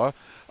Manoa.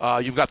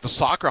 You've got the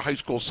soccer, high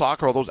school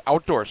soccer, all those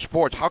outdoor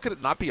sports. How could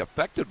it not be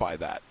affected by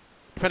that?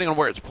 Depending on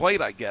where it's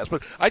played, I guess.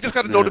 But I just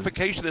got a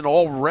notification in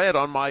all red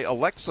on my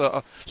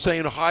Alexa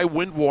saying high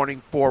wind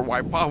warning for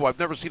Waipahu. I've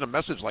never seen a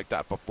message like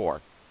that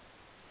before.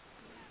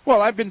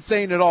 Well, I've been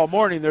saying it all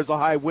morning. There's a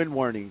high wind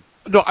warning.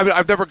 No, I mean,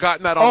 I've never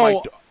gotten that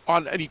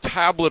on any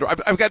tablet.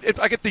 I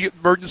get the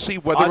emergency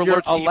weather on alerts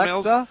your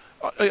Alexa?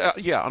 emails.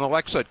 Yeah, on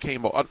Alexa it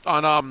came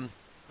on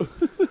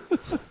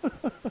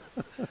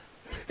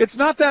It's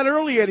not that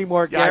early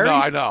anymore, Gary. Yeah,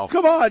 I know.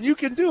 Come on, you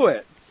can do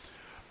it.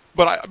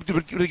 But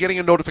getting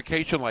a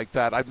notification like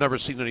that, I've never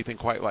seen anything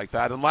quite like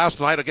that. And last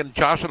night, again,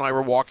 Josh and I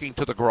were walking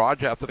to the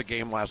garage after the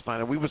game last night,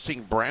 and we were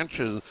seeing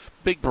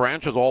big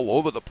branches all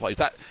over the place.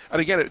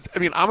 And again,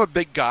 I'm a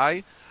big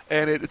guy,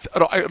 and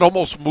it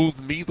almost moved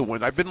me, the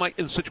wind. I've been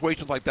in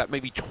situations like that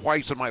maybe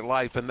twice in my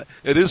life, and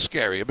it is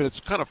scary. I mean, it's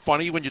kind of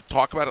funny when you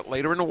talk about it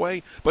later in a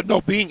way, but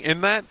no, being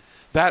in that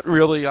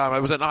really,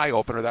 it was an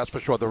eye-opener, that's for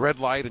sure. The red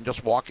light and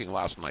just walking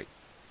last night.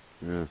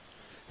 Yeah.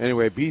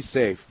 Anyway, be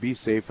safe. Be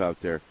safe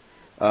out there.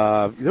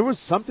 There was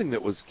something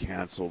that was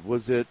canceled.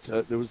 Was it?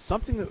 There was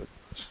something that,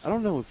 I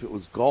don't know if it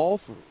was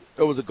golf.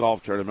 It was a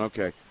golf tournament.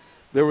 Okay.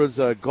 There was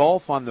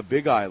golf on the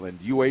Big Island.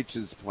 UH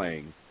is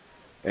playing.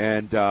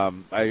 And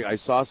I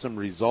saw some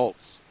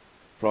results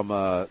from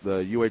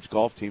the UH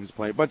golf teams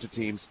playing, a bunch of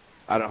teams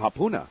out of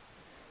Hapuna.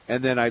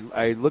 And then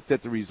I looked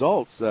at the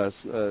results.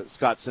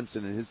 Scott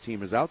Simpson and his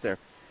team is out there.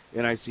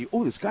 And I see,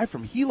 this guy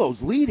from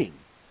Hilo's leading.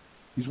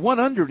 He's 1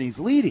 under and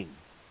he's leading.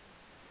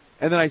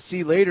 And then I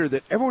see later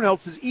that everyone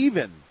else is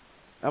even.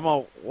 I'm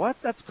all,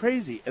 what? That's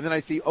crazy. And then I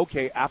see,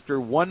 okay, after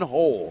one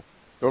hole,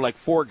 there were like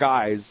 4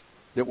 guys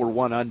that were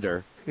 1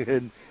 under,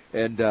 and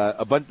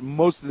a bunch.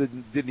 Most of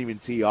them didn't even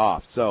tee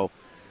off. So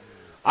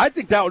I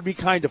think that would be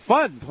kind of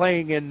fun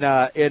playing in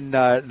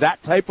that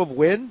type of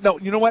wind. No,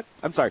 you know what?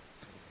 I'm sorry.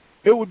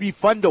 It would be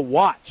fun to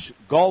watch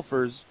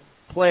golfers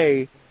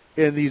play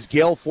in these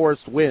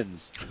gale-force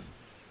winds.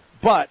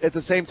 But at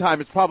the same time,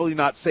 it's probably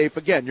not safe.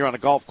 Again, you're on a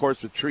golf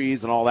course with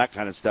trees and all that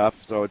kind of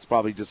stuff, so it's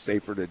probably just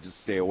safer to just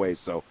stay away.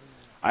 So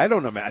I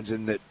don't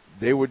imagine that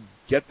they would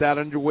get that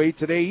underway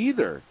today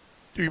either.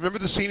 Do you remember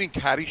the scene in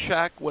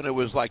Caddyshack when it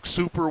was like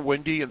super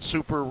windy and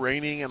super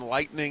raining and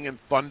lightning and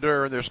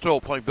thunder, and they're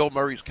still playing Bill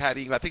Murray's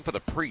caddying, I think, for the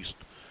Priest.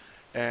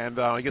 And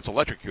he gets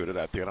electrocuted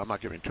at the end. I'm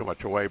not giving too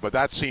much away, but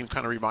that scene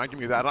kind of reminded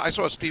me of that. I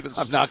saw Stephen's.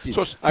 I'm not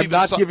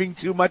giving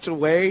too much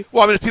away.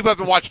 Well, I mean, if people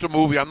haven't watched the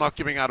movie, I'm not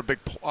giving out a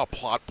big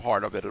plot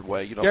part of it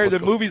away. Gary, the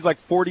movie's like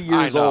 40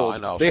 years old. I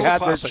know. They Still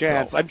had their classic,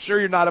 chance. though. I'm sure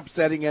you're not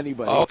upsetting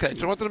anybody. Okay,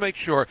 so I wanted to make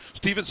sure.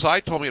 Stephen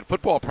Side told me at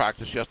football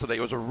practice yesterday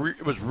it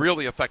was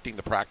really affecting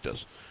the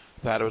practice.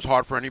 That it was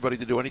hard for anybody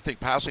to do anything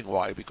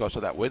passing-wise because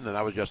of that wind, and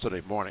that was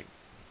yesterday morning.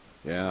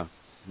 Yeah,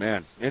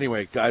 man.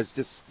 Anyway, guys,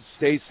 just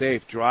stay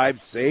safe.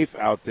 Drive safe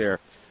out there.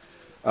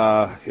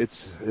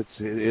 It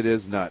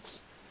is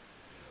nuts.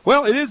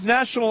 Well, it is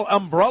National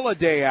Umbrella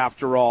Day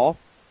after all,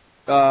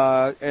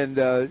 so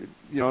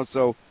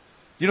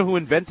you know who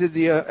invented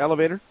the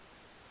elevator?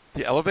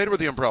 The elevator or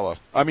the umbrella?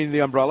 I mean the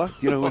umbrella. Do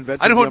you know who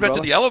invented? I know who the umbrella?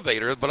 invented the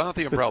elevator, but not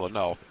the umbrella.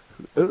 No.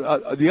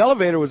 The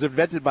elevator was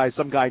invented by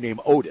some guy named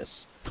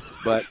Otis,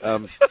 but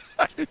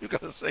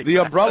the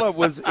umbrella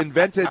was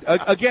invented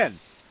again.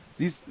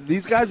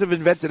 These guys have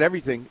invented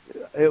everything.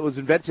 It was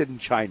invented in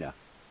China.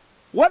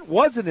 What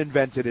wasn't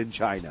invented in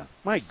China?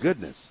 My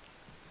goodness.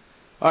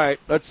 All right,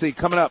 let's see.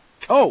 Coming up,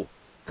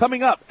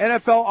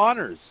 NFL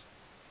honors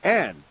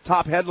and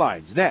top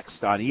headlines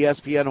next on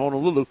ESPN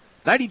Honolulu,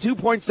 92.7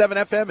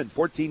 FM and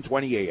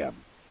 1420 AM.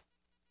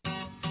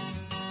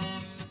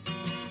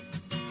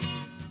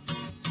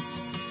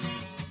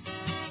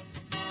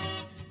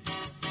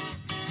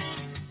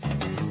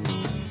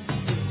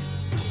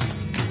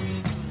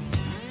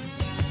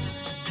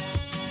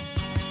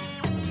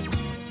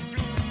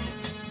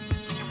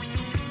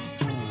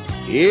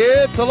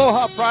 It's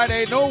Aloha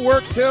Friday. No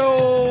work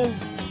till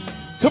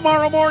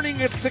tomorrow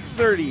morning at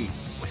 6:30.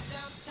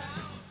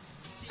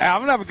 I'm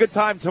going to have a good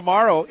time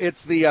tomorrow.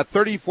 It's the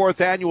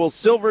 34th annual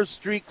Silver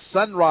Streak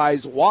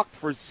Sunrise Walk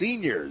for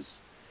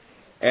Seniors.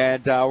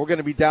 And we're going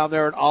to be down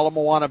there at Ala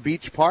Moana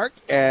Beach Park.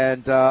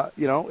 And,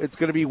 it's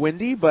going to be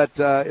windy, but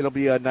it'll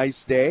be a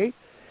nice day.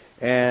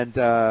 And,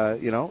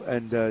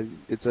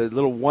 it's a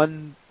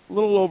little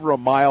over a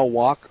mile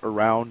walk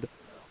around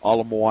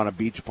Ala Moana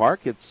Beach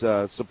Park. It's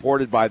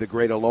supported by the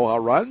Great Aloha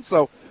Run.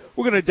 So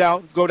we're going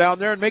to go down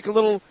there and make a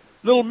little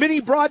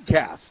mini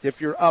broadcast. If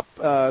you're up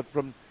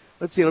from,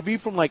 let's see, it'll be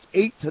from like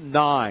 8 to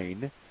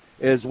 9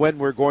 is when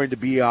we're going to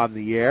be on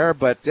the air.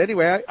 But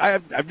anyway,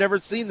 I've never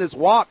seen this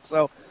walk,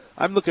 so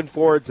I'm looking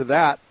forward to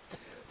that.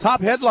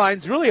 Top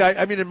headlines, really,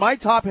 I mean, in my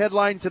top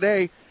headline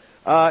today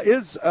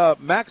is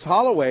Max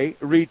Holloway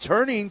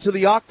returning to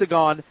the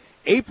Octagon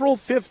April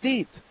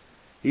 15th.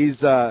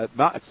 He's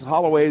Max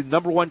Holloway,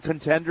 number 1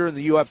 contender in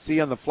the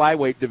UFC on the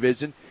flyweight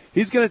division.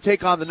 He's going to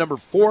take on the number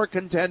 4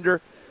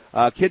 contender,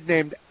 a kid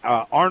named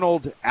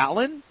Arnold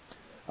Allen.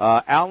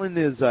 Allen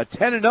is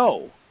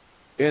 10-0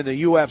 in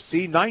the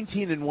UFC,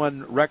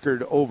 19-1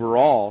 record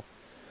overall.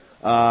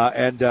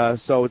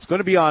 So it's going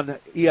to be on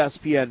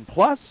ESPN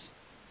Plus.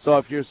 So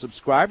if you're a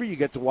subscriber, you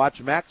get to watch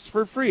Max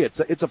for free. It's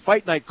a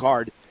fight night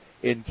card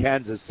in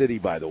Kansas City,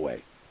 by the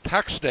way.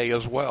 Tax day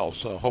as well,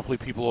 so hopefully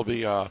people will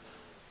be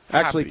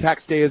Actually, happy.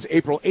 tax day is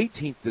April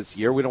 18th this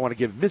year. We don't want to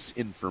give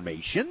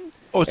misinformation.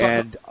 Oh, it's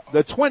and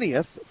the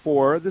 20th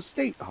for the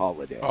state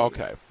holiday.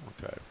 Okay.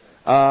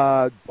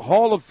 The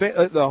Hall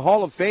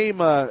of Fame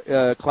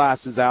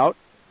class is out.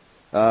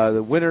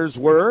 The winners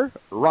were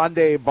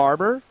Rondé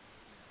Barber,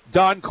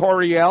 Don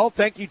Coryell.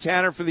 Thank you,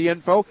 Tanner, for the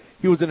info.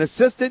 He was an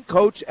assistant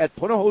coach at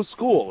Punahou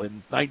School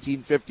in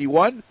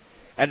 1951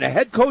 and a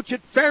head coach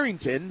at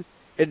Farrington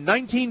in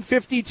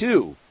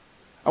 1952.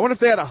 I wonder if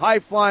they had a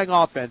high-flying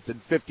offense in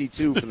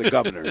 52 for the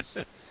Governors.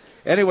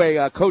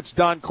 Anyway, Coach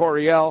Don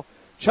Coryell,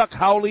 Chuck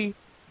Howley,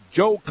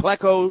 Joe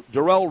Klecko,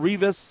 Darrell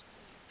Rivas.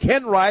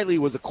 Ken Riley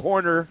was a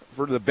corner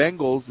for the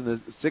Bengals in the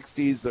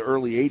 60s, the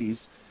early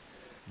 80s.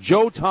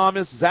 Joe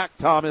Thomas, Zach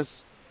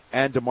Thomas,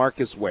 and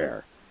DeMarcus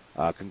Ware.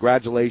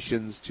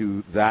 Congratulations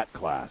to that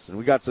class. And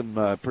we got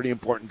some pretty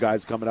important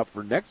guys coming up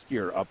for next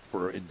year up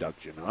for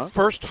induction, huh?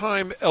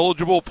 First-time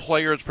eligible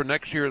players for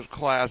next year's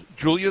class,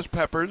 Julius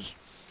Peppers,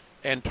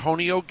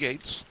 Antonio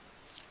Gates,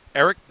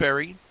 Eric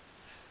Berry,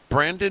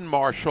 Brandon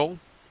Marshall,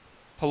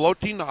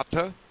 Haloti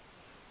Nata,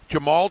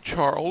 Jamal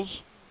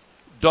Charles,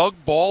 Doug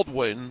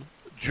Baldwin,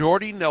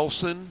 Jordy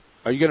Nelson.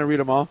 Are you going to read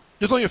them all?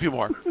 There's only a few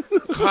more.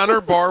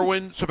 Connor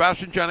Barwin,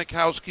 Sebastian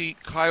Janikowski,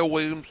 Kyle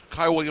Williams,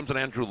 and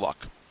Andrew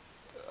Luck.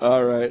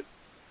 All right.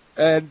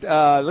 And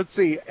let's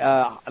see.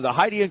 The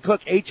Heidi and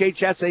Cook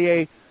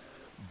HHSAA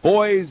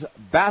Boys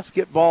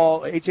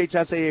Basketball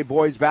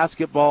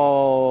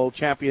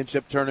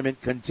Championship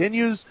Tournament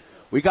continues.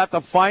 We got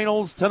the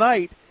finals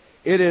tonight.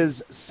 It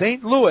is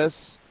St.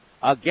 Louis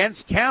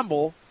against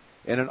Campbell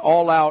in an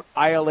all-out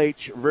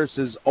ILH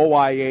versus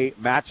OIA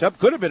matchup.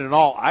 Could have been an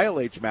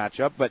all-ILH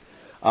matchup, but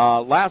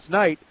last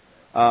night,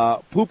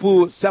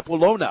 Pupu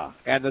Sepulona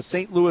and the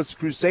St. Louis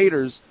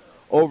Crusaders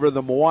over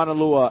the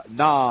Moanalua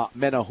Na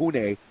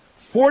Menahune,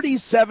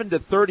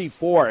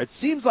 47-34. It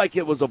seems like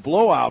it was a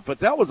blowout, but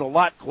that was a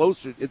lot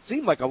closer. It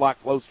seemed like a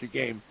lot closer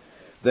game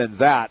than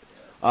that.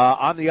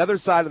 On the other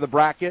side of the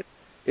bracket,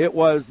 it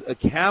was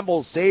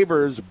Campbell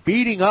Sabres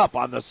beating up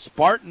on the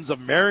Spartans of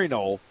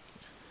Marino,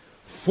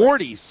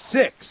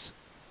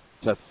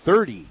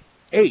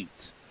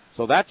 46-38.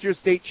 So that's your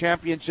state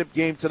championship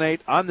game tonight.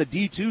 On the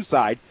D2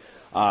 side,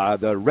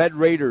 the Red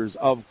Raiders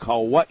of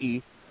Kauai,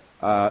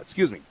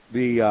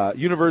 the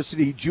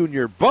University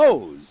Junior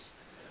Bows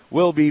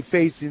will be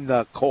facing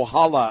the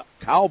Kohala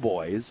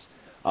Cowboys,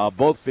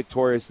 both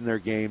victorious in their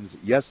games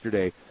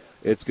yesterday.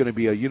 It's going to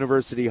be a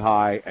University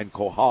High and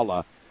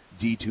Kohala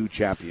D2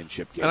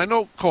 championship game. And I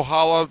know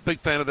Kohala, big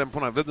fan of them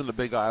when I lived in the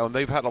Big Island.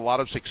 They've had a lot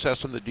of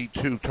success in the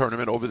D2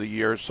 tournament over the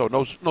years, so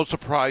no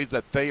surprise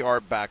that they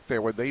are back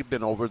there where they've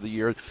been over the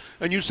years.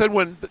 And you said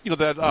when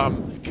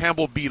that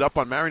Campbell beat up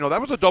on Marino,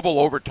 that was a double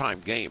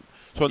overtime game.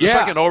 So in the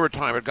second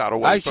overtime, it got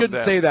away. I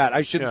shouldn't say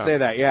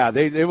that. Yeah,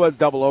 it was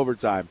double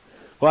overtime,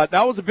 but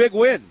that was a big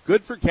win.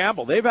 Good for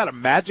Campbell. They've had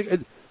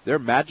their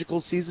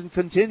magical season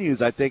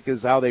continues, I think,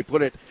 is how they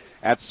put it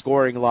at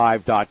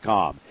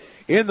scoringlive.com.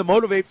 In the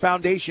Motivate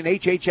Foundation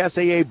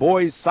HHSAA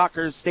Boys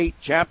Soccer State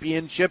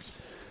Championships,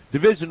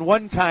 Division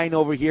I kind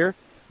over here,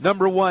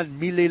 number 1,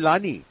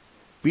 Mililani,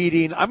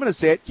 beating, I'm going to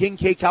say it, King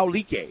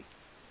Kekaulike.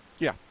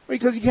 Yeah.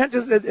 Because you can't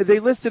just, they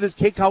list it as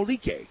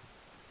Kekaulike.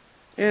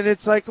 And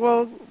it's like,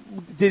 well,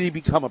 did he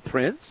become a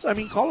prince? I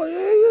mean, come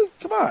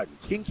on,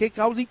 King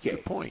Kekaulike.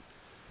 Good point.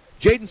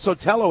 Jaden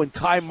Sotelo and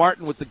Kai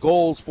Martin with the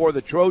goals for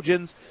the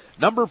Trojans.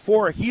 Number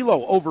 4,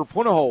 Hilo over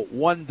Punahou,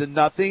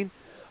 1-0.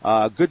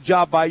 Good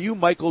job by you,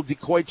 Michael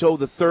DeCoito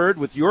III,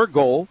 with your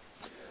goal.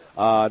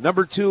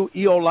 Number 2,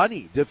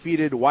 Iolani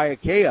defeated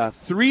Waiakea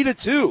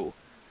 3-2.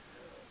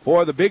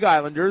 For the Big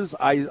Islanders,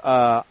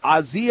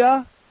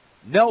 Azia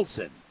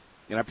Nelson,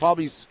 and I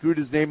probably screwed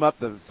his name up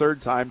the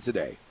third time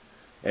today,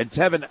 and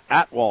Tevin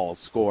Atwal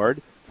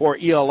scored. For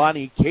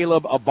Iolani,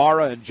 Caleb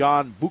Ibarra and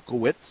John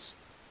Bukowitz.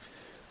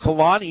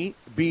 Kalani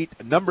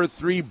beat number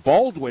 3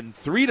 Baldwin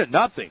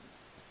 3-0.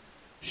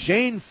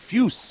 Shane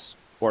Fuse,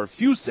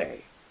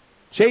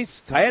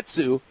 Chase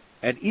Kaetsu,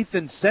 and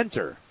Ethan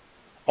Center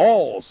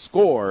all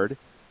scored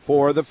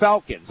for the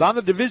Falcons. On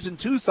the Division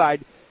II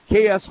side,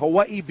 KS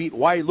Hawaii beat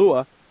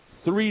Wailua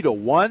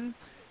 3-1.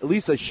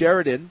 Elisa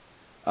Sheridan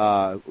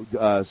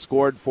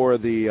scored for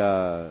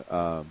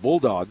the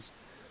Bulldogs.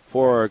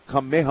 For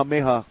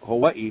Kamehameha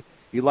Hawaii,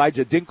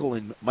 Elijah Dinkle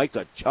and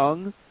Micah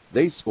Chung,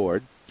 they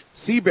scored.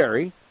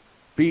 Seabury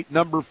beat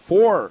number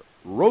 4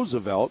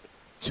 Roosevelt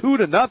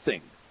 2-0.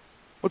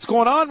 What's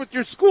going on with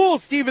your school,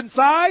 Stephen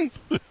Tsai?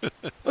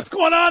 What's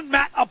going on,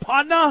 Matt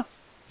Apana?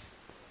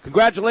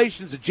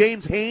 Congratulations to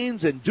James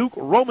Haynes and Duke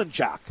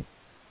Romanchuk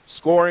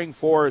scoring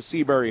for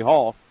Seabury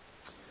Hall.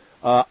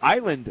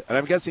 Island, and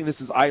I'm guessing this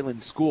is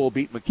Island School,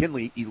 beat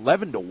McKinley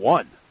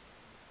 11-1.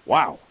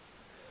 Wow.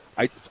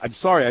 I'm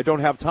sorry, I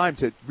don't have time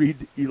to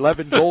read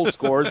 11 goal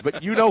scores,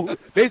 but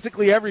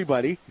basically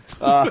everybody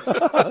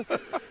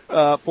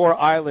for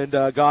Island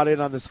got in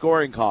on the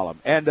scoring column.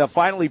 And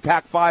finally,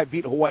 Pac-5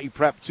 beat Hawaii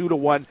Prep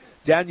 2-1.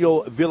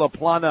 Daniel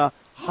Villaplana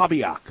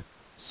Habiak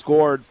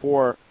scored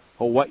for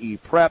Hawaii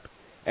Prep.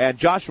 And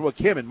Joshua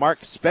Kim and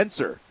Mark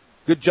Spencer,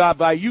 good job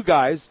by you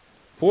guys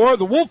for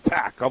the Wolf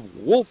Pack of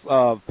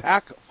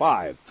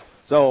Pac-5.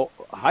 So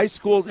high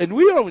school, and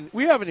we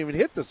haven't even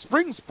hit the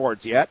spring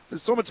sports yet.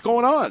 There's so much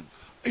going on.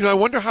 I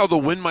wonder how the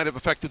wind might have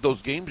affected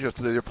those games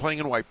yesterday. They're playing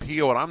in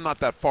Waipio, and I'm not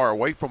that far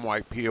away from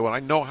Waipio, and I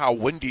know how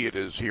windy it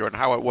is here and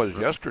how it was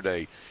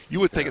yesterday.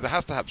 You would think it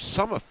has to have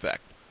some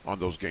effect on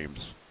those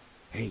games.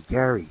 Hey,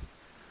 Gary,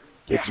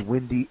 it's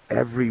windy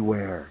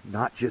everywhere,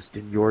 not just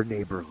in your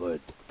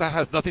neighborhood. That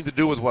has nothing to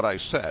do with what I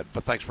said,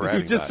 but thanks for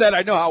adding that. You just said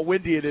I know how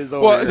windy it is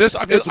over here.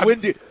 It's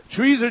windy.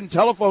 Trees and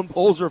telephone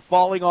poles are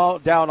falling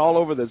down all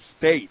over the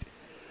state.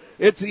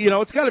 It's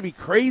it's got to be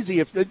crazy.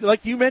 If,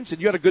 like you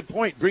mentioned, you had a good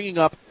point bringing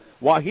up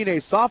Wahine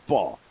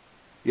softball,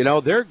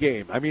 their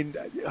game. I mean,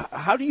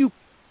 how do you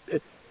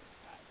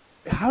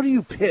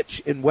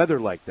pitch in weather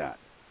like that?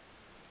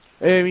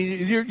 I mean,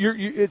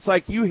 it's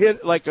like you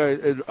hit like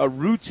a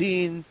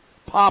routine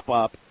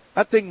pop-up.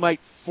 That thing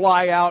might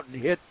fly out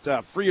and hit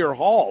Freer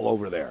Hall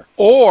over there.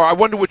 Or I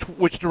wonder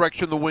which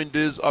direction the wind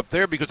is up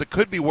there, because it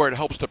could be where it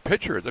helps the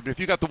pitchers. I mean, if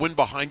you got the wind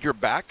behind your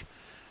back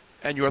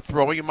and you're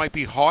throwing, it might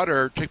be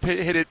harder to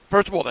hit it.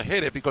 First of all, to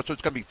hit it because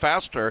it's going to be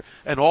faster,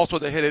 and also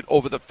to hit it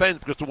over the fence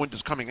because the wind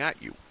is coming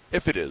at you,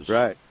 if it is.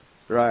 Right.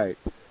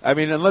 I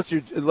mean, unless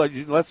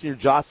you're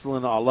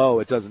Jocelyn Allo,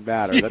 it doesn't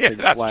matter. That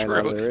thing's flying true.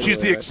 Out of there anyway,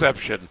 She's the right?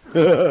 exception.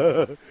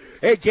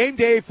 Hey, game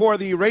day for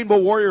the Rainbow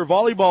Warrior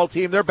volleyball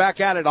team. They're back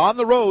at it on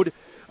the road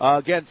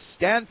against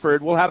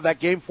Stanford. We'll have that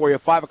game for you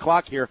 5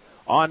 o'clock here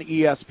on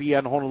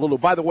ESPN Honolulu.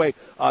 By the way,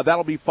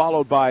 that'll be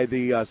followed by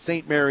the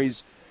St.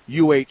 Mary's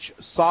UH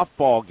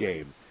softball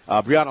game.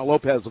 Brianna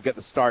Lopez will get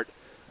the start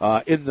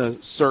in the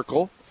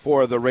circle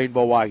for the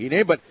Rainbow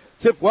Wahine. But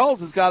Tiff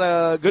Wells has got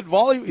a good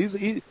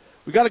volley.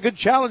 We got a good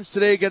challenge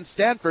today against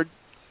Stanford.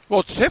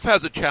 Well, TIFF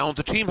has a challenge.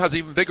 The team has an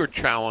even bigger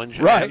challenge.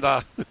 Right.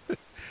 And,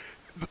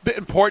 the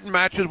important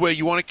matches where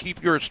you want to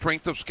keep your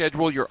strength of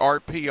schedule, your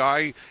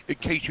RPI, in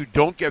case you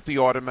don't get the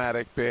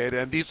automatic bid.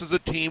 And these are the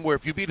team where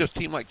if you beat a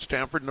team like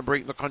Stanford, number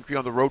 8 in the country,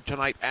 on the road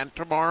tonight and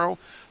tomorrow,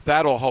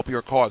 that'll help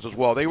your cause as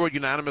well. They were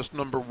unanimous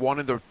number 1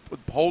 in the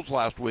polls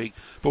last week.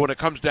 But when it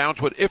comes down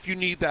to it, if you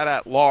need that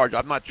at large,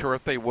 I'm not sure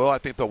if they will. I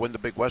think they'll win the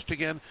Big West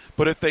again.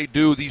 But if they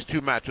do, these 2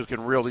 matches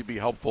can really be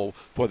helpful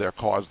for their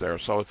cause there.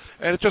 So,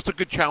 and it's just a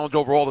good challenge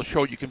overall to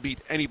show you can beat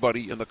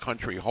anybody in the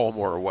country, home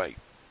or away.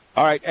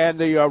 All right, and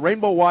the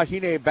Rainbow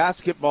Wahine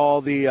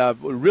basketball, the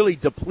really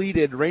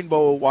depleted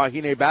Rainbow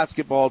Wahine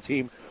basketball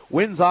team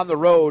wins on the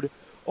road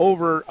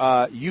over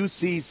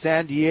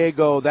UC-San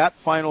Diego. That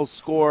final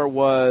score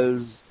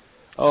was,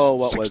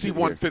 what was it?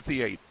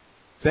 61-58.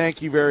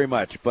 Thank you very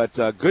much. But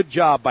good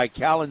job by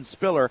Callan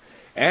Spiller.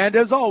 And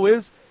as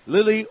always,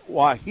 Lily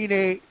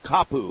Wahine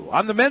Kapu.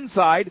 On the men's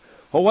side,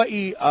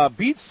 Hawaii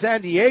beats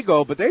San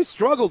Diego, but they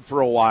struggled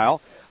for a while.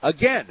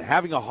 Again,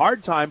 having a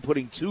hard time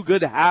putting 2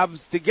 good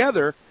halves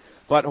together.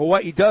 But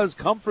Hawaii does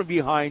come from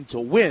behind to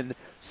win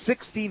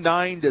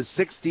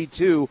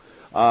 69-62.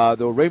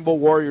 The Rainbow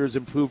Warriors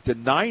improved to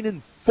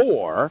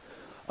 9-4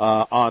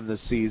 on the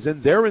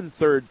season. They're in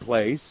 3rd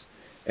place.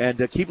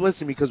 And keep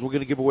listening because we're going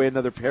to give away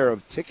another pair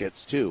of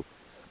tickets, too.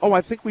 Oh,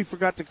 I think we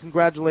forgot to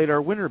congratulate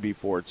our winner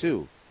before,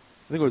 too.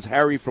 I think it was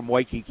Harry from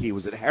Waikiki.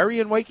 Was it Harry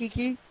in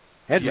Waikiki?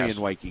 Henry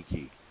in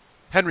Waikiki.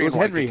 Henry in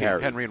Waikiki.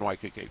 Harry. Henry in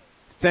Waikiki.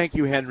 Thank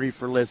you, Henry,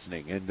 for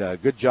listening,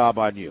 and good job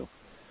on you.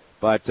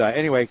 But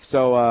anyway,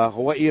 so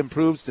Hawaii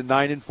improves to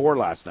 9-4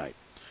 last night.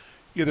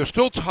 Yeah, they're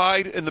still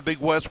tied in the Big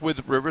West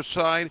with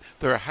Riverside.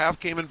 They're a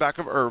half game in back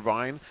of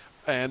Irvine,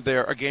 and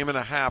they're a game and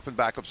a half in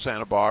back of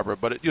Santa Barbara.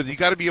 But you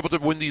got to be able to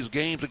win these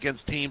games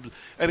against teams.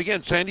 And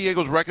again, San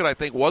Diego's record, I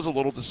think, was a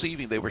little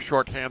deceiving. They were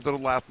short-handed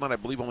last night. I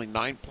believe only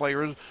 9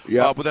 players.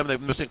 Yep. With them, they're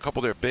missing a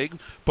couple of their big.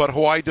 But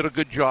Hawaii did a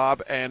good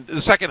job. And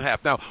the second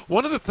half. Now,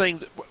 one of the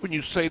things, when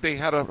you say they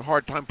had a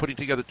hard time putting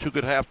together 2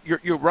 good halves,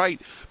 you're right.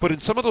 But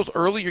in some of those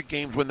earlier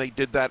games when they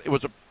did that, it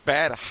was a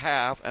bad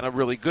half and a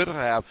really good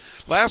half.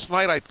 Last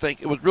night, I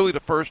think, it was really the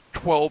first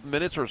 12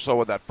 minutes or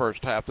so of that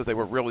first half that they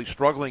were really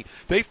struggling.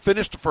 They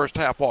finished the first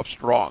half off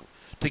strong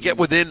to get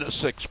within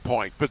 6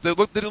 points. But they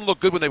didn't look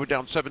good when they were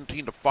down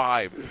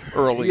 17-5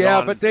 early on.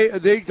 Yeah, but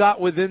they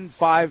got within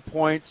 5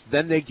 points.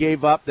 Then they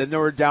gave up. Then they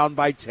were down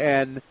by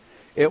 10.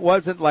 It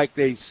wasn't like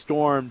they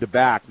stormed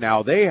back.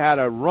 Now, they had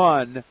a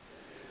run.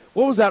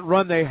 What was that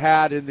run they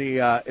had in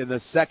the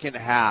second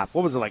half?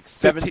 What was it, like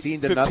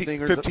 17-0 or something?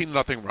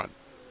 15-0 run.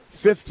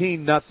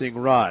 15-0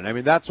 run. I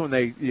mean, that's when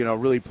they,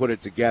 really put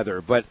it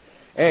together. But,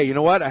 hey, you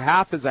know what? A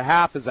half is a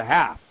half is a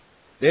half.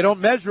 They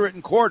don't measure it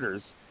in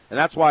quarters, and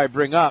that's why I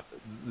bring up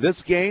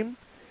this game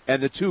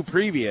and the 2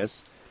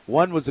 previous.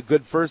 One was a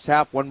good first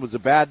half, one was a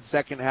bad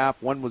second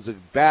half, one was a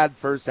bad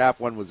first half,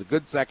 one was a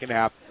good second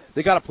half.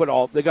 They got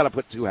to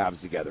put 2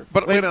 halves together.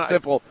 But plain and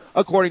simple,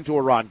 according to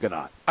Ron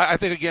Gannat. I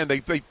think again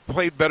they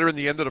played better in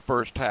the end of the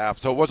first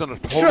half, so it wasn't a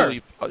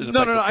totally. Sure.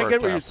 No. I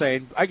get what you're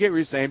saying.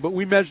 But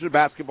we measure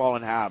basketball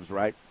in halves,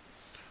 right?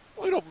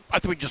 Well, I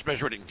think we just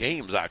measure it in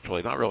games,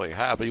 actually, not really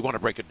half. But you want to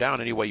break it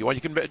down any way you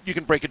want. You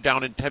can break it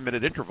down in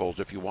 10-minute intervals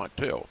if you want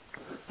to. All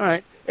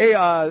right. Hey,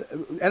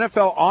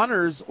 NFL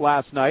honors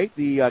last night.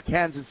 The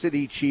Kansas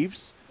City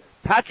Chiefs.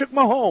 Patrick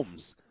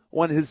Mahomes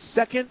won his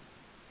second.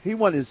 He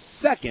won his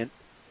second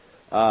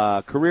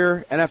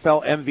career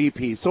NFL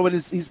MVP. So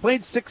he's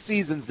played 6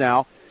 seasons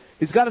now.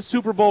 He's got a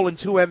Super Bowl and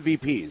 2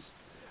 MVPs.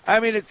 I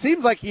mean, it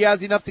seems like he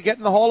has enough to get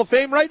in the Hall of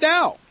Fame right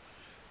now.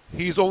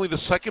 He's only the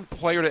second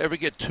player to ever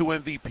get 2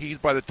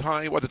 MVPs by the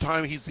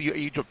time he's the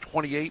age of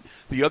 28.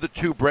 The other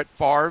 2, Brett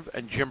Favre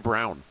and Jim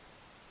Brown.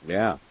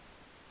 Yeah.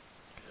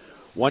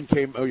 One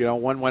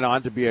went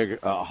on to be a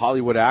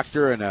Hollywood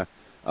actor and a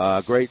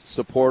great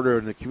supporter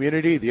in the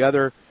community. The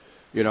other,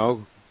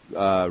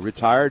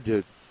 retired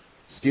to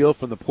steal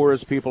from the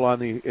poorest people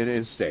in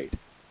his state.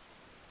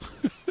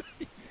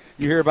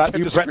 You hear about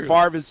Brett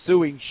Favre is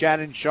suing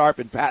Shannon Sharp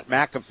and Pat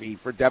McAfee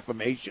for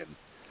defamation.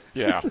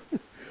 Yeah.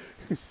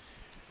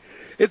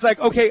 It's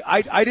like, okay,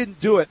 I didn't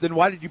do it. Then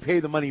why did you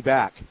pay the money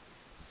back?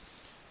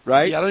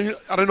 Right? Yeah,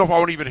 I don't know if I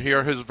want to even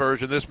hear his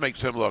version. This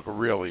makes him look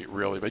really,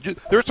 really bad.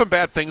 There are some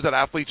bad things that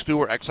athletes do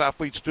or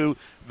ex-athletes do.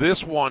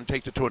 This one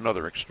takes it to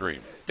another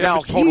extreme. Now,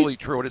 if it's totally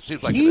true, and it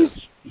seems like it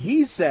is.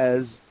 He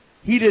says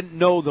he didn't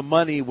know the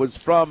money was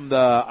from the,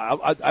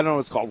 I don't know what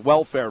it's called,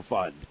 welfare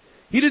fund.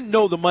 He didn't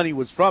know the money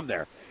was from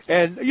there.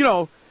 And,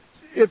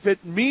 if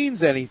it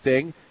means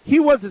anything, he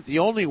wasn't the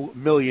only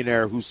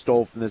millionaire who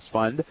stole from this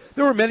fund.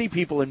 There were many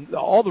people,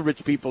 all the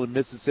rich people in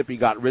Mississippi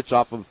got rich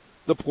off of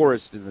the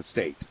poorest in the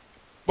state.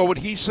 But when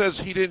he says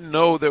he didn't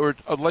know, there were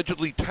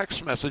allegedly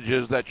text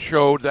messages that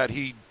showed that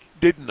he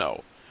did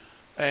know.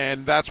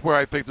 And that's where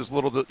I think there's a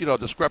little,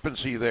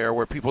 discrepancy there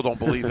where people don't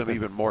believe him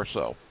even more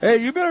so. Hey,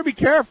 you better be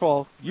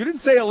careful. You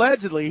didn't say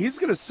allegedly. He's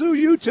going to sue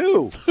you,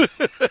 too.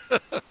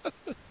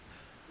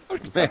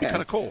 That'd be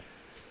kind of cool.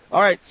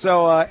 All right,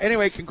 so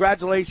anyway,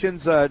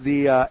 congratulations.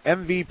 The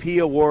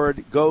MVP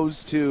award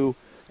goes to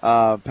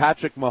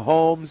Patrick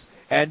Mahomes.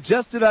 And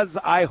just as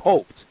I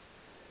hoped,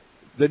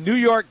 the New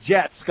York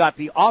Jets got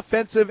the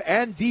offensive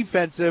and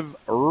defensive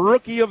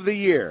Rookie of the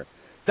Year.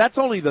 That's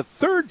only the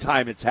third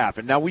time it's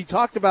happened. Now, we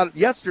talked about it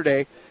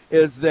yesterday,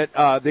 is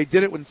that they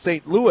did it when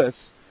St.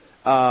 Louis,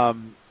 not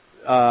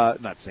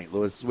St.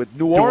 Louis, with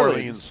New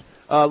Orleans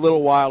a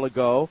little while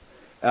ago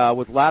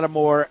with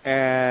Lattimore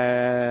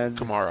and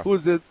Kamara. Who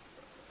was it?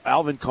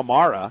 Alvin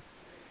Kamara.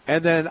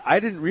 And then I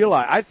didn't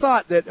realize. I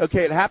thought that,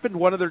 okay, it happened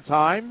one other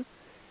time,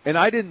 and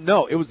I didn't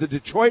know. It was the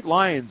Detroit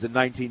Lions in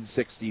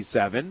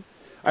 1967.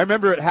 I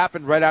remember it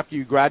happened right after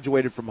you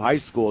graduated from high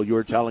school. You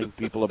were telling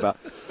people about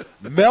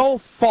Mel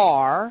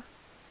Farr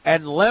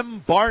and Lem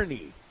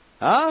Barney.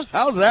 Huh?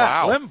 How's that?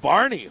 Wow. Lem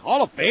Barney,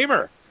 Hall of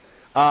Famer.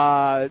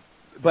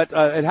 But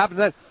it happened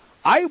then.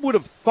 I would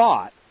have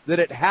thought that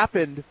it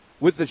happened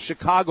with the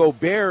Chicago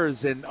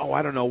Bears in,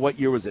 I don't know, what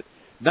year was it?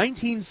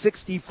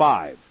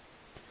 1965.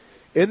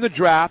 In the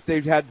draft,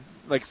 they had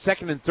like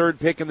second and third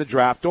pick in the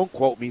draft. Don't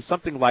quote me,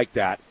 something like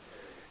that.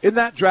 In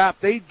that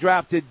draft, they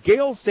drafted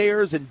Gale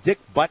Sayers and Dick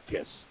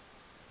Butkus.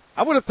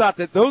 I would have thought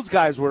that those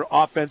guys were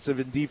offensive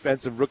and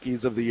defensive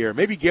rookies of the year.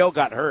 Maybe Gale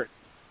got hurt.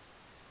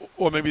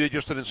 Or maybe they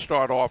just didn't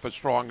start off as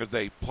strong as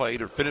they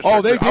played or finished.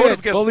 Oh, they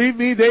did. Believe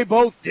me, they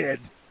both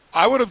did.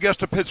 I would have guessed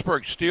the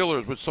Pittsburgh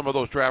Steelers with some of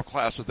those draft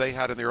classes they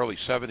had in the early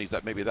 70s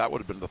that maybe that would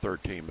have been the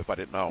third team if I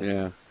didn't know.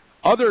 Yeah.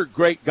 Other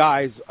great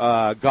guys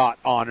got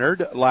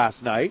honored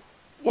last night.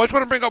 Well, I just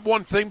want to bring up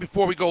one thing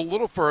before we go a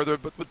little further,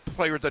 but with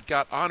players that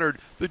got honored.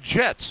 The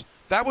Jets,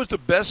 that was the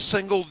best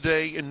single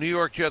day in New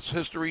York Jets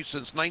history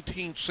since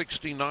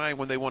 1969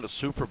 when they won a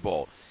Super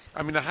Bowl.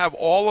 I mean, to have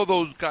all of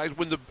those guys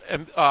win the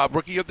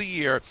Rookie of the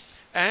Year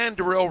and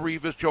Darrelle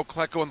Revis, Joe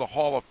Klecko in the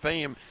Hall of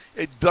Fame,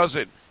 it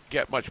doesn't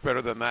get much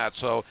better than that.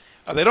 So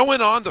they don't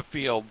win on the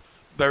field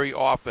very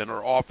often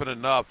or often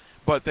enough,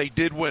 but they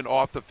did win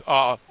off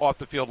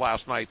the field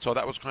last night, so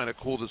that was kind of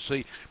cool to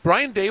see.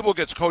 Brian Dable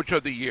gets Coach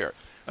of the Year.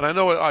 And I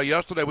know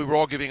yesterday we were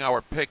all giving our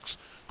picks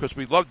because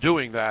we love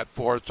doing that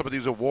for some of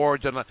these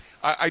awards. And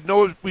I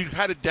know we've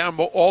had it down.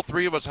 All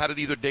three of us had it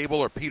either Dable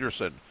or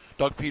Peterson,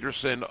 Doug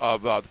Peterson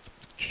of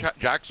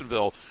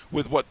Jacksonville,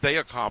 with what they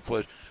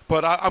accomplished.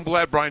 But I'm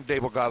glad Brian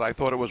Dable got it. I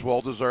thought it was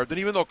well-deserved. And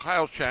even though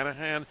Kyle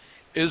Shanahan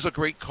is a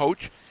great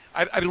coach,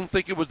 I don't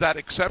think it was that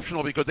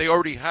exceptional because they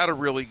already had a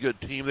really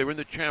good team. They were in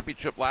the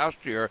championship last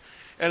year.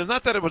 And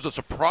not that it was a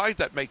surprise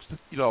that makes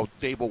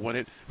Dable win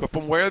it, but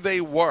from where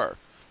they were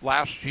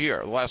last year,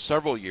 the last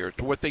several years,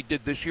 to what they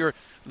did this year,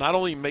 not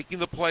only making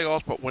the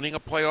playoffs, but winning a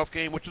playoff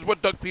game, which is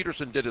what Doug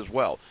Peterson did as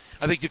well.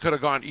 I think you could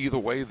have gone either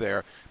way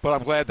there, but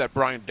I'm glad that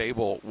Brian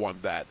Dable won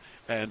that,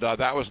 and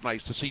that was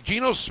nice to see.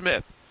 Geno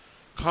Smith,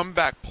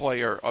 comeback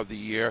player of the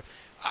year.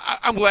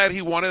 I'm glad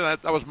he won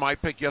it. That was my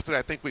pick yesterday.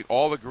 I think we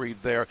all agreed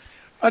there.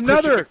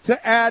 Another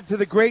to add to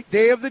the great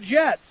day of the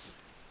Jets.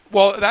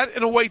 Well, that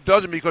in a way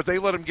doesn't, because they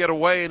let him get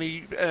away,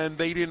 and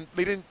they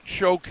didn't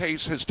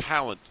showcase his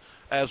talent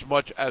as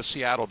much as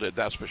Seattle did,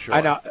 that's for sure.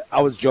 I know.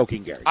 I was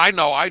joking, Gary. I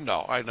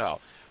know.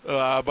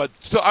 But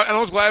still, and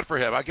I was glad for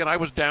him. Again, I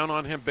was down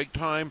on him big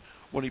time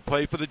when he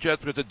played for the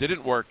Jets because it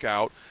didn't work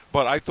out.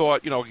 But I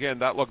thought, again,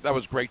 that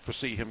was great to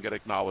see him get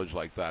acknowledged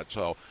like that.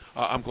 So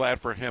I'm glad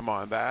for him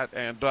on that.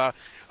 And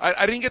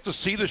I didn't get to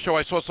see the show.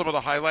 I saw some of the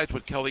highlights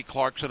with Kelly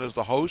Clarkson as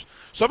the host.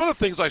 Some of the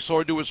things I saw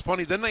her do was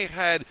funny. Then they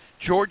had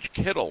George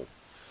Kittle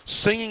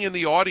singing in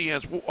the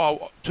audience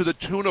to the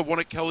tune of one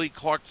of Kelly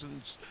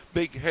Clarkson's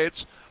big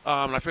hits.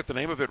 And I forget the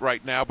name of it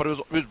right now, but it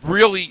was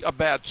really a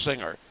bad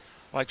singer.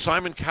 Like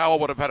Simon Cowell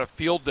would have had a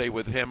field day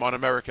with him on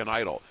American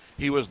Idol.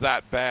 He was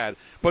that bad.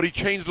 But he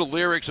changed the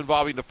lyrics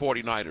involving the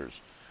 49ers.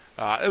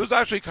 It was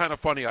actually kind of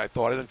funny, I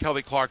thought. And then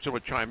Kelly Clarkson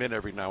would chime in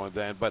every now and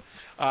then. But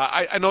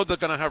I know they're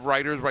going to have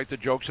writers write the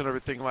jokes and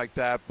everything like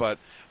that. But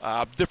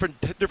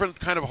different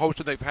kind of hosts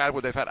that they've had,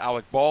 where they've had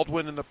Alec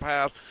Baldwin in the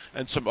past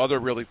and some other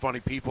really funny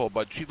people.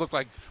 But she looked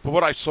like, for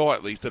what I saw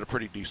at least, did a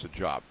pretty decent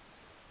job.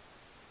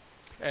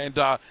 And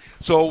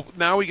so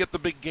now we get the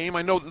big game.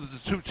 I know that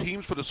the two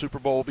teams for the Super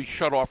Bowl will be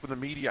shut off from the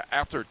media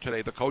after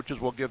today. The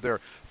coaches will give their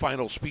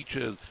final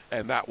speeches,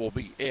 and that will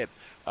be it.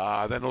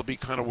 Then it'll be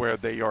kind of where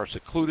they are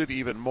secluded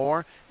even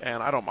more,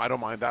 and I don't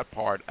mind that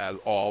part at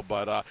all.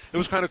 But it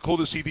was kind of cool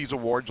to see these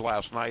awards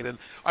last night, and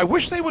I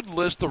wish they would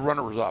list the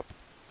runners-up.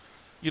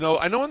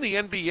 I know in the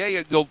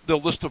NBA they'll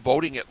list the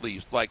voting at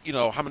least, like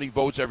how many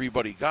votes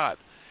everybody got.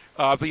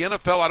 The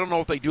NFL, I don't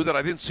know if they do that.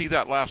 I didn't see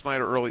that last night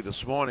or early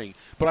this morning.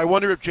 But I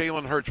wonder if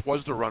Jalen Hurts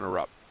was the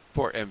runner-up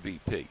for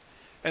MVP.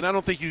 And I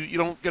don't think you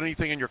don't get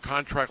anything in your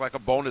contract like a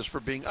bonus for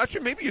being –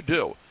 actually, maybe you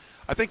do.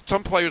 I think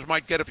some players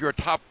might get, if you're a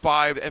top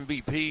 5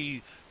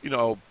 MVP,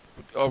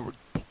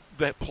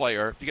 that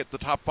player, if you get the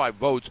top 5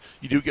 votes,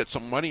 you do get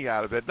some money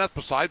out of it. And that's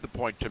beside the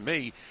point to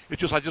me. It's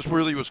just I just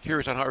really was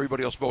curious on how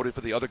everybody else voted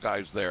for the other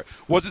guys there.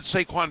 Was it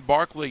Saquon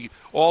Barkley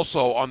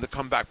also on the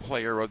Comeback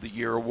Player of the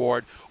Year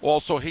award?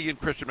 Also, he and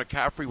Christian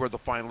McCaffrey were the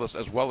finalists,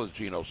 as well as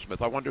Geno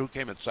Smith. I wonder who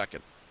came in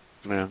second.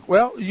 Yeah.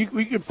 Well,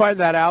 we can find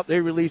that out.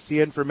 They release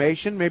the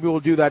information. Maybe we'll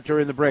do that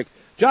during the break.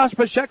 Josh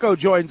Pacheco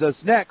joins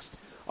us next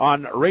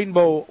on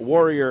Rainbow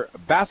Warrior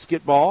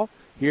Basketball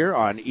here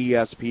on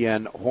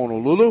ESPN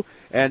Honolulu.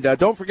 And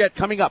don't forget,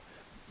 coming up,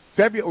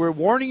 February, we're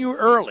warning you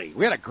early.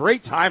 We had a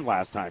great time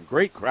last time,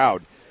 great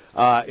crowd.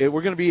 We're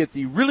going to be at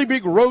the Really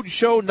Big Road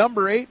Show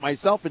number 8,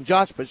 myself and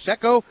Josh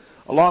Pacheco,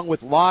 along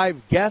with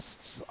live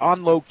guests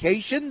on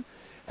location.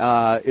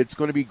 It's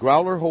going to be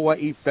Growler,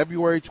 Hawaii,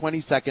 February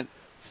 22nd,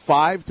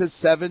 5 to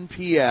 7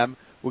 p.m.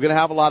 We're going to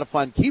have a lot of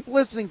fun. Keep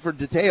listening for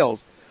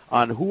details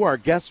on who our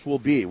guests will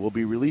be. We'll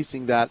be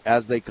releasing that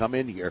as they come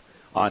in here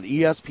on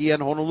ESPN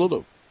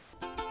Honolulu.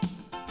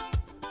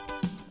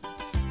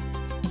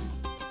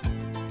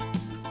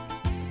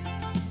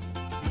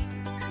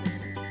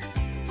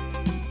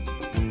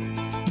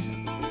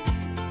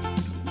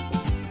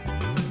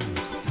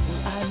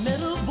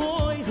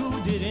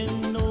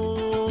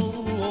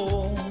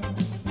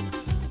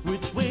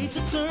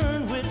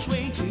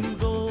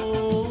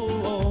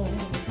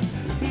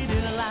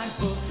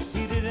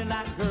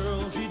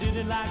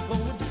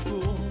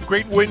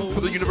 Great win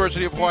for the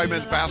University of Hawaii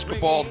men's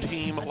basketball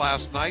team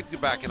last night. They're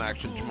back in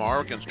action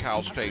tomorrow against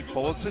Cal State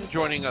Fullerton.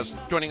 Joining us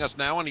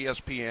now on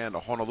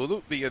ESPN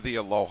Honolulu via the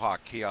Aloha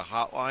Kia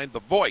hotline, the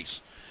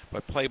voice,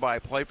 but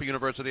play-by-play for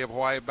University of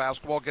Hawaii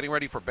basketball, getting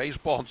ready for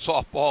baseball and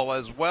softball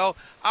as well.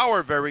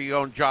 Our very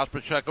own Josh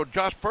Pacheco.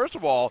 Josh, first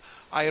of all,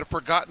 I had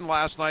forgotten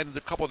last night and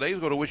a couple of days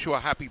ago to wish you a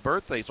happy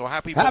birthday. So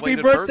happy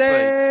belated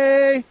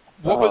birthday!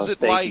 What was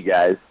it like? Thank you,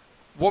 guys.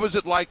 What was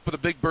it like for the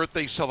big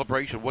birthday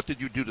celebration? What did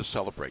you do to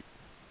celebrate?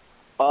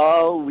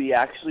 We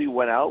actually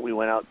went out. We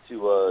went out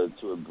to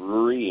a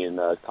brewery in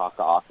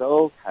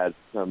Kaka'ako, had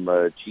some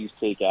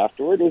cheesecake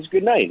afterward. It was a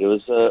good night. It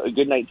was a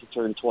good night to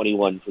turn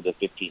 21 for the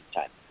 15th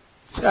time.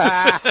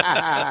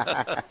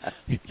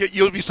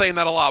 You'll be saying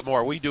that a lot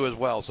more. We do as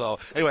well. So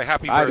anyway,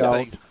 happy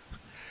birthday.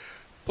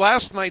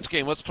 Last night's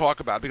game, let's talk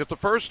about it, because the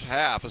first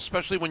half,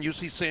 especially when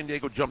UC-San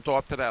Diego jumped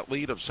off to that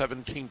lead of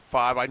 17-5,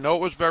 I know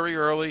it was very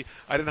early.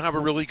 I didn't have a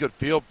really good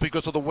feel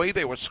because of the way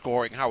they were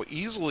scoring, how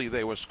easily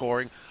they were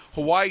scoring.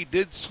 Hawaii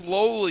did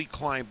slowly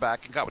climb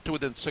back and got to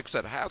within 6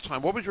 at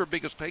halftime. What was your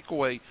biggest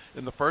takeaway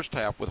in the first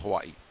half with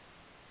Hawaii?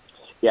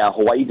 Yeah,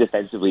 Hawaii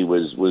defensively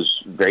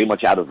was very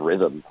much out of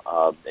rhythm,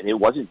 and it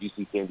wasn't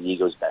UC-San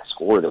Diego's best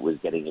scorer that was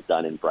getting it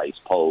done in Bryce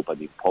Pope. I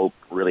mean, Pope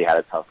really had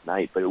a tough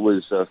night, but it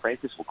was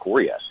Francis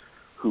Wakoria,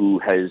 who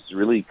has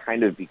really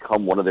kind of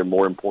become one of their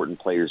more important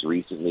players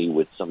recently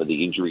with some of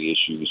the injury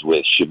issues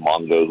with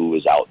Shimongo, who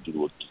was out due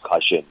to a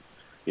concussion.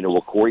 You know,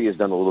 Wakori has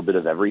done a little bit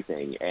of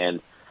everything.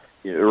 And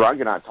you know,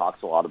 Ranganat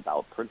talks a lot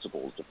about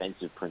principles,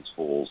 defensive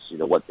principles, you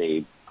know, what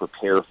they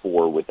prepare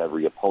for with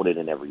every opponent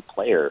and every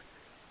player.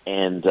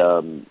 And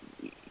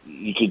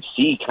you could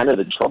see kind of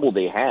the trouble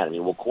they had. I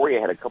mean, Wakori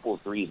had a couple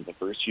of threes in the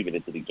first few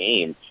minutes of the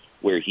game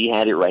where he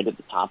had it right at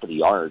the top of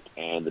the arc,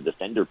 and the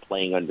defender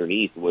playing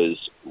underneath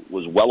was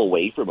well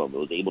away from him. He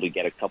was able to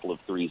get a couple of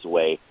threes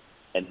away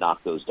and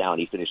knock those down.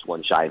 He finished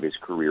one shy of his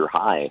career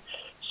high.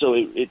 So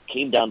it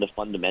came down to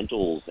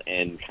fundamentals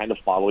and kind of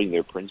following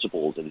their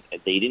principles, and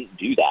they didn't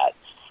do that.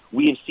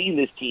 We have seen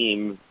this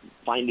team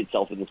find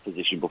itself in this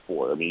position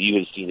before. I mean, you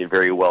have seen it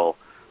very well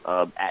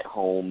at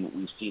home.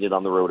 We've seen it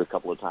on the road a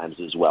couple of times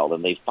as well,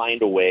 and they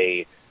find a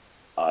way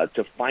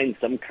to find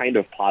some kind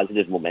of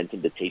positive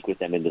momentum to take with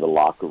them into the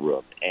locker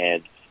room.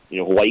 And, you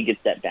know, Hawaii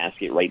gets that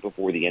basket right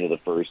before the end of the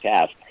first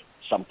half,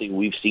 something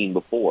we've seen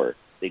before.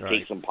 They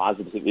take some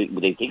positivity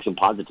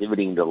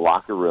into the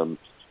locker room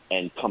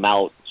and come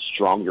out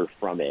stronger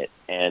from it.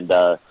 And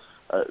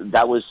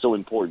that was so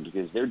important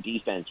because their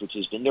defense, which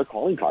has been their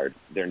calling card,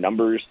 their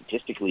numbers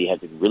statistically have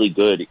been really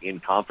good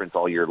in conference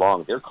all year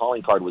long. Their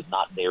calling card was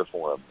not there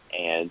for them.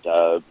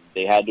 And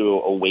they had to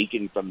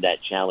awaken from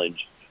that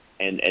challenge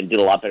and did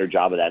a lot better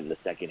job of that in the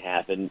second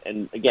half. And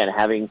again,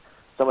 having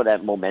some of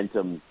that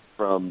momentum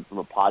from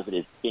a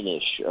positive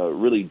finish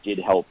really did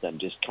help them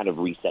just kind of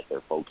reset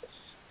their focus.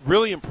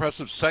 Really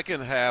impressive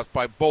second half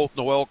by both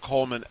Noel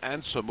Coleman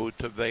and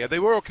Samuta Vea. They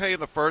were okay in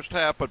the first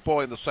half, but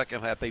boy, in the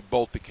second half, they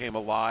both became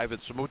alive,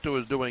 and Samuta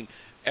was doing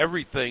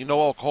everything.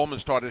 Noel Coleman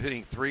started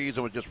hitting threes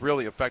and was just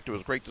really effective. It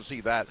was great to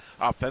see that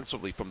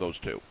offensively from those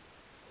two.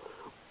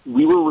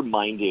 We were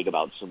reminded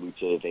about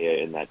Samuta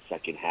Vea in that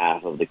second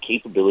half of the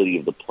capability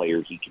of the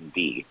player he can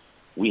be.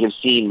 We have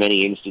seen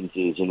many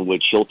instances in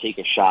which he'll take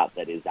a shot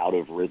that is out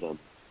of rhythm,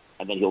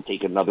 and then he'll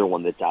take another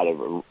one that's out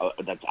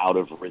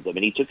of rhythm.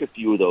 And he took a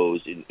few of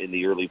those in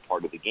the early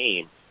part of the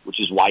game, which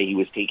is why he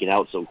was taken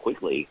out so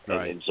quickly.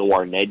 Right. And so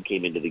Ned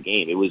came into the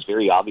game. It was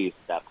very obvious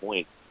at that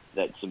point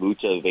that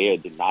Samuta Vea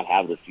did not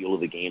have the feel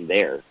of the game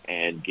there.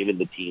 And given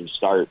the team's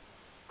start,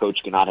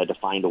 Coach Ganat had to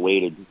find a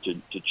way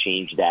to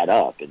change that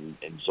up, and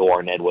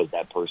Zohar Ned was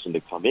that person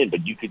to come in.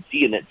 But you could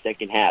see in that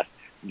second half,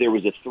 there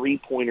was a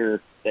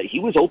three-pointer that he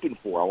was open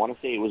for. I want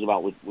to say it was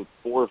about with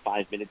 4 or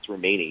 5 minutes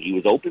remaining. He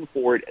was open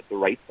for it at the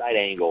right side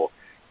angle,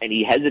 and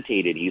he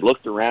hesitated. He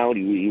looked around.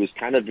 He was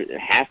kind of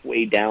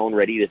halfway down,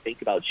 ready to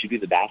think about shooting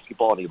the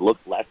basketball, and he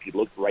looked left, he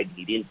looked right, and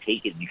he didn't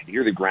take it. You could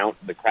hear the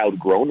crowd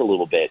groan a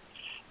little bit.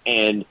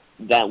 And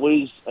that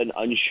was an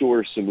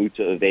unsure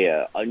Samuta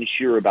Vea,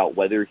 unsure about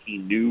whether he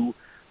knew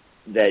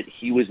that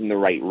he was in the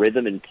right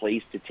rhythm and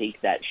place to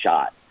take that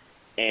shot.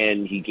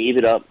 And he gave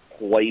it up.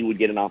 Hawaii would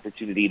get an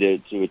opportunity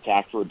to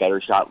attack for a better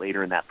shot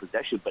later in that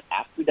possession. But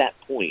after that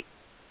point,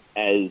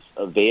 as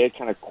Avea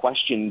kind of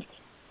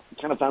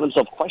found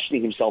himself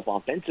questioning himself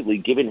offensively,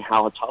 given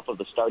how tough of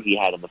a start he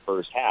had in the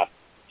first half,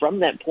 from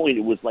that point,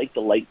 it was like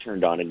the light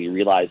turned on and he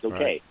realized,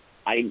 okay,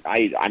 I'm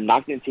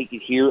not going to take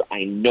it here.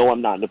 I know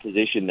I'm not in a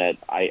position that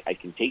I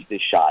can take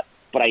this shot,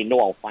 but I know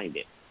I'll find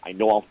it. I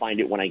know I'll find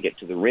it when I get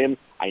to the rim.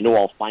 I know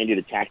I'll find it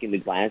attacking the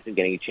glass and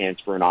getting a chance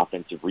for an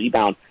offensive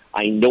rebound.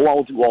 I know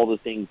I'll do all the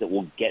things that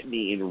will get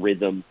me in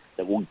rhythm,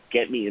 that will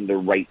get me in the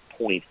right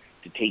point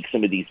to take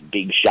some of these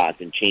big shots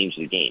and change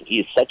the game. He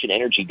is such an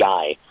energy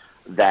guy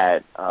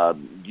that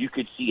you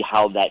could see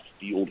how that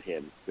fueled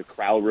him. The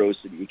crowd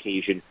rose to the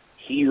occasion.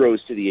 He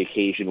rose to the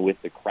occasion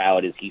with the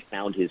crowd as he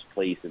found his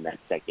place in that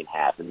second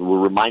half. And we're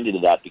reminded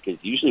of that because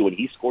usually when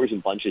he scores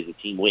in bunches, the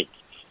team wins.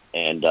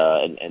 And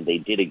they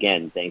did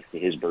again thanks to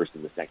his burst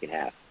in the second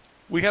half.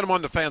 We had him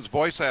on the Fans'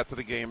 Voice after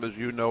the game, as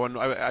you know, and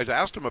I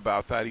asked him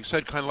about that. He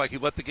said kind of like he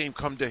let the game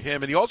come to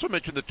him, and he also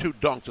mentioned the two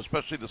dunks,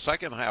 especially the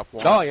second half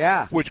one. Oh,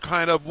 yeah. Which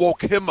kind of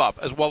woke him up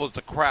as well as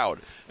the crowd.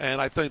 And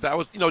I think that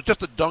was,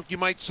 just a dunk, you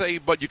might say,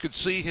 but you could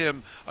see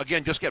him,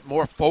 again, just get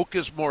more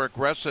focused, more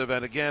aggressive.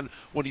 And, again,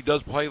 when he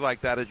does play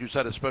like that, as you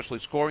said, especially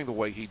scoring the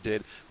way he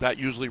did, that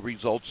usually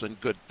results in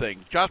good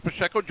things. Josh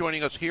Pacheco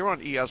joining us here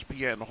on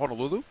ESPN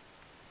Honolulu.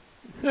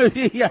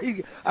 Yeah,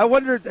 I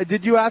wonder,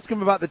 did you ask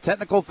him about the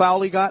technical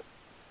foul he got?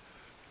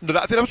 No,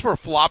 I think that was for a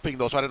flopping,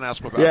 though, so I didn't ask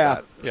him about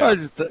that. Yeah, I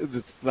just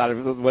thought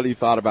what he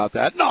thought about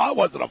that. No, it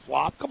wasn't a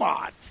flop. Come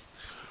on.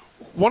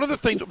 One of the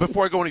things,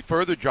 before I go any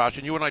further, Josh,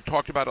 and you and I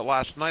talked about it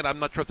last night, I'm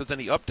not sure if there's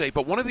any update,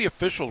 but one of the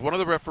officials, one of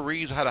the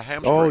referees had a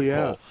hamstring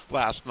pull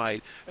last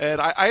night, and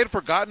I had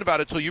forgotten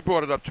about it until you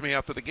brought it up to me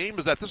after the game,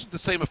 is that this is the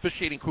same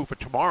officiating crew for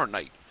tomorrow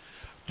night.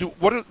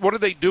 What do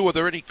they do? Are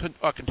there any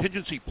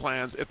contingency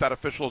plans if that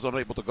official is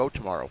unable to go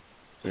tomorrow?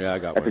 Yeah, I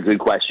got That's one. a good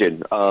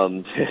question.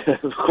 Of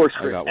course,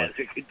 Chris got one. has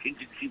a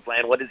contingency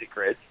plan. What is it,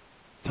 Chris?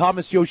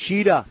 Thomas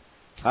Yoshida.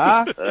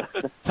 Huh?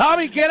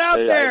 Tommy, get out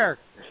there.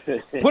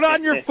 Put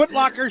on your Foot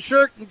Locker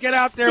shirt and get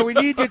out there. We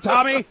need you,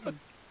 Tommy.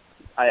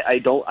 I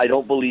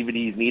don't believe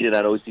he's needed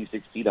on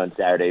OC-16 on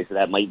Saturday, so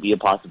that might be a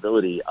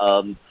possibility.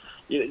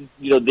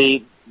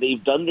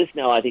 They've done this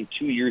now, I think,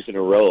 2 years in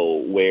a row,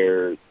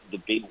 where the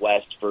Big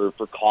West, for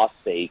cost's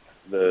sake,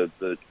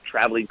 the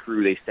traveling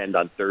crew they send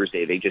on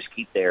Thursday, they just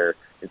keep there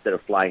instead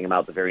of flying them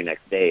out the very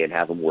next day and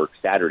have them work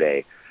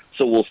Saturday.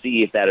 So we'll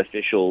see if that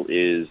official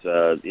is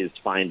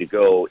fine to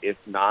go. If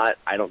not,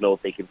 I don't know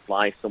if they can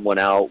fly someone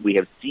out. We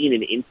have seen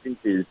in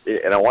instances,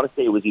 and I want to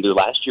say it was either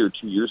last year or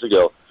 2 years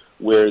ago,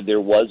 where there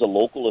was a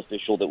local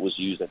official that was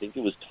used. I think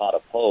it was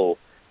Tata Poe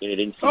in an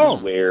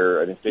instance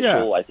where an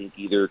official, I think,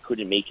 either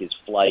couldn't make his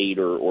flight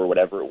or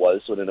whatever it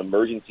was. So in an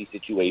emergency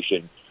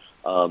situation,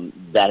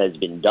 that has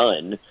been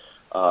done.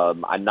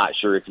 I'm not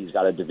sure if he's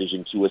got a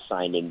Division II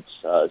assignment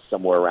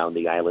somewhere around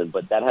the island,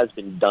 but that has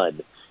been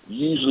done.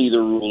 Usually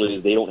the rule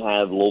is they don't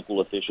have local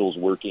officials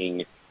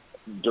working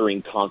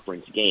during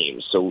conference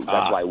games, so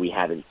that's why we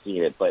haven't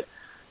seen it. But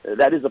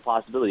that is a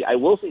possibility. I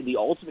will say the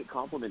ultimate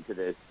compliment to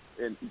this,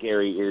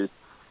 Gary, is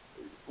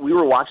we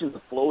were watching the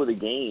flow of the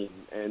game,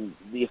 and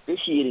the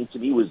officiating to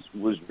me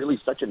was really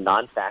such a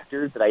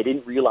non-factor that I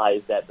didn't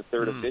realize that the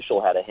third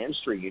official had a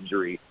hamstring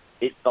injury.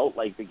 It felt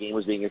like the game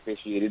was being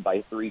officiated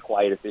by three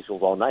quiet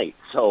officials all night.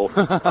 So,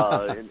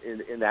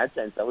 in that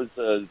sense, that was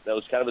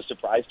kind of a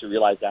surprise to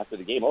realize after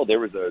the game. Oh, there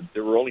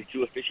were only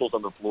two officials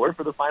on the floor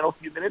for the final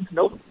few minutes.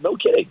 No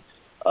kidding.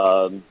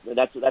 And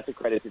that's a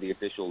credit to the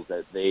officials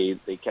that they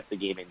kept the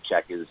game in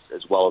check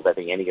as well as I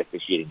think any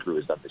officiating crew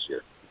has done this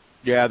year.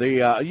 Yeah,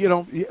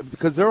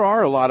 because there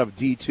are a lot of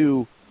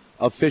D2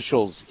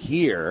 officials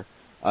here.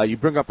 You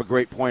bring up a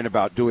great point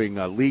about doing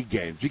league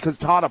games because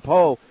Tata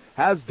Poe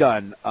has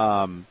done.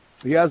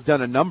 He has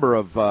done a number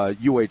of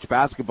UH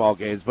basketball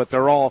games, but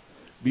they're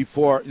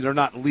they're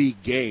not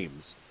league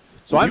games.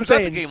 So he was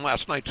at the game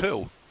last night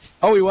too.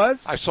 Oh, he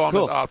was? I saw him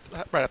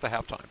right at the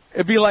halftime.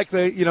 It'd be like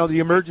the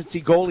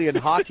emergency goalie in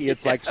hockey.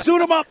 It's like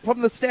suit him up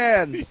from the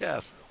stands.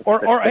 Yes.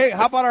 Or hey,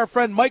 how about our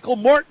friend Michael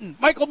Morton?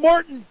 Michael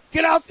Morton,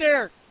 get out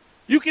there.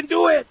 You can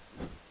do it.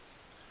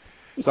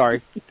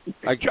 Sorry,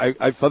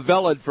 I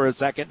favelaed for a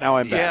second. Now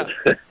I'm back.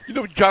 Yeah.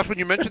 Josh, when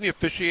you mentioned the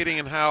officiating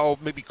and how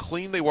maybe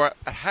clean they were, at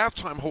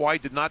halftime Hawaii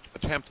did not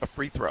attempt a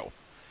free throw.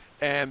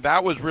 And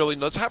that was really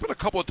nuts. It's happened a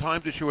couple of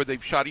times this year where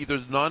they've shot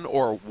either none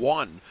or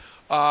one.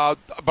 But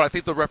I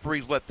think the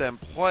referees let them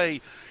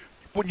play.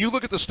 When you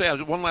look at the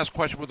standings, one last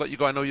question. We'll let you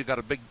go. I know you got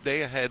a big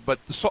day ahead. But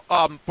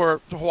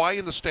for Hawaii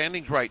in the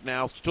standings right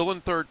now, still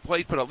in third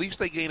place, but at least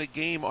they gained a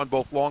game on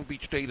both Long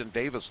Beach State and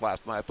Davis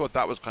last night. I thought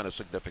that was kind of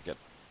significant.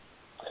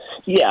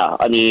 Yeah,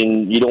 I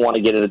mean, you don't want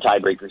to get in a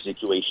tiebreaker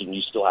situation.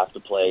 You still have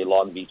to play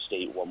Long Beach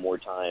State one more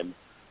time.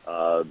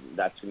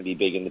 That's going to be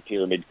big in the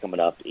pyramid coming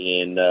up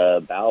in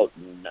about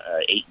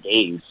 8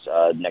 days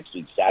next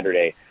week,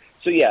 Saturday.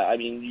 So, yeah, I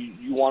mean,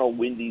 you want to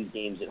win these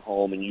games at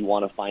home, and you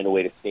want to find a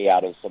way to stay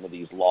out of some of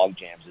these log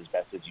jams as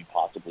best as you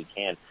possibly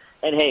can.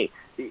 And, hey,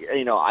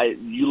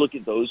 you look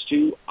at those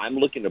two, I'm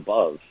looking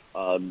above.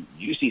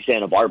 UC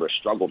Santa Barbara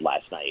struggled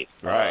last night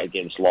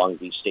against Long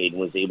Beach State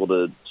and was able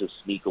to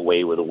sneak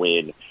away with a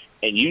win.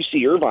 And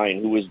UC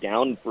Irvine, who was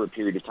down for a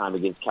period of time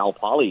against Cal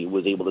Poly,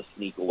 was able to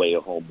sneak away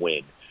a home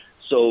win.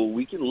 So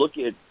we can look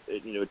at,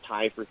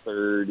 tie for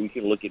third. We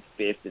can look at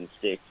fifth and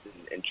sixth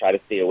and try to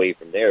stay away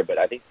from there. But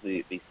I think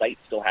the sight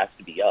still has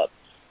to be up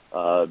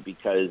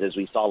because, as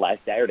we saw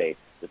last Saturday,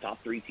 the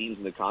top three teams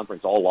in the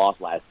conference all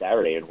lost last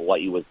Saturday, and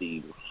Hawaii was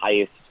the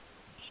highest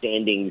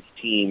standings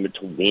team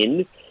to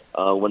win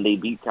when they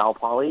beat Cal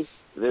Poly.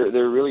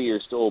 There really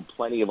are still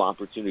plenty of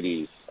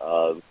opportunities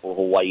for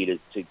Hawaii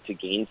to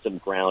gain some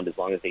ground as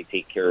long as they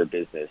take care of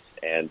business.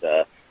 And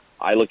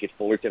I look at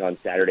Fullerton on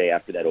Saturday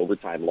after that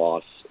overtime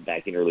loss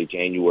back in early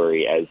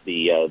January as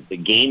the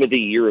game of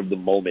the year of the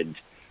moment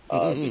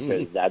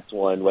because that's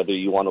one, whether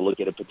you want to look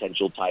at a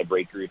potential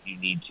tiebreaker if you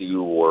need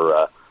to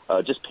or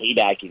just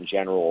payback in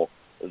general,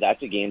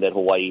 that's a game that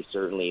Hawaii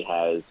certainly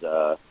has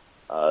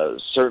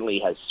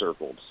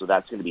circled. So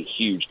that's going to be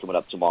huge coming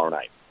up tomorrow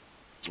night.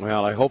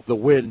 Well, I hope the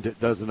wind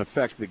doesn't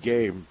affect the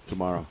game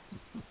tomorrow.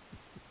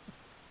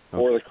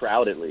 Or the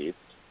crowd, at least.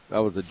 That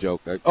was a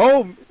joke.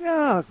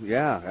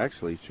 Yeah,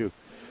 actually, true.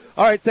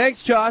 All right,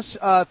 thanks, Josh.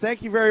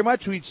 Thank you very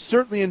much. We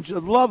certainly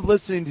love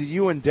listening to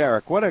you and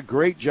Derek. What a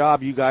great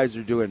job you guys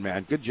are doing,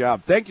 man. Good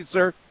job. Thank you,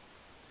 sir.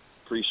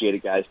 Appreciate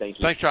it, guys. Thank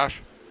you. Thanks,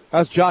 Josh.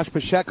 That's Josh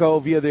Pacheco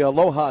via the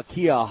Aloha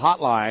Kia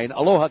hotline.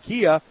 Aloha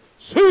Kia.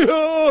 See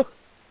ya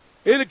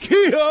in a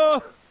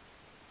Kia.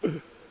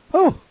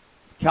 Oh,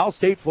 Cal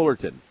State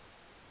Fullerton.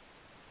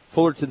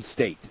 Fullerton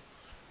State.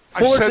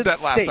 I said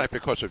that last night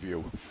because of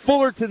you.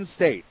 Fullerton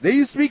State. They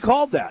used to be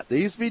called that. They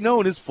used to be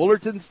known as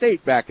Fullerton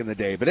State back in the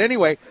day. But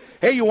anyway,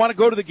 hey, you want to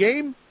go to the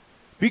game?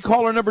 Be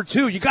caller number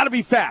 2. You got to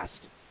be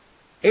fast.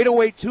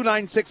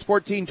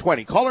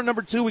 808-296-1420. Caller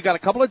number 2, we got a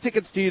couple of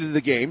tickets to you to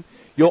the game.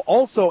 You'll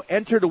also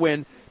enter to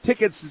win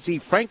tickets to see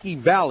Frankie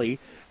Valli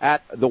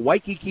at the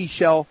Waikiki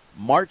Shell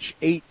March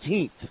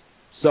 18th.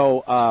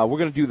 So we're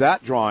going to do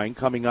that drawing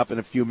coming up in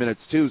a few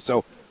minutes, too.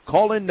 So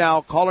call in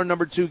now. Caller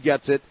number 2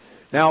 gets it.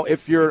 Now,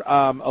 if you're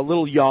a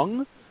little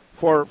young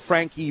for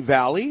Frankie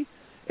Valli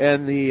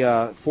and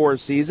the Four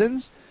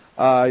Seasons,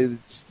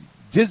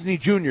 Disney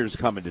Junior's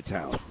coming to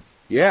town.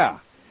 Yeah.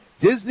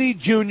 Disney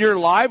Junior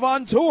live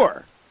on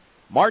tour.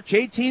 March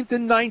 18th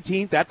and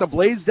 19th at the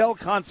Blaisdell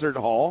Concert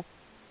Hall.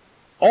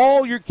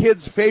 All your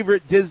kids'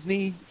 favorite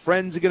Disney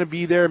friends are going to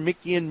be there.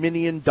 Mickey and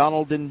Minnie and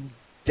Donald and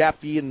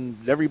Daffy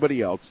and everybody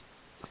else.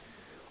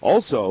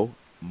 Also,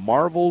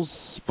 Marvel's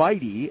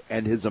Spidey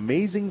and his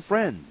amazing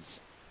friends.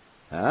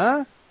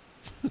 Huh?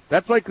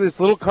 That's like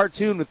this little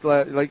cartoon with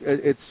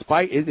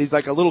he's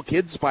like a little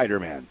kid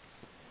Spider-Man.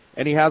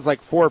 And he has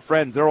like 4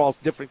 friends. They're all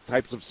different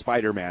types of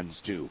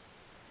Spider-Mans too.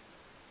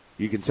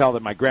 You can tell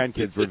that my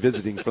grandkids were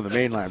visiting from the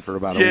mainland for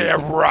about a week.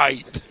 Yeah,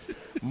 right.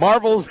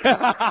 Marvel's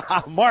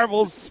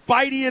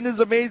Spidey and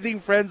his amazing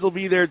friends will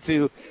be there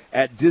too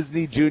at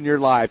Disney Junior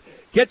Live.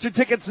 Get your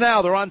tickets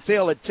now. They're on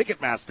sale at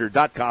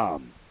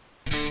Ticketmaster.com.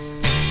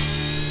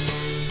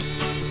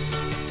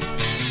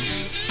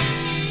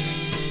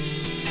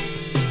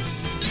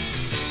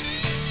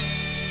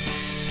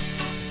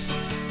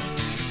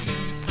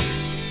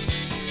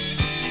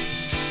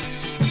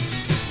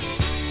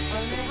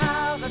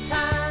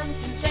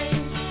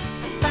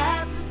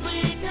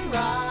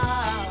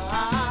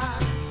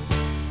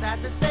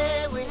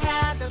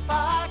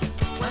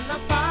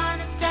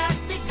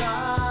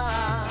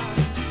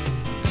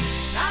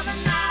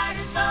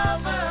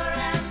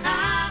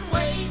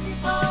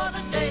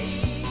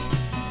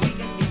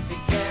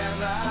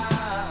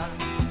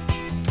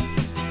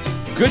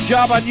 Good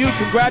job on you.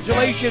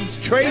 Congratulations,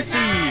 Tracy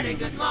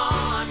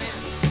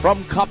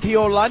from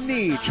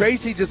Kapiolani.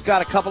 Tracy just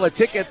got a couple of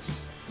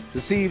tickets to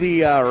see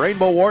the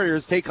Rainbow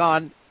Warriors take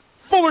on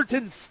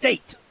Fullerton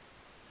State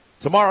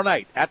tomorrow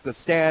night at the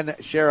Stan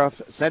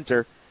Sheriff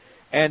Center.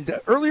 And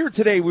earlier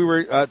today we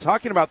were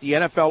talking about the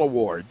NFL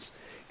awards,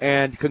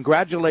 and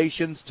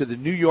congratulations to the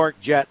New York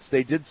Jets.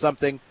 They did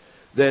something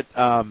that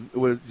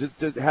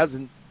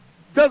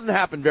doesn't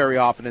happen very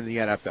often in the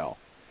NFL.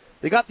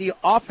 They got the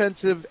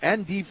offensive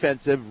and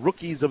defensive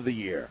rookies of the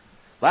year.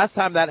 Last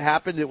time that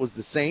happened, it was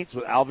the Saints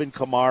with Alvin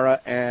Kamara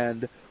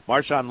and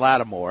Marshawn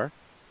Lattimore.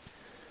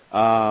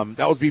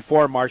 That was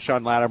before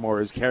Marshawn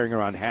Lattimore is carrying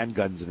around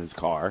handguns in his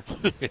car.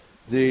 And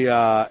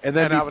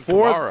then and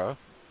before, Alvin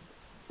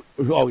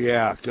Kamara. Oh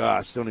yeah,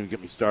 gosh, don't even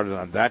get me started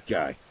on that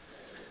guy.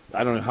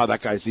 I don't know how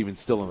that guy's even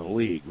still in the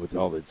league with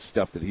all the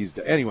stuff that he's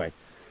done. Anyway,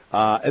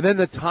 and then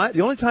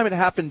the only time it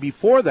happened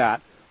before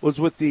that was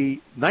with the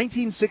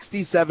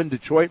 1967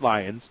 Detroit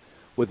Lions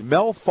with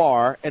Mel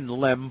Farr and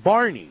Lem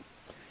Barney.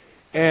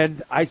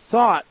 And I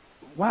thought,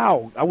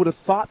 wow, I would have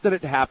thought that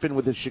it happened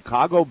with the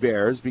Chicago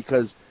Bears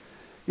because,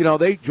 you know,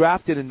 they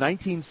drafted in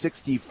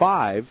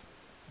 1965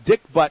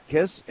 Dick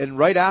Butkus and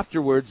right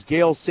afterwards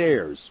Gale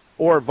Sayers,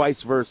 or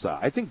vice versa.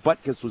 I think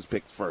Butkus was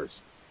picked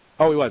first.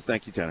 Oh, he was.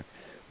 Thank you, Tanner.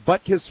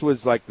 Butkus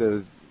was like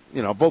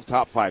both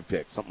top 5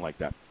 picks, something like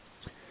that.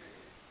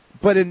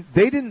 But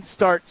they didn't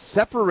start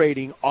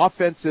separating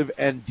offensive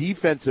and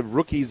defensive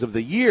rookies of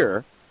the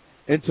year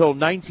until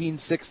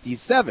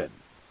 1967.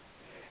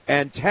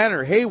 And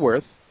Tanner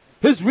Hayworth,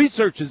 his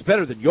research is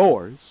better than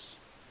yours.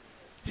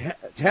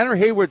 Tanner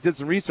Hayworth did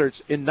some research.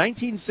 In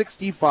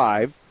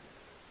 1965,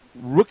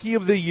 Rookie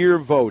of the Year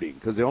voting,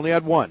 because they only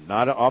had one,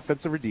 not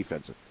offensive or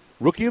defensive.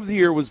 Rookie of the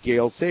Year was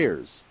Gale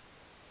Sayers.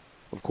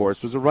 Of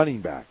course, was a running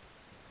back.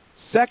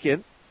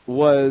 Second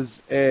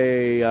was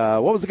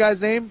what was the guy's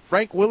name?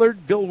 Frank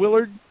Willard? Bill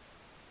Willard?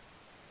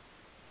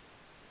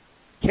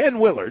 Ken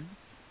Willard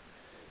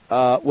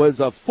was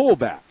a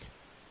fullback.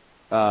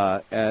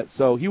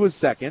 So he was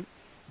second.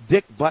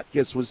 Dick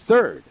Butkus was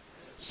third.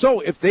 So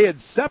if they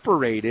had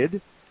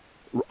separated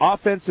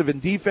offensive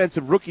and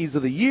defensive rookies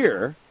of the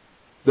year,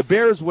 the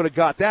Bears would have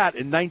got that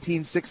in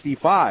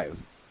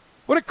 1965.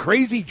 What a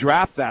crazy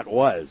draft that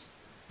was.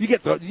 You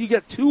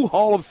get 2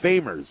 Hall of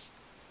Famers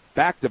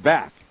back to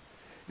back.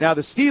 Now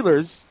the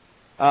Steelers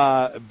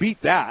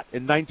beat that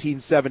in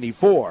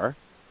 1974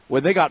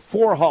 when they got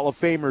 4 Hall of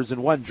Famers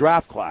in one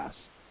draft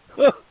class.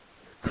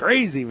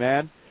 Crazy,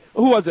 man.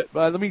 Who was it?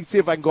 Let me see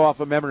if I can go off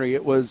of memory.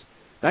 It was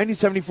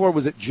 1974.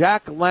 Was it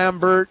Jack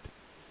Lambert,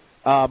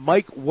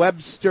 Mike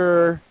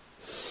Webster,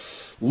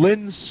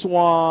 Lynn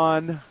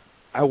Swan?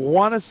 I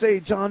want to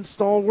say John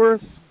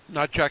Stallworth.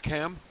 Not Jack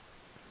Ham?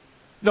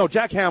 No,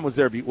 Jack Ham was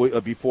there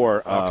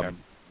before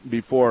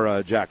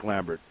Jack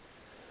Lambert.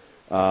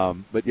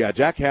 But yeah,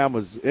 Jack Ham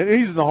he's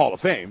in the Hall of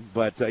Fame,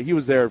 but he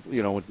was there,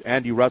 with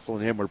Andy Russell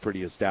and him were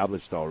pretty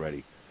established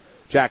already.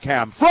 Jack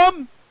Ham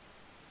from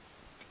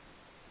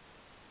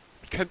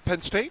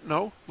Penn State?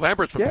 No.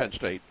 Lambert's from Penn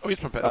State. Oh, he's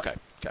from Penn. Okay.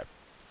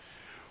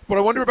 What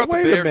I wonder about the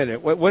Bears. Wait a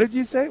minute. What did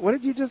you say? What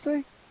did you just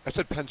say? I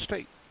said Penn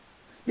State.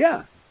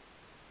 Yeah.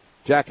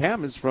 Jack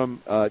Ham is from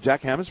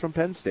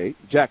Penn State.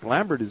 Jack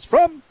Lambert is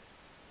from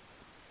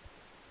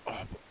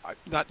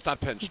not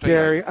Penn State.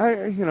 Gary,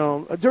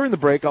 during the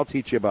break I'll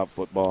teach you about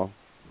football.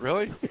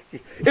 Really?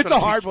 It's a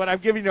hard one. I'm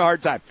giving you a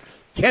hard time.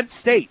 Kent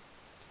State.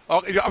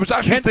 Oh, I was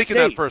actually thinking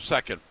that for a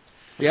second.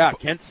 Yeah,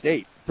 Kent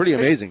State. Pretty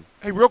amazing.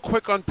 Hey, real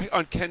quick on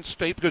Kent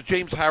State, because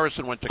James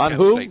Harrison went to Kent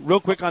State. On State. who? Real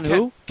quick on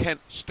who?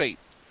 Kent State.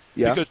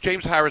 Yeah. Because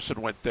James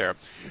Harrison went there.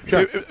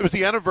 Sure. It was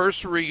the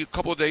anniversary a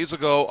couple of days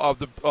ago of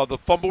the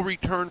fumble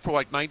return for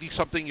like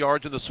 90-something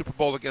yards in the Super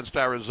Bowl against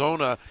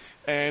Arizona,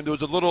 and there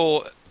was a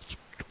little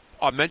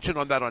mention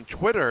on that on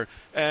Twitter,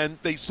 and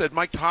they said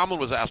Mike Tomlin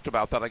was asked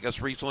about that, I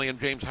guess, recently, and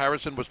James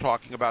Harrison was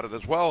talking about it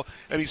as well.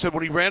 And he said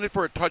when he ran it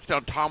for a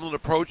touchdown, Tomlin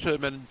approached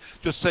him and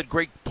just said,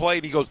 "Great play,"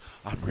 and he goes,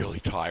 I'm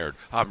really tired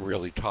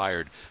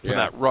from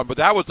that run. But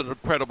that was an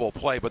incredible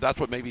play, but that's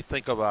what made me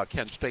think of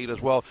Kent State as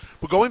well.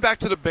 But going back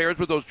to the Bears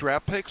with those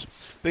draft picks,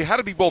 they had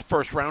to be both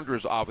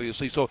first-rounders,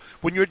 obviously. So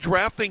when you're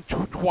drafting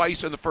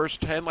twice in the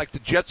first 10, like the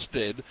Jets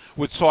did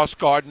with Sauce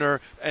Gardner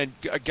and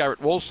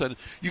Garrett Wilson,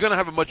 you're going to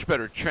have a much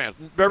better chance.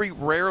 Very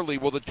rarely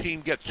will the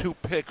team get 2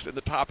 picks in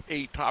the top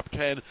 8, top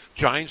 10.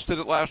 Giants did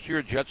it last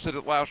year. Jets did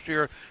it last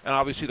year. And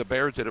obviously the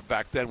Bears did it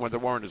back then when there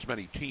weren't as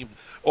many teams.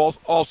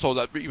 Also,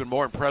 that even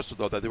more impressive,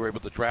 though, that they were able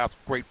to draft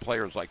great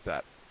players like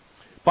that.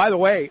 By the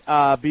way,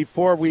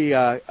 before we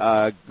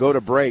go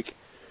to break,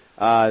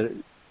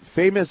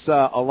 famous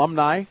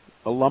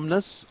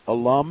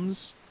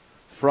alums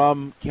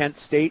from Kent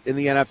State in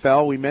the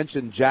NFL. We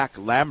mentioned Jack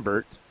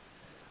Lambert.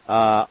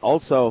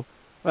 Also,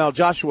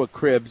 Joshua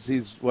Cribbs,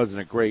 he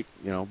wasn't a great,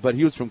 but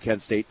he was from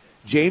Kent State.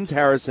 James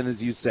Harrison,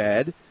 as you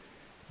said.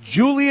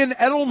 Julian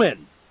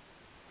Edelman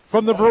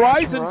from the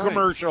Verizon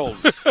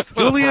commercials.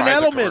 Julian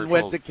Edelman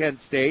went to Kent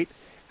State.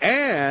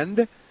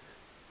 And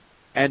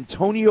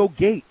Antonio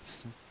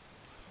Gates.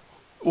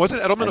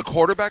 Wasn't Edelman a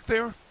quarterback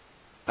there?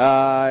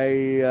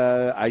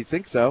 I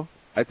think so.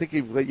 I think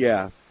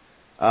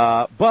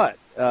but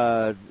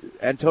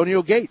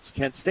Antonio Gates,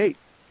 Kent State.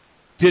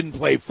 Didn't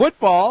play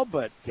football,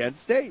 but Kent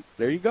State.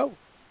 There you go.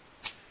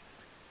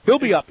 He'll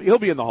be up. He'll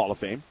be in the Hall of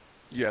Fame.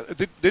 Yeah.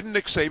 Didn't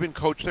Nick Saban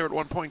coach there at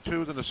one point,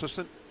 too, as an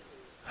assistant?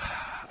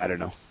 I don't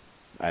know.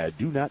 I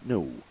do not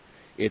know.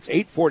 It's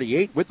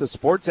 8:48 with the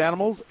Sports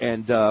Animals,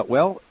 and,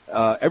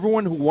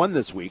 everyone who won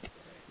this week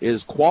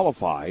is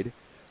qualified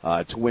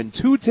to win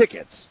 2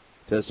 tickets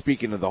to,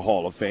 speaking of the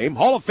Hall of Fame,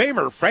 Hall of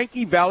Famer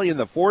Frankie Valli in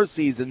the Four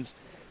Seasons.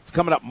 It's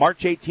coming up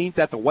March 18th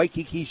at the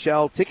Waikiki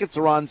Shell. Tickets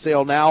are on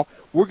sale now.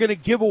 We're going to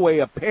give away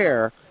a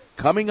pair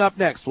coming up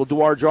next. We'll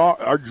do our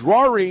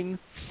drawing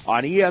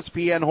on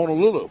ESPN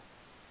Honolulu.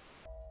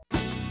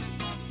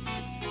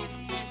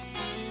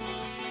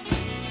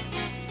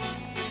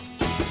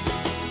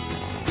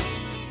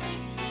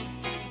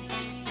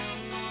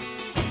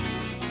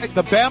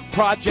 The BAMP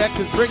Project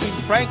is bringing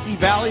Frankie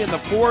Valli and the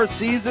Four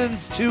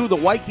Seasons to the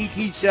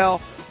Waikiki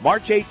Shell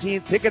March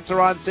 18th. Tickets are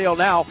on sale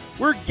now.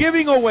 We're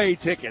giving away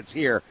tickets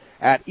here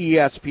at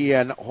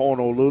ESPN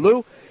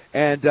Honolulu.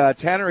 And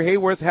Tanner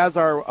Hayworth has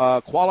our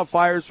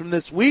qualifiers from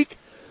this week.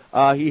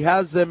 He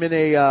has them in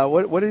a,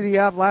 what did he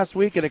have last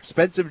week? An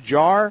expensive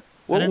jar.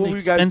 What an were you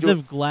guys doing?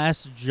 expensive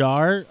glass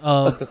jar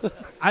of.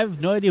 I have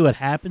no idea what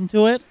happened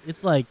to it.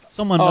 It's like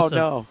someone must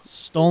have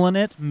stolen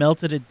it,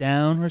 melted it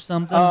down or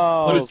something.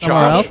 Put it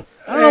somewhere else.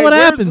 I don't know what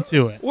happened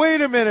to it.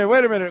 Wait a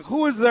minute. Who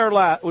was there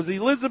last? Was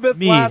Elizabeth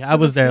Me, last? I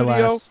was there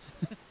studio? last.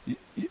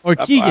 Or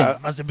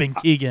Keegan. Must have been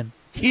Keegan.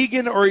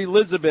 Keegan or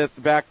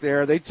Elizabeth back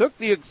there. They took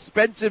the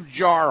expensive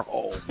jar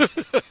home.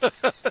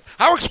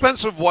 How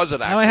expensive was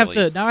it,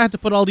 actually? Now I have to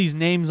put all these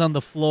names on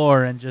the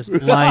floor and just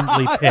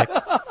blindly pick.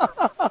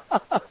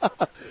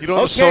 You don't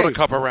have a soda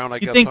cup around, I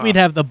guess. You think we'd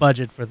have the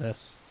budget for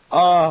this?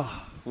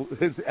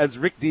 As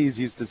Rick Dees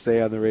used to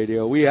say on the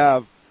radio, we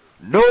have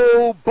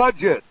no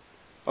budget.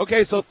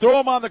 Okay, so throw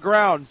them on the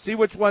ground. See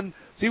which one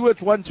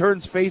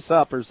turns face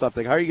up or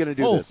something. How are you going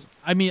to do this?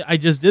 I mean, I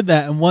just did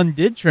that, and one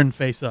did turn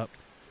face up.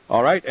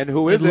 All right, and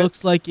who is it? It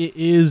looks like it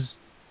is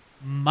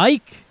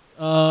Mike,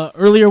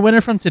 earlier winner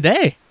from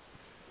today.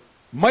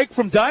 Mike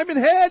from Diamond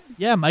Head?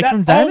 Yeah, Mike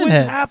from Diamond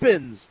Head.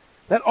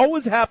 That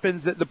always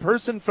happens that the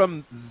person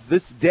from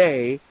this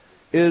day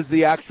is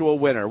the actual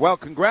winner. Well,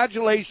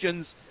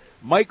 congratulations,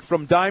 Mike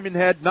from Diamond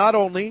Head. Not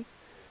only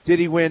did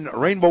he win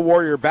Rainbow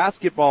Warrior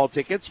basketball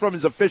tickets from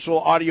his official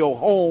audio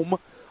home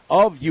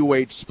of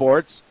UH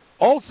Sports,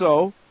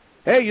 also,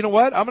 hey, you know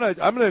what? I'm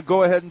gonna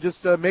go ahead and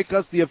just make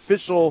us the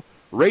official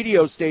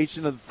radio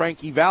station of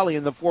Frankie Valley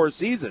in the Four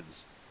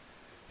Seasons.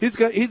 He's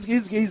got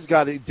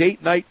a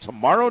date night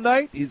tomorrow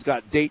night. He's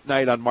got date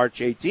night on March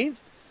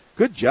 18th.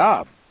 Good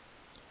job.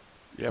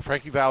 Yeah,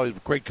 Frankie Valley is a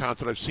great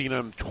concert. I've seen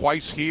him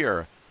twice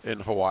here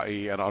in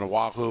Hawaii and on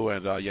Oahu,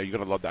 and you're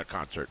going to love that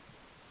concert.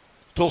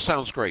 Still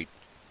sounds great.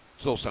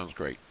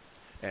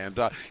 And,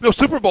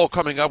 Super Bowl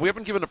coming up. We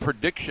haven't given a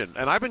prediction,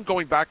 and I've been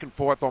going back and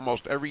forth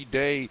almost every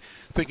day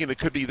thinking it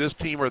could be this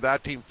team or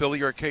that team,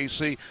 Philly or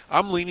KC.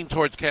 I'm leaning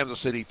towards Kansas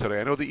City today.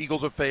 I know the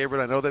Eagles are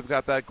favored. I know they've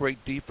got that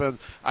great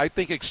defense. I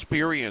think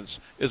experience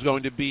is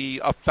going to be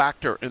a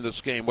factor in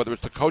this game, whether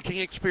it's the coaching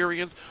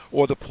experience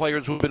or the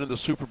players who've been in the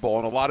Super Bowl,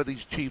 and a lot of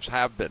these Chiefs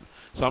have been.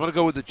 So I'm going to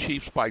go with the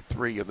Chiefs by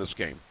 3 in this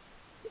game.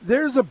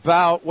 There's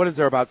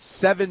about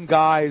 7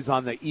 guys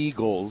on the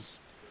Eagles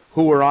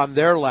who were on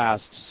their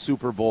last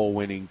Super Bowl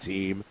winning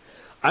team.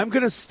 I'm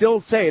going to still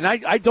say, and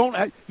I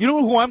don't, you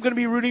know who I'm going to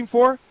be rooting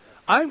for?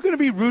 I'm going to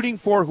be rooting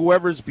for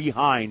whoever's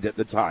behind at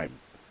the time.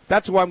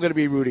 That's who I'm going to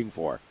be rooting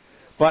for.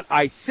 But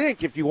I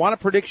think if you want a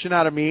prediction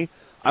out of me,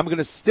 I'm going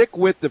to stick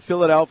with the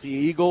Philadelphia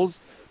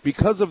Eagles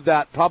because of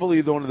that, probably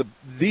one of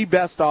the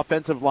best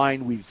offensive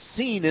line we've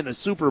seen in a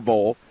Super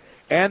Bowl,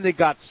 and they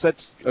got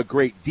such a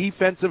great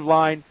defensive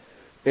line.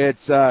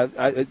 It's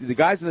the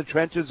guys in the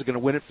trenches are going to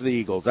win it for the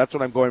Eagles. That's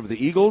what I'm going with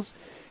the Eagles,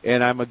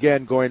 and I'm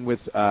again going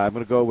with I'm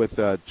going to go with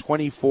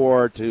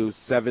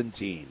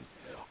 24-17.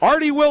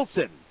 Artie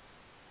Wilson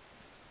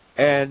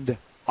and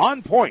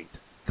On Point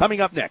coming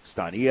up next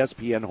on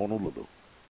ESPN Honolulu.